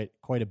to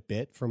quite a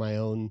bit for my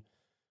own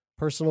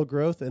personal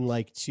growth, and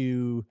like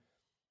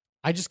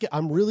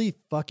I'm really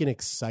fucking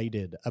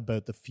excited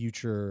about the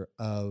future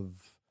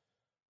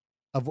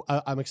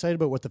I'm excited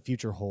about what the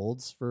future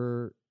holds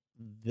for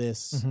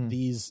this,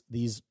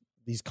 these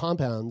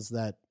compounds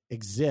that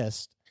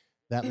exist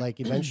that like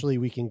eventually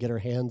we can get our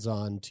hands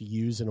on to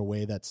use in a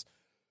way that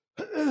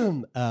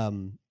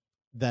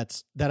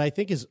I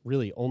think is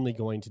really only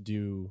going to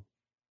do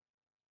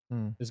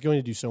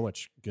so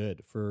much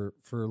good for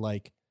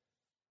like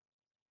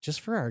just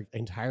for our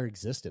entire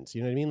existence.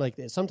 You know what I mean? Like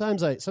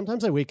sometimes I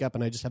wake up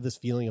and I just have this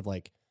feeling of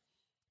like,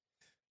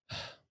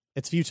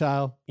 it's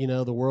futile,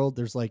 the world,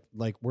 there's like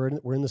we're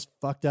in this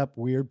fucked up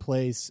weird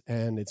place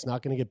and it's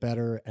not going to get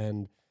better,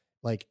 and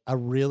like a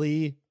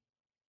really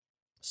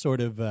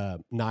sort of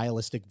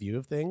nihilistic view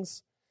of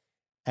things.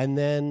 And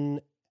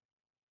then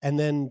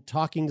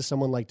talking to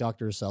someone like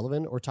Dr.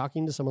 O'Sullivan or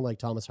talking to someone like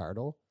Thomas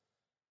Hartle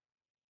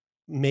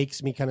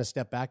makes me kind of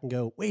step back and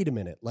go, wait a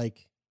minute,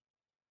 like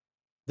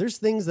there's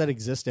things that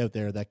exist out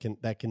there that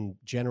can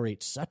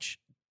generate such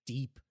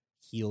deep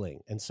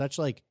healing and such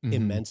like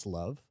immense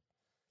love.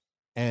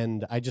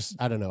 And I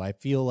don't know. I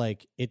feel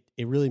like it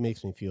really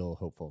makes me feel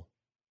hopeful.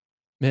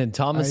 Man,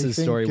 Thomas's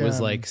story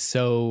was like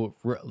so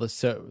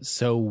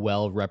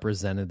well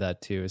represented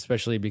that too,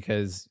 especially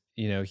because,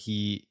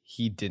 he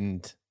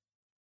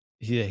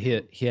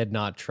had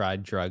not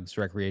tried drugs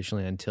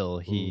recreationally until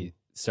he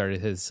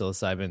started his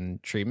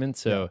psilocybin treatment.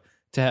 So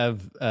to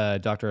have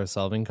Dr.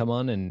 O'Sullivan come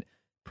on and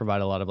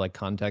provide a lot of like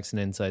context and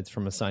insights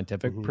from a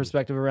scientific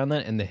perspective around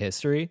that and the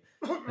history,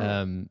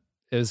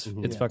 it's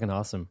fucking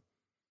awesome.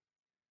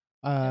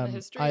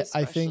 I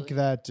think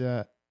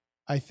that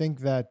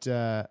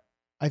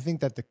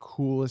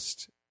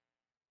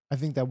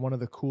one of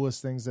the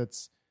coolest things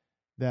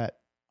that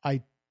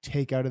I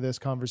take out of this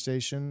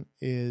conversation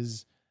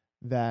is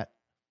that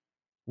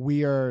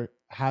we are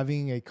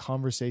having a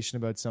conversation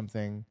about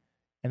something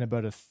and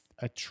about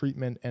a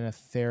treatment and a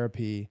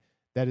therapy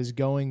that is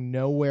going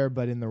nowhere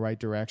but in the right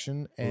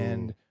direction.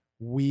 And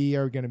we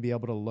are going to be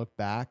able to look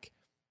back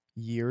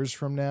years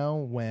from now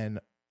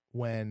when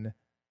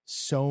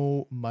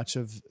so much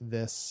of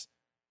this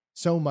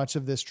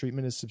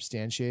treatment is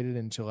substantiated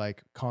into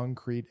like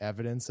concrete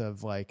evidence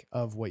of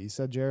what you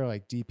said, Jared,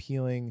 like deep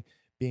healing,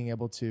 being an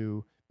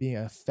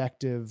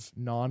effective,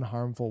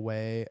 non-harmful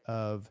way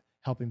of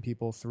helping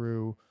people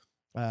through,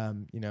 a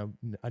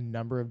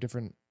number of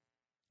different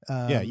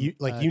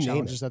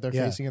challenges that they're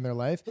facing in their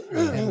life.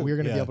 And we're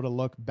going to be able to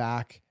look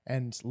back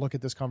and look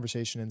at this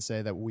conversation and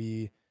say that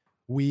we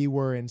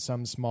were in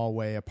some small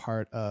way a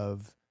part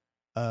of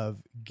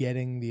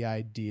getting the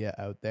idea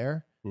out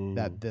there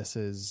that this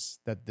is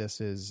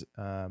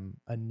a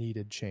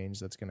needed change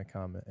that's going to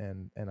come,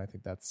 and I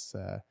think that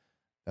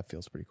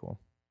feels pretty cool.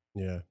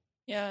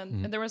 Yeah,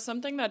 and there was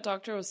something that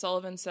Dr.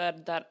 O'Sullivan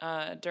said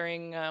that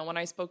during when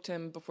I spoke to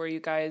him before you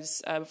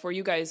guys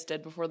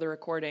did before the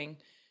recording,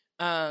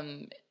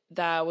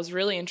 that was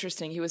really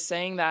interesting. He was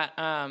saying that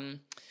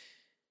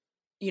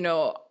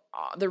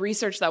the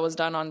research that was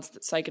done on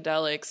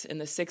psychedelics in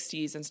the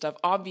 60s and stuff,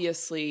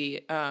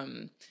 obviously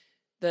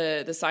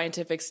the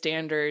scientific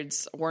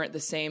standards weren't the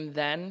same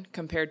then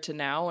compared to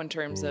now in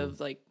terms of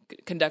like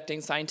conducting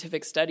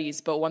scientific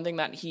studies. But one thing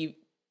that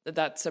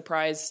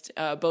surprised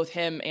both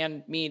him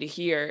and me to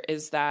hear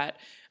is that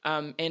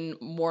in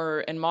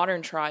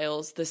modern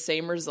trials, the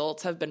same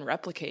results have been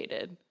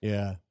replicated.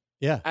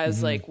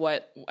 As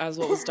what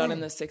was done in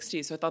the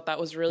 60s. So I thought that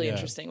was really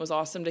interesting. It was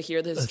awesome to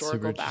hear the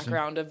historical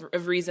background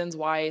of reasons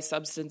why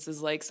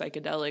substances like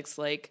psychedelics,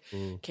 like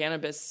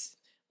cannabis,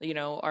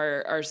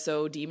 are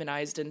so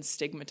demonized and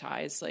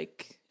stigmatized,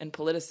 like, and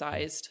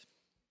politicized.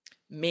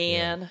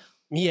 Man.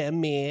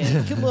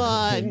 Come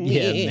on,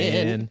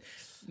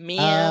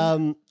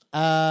 man.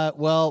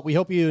 Well, we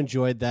hope you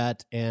enjoyed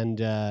that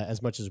and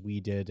as much as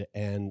we did.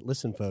 And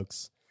listen,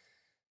 folks,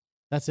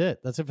 that's it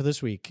for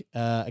this week.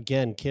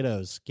 Again,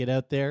 kiddos, get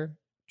out there,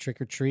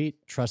 trick or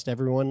treat, trust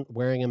everyone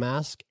wearing a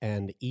mask,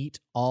 and eat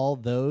all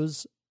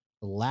those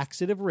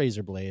laxative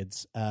razor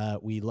blades.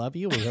 We love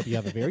you. We hope you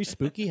have a very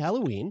spooky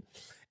Halloween.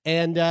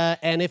 And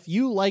if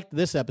you liked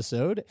this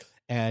episode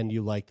and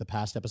you like the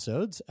past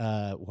episodes,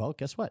 well,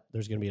 guess what?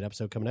 There's going to be an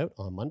episode coming out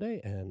on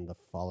Monday and the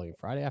following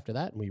Friday after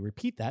that, and we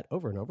repeat that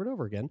over and over and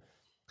over again.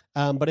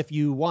 But if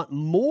you want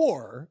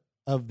more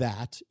of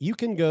that, you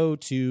can go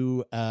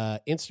to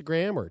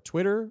Instagram or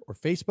Twitter or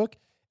Facebook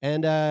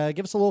and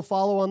give us a little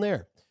follow on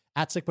there.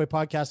 @Sickboy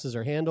Podcast is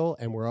our handle,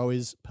 and we're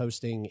always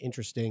posting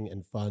interesting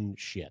and fun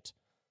shit.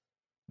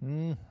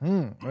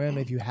 Mm-hmm. And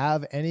if you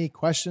have any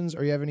questions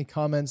or you have any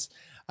comments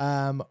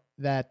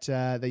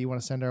that you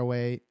want to send our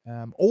way,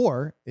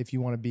 or if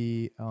you want to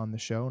be on the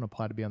show and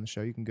apply to be on the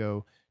show, you can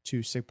go to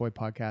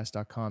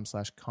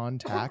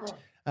sickboypodcast.com/contact.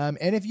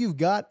 And if you've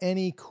got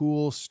any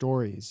cool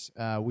stories,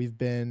 we've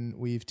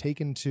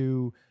taken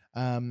to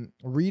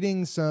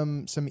reading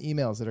some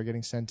emails that are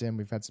getting sent in.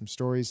 We've had some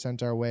stories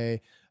sent our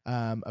way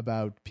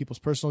about people's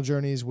personal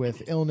journeys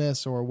with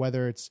illness, or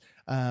whether it's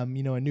a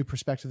new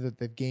perspective that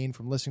they've gained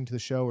from listening to the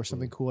show or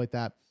something cool like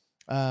that.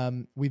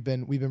 We've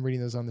been reading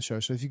those on the show.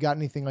 So if you got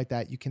anything like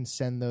that, you can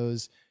send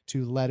those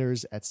to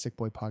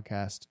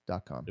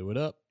letters@sickboypodcast.com. Do it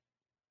up.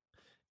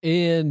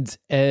 And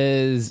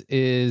as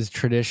is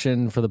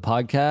tradition for the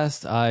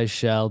podcast, I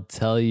shall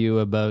tell you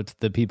about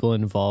the people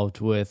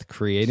involved with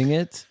creating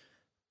it.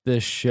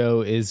 The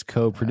show is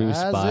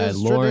co-produced by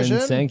Lauren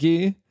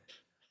Sankey.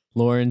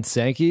 Lauren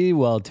Sankey,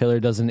 while Taylor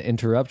doesn't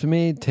interrupt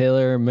me,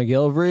 Taylor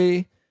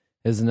McGilvery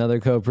is another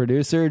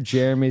co-producer,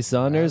 Jeremy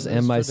Saunders,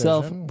 and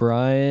myself,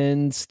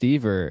 Brian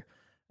Stever.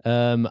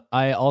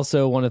 I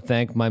also want to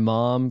thank my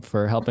mom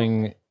for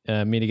helping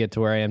me to get to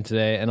where I am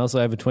today. And also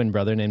I have a twin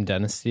brother named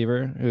Dennis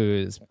Stever,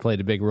 who has played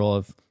a big role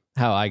of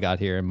how I got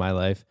here in my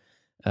life.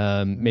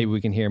 Maybe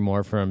we can hear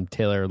more from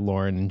Taylor,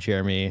 Lauren, and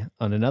Jeremy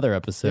on another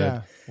episode.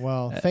 Yeah,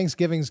 well,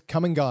 Thanksgiving's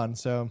come and gone,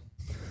 so...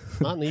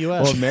 Not in the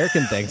U.S. Well,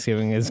 American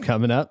Thanksgiving is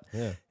coming up.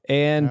 Yeah.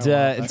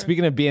 And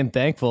speaking of being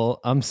thankful,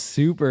 I'm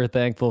super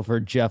thankful for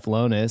Jeff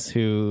Lonis,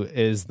 who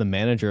is the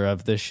manager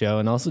of this show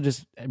and also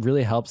just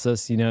really helps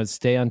us,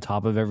 stay on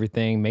top of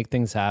everything, make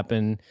things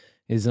happen.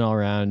 He's an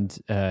all-around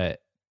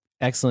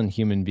excellent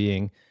human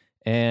being.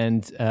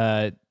 And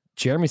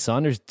Jeremy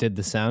Saunders did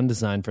the sound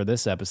design for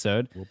this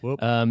episode. Whoop, whoop.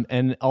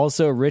 And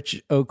also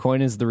Rich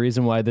O'Coin is the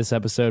reason why this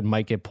episode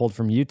might get pulled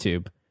from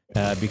YouTube.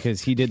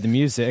 Because he did the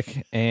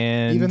music,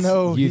 and even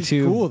though YouTube, he's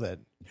cool with it.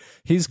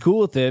 He's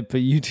cool with it,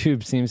 but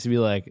YouTube seems to be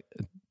like,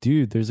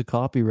 dude, there's a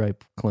copyright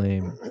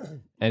claim.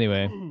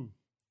 Anyway.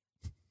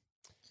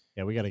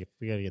 Yeah, we gotta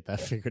get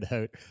that figured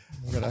out.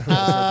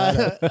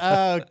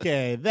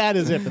 Okay, that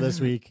is it for this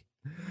week.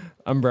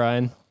 I'm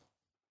Brian.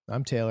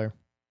 I'm Taylor.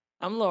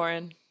 I'm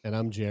Lauren. And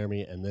I'm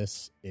Jeremy, and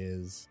this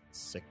is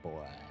Sick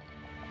Boy.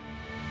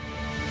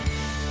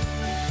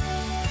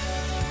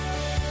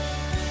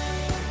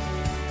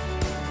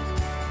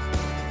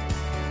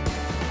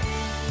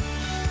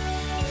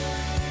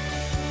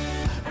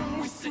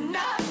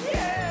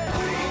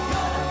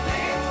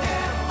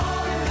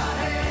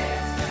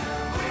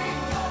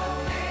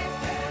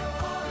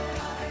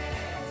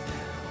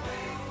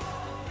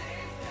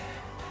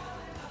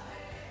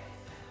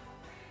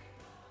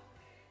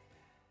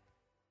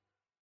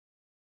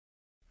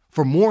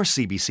 For more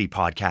CBC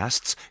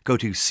podcasts, go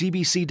to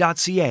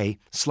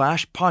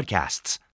cbc.ca/podcasts.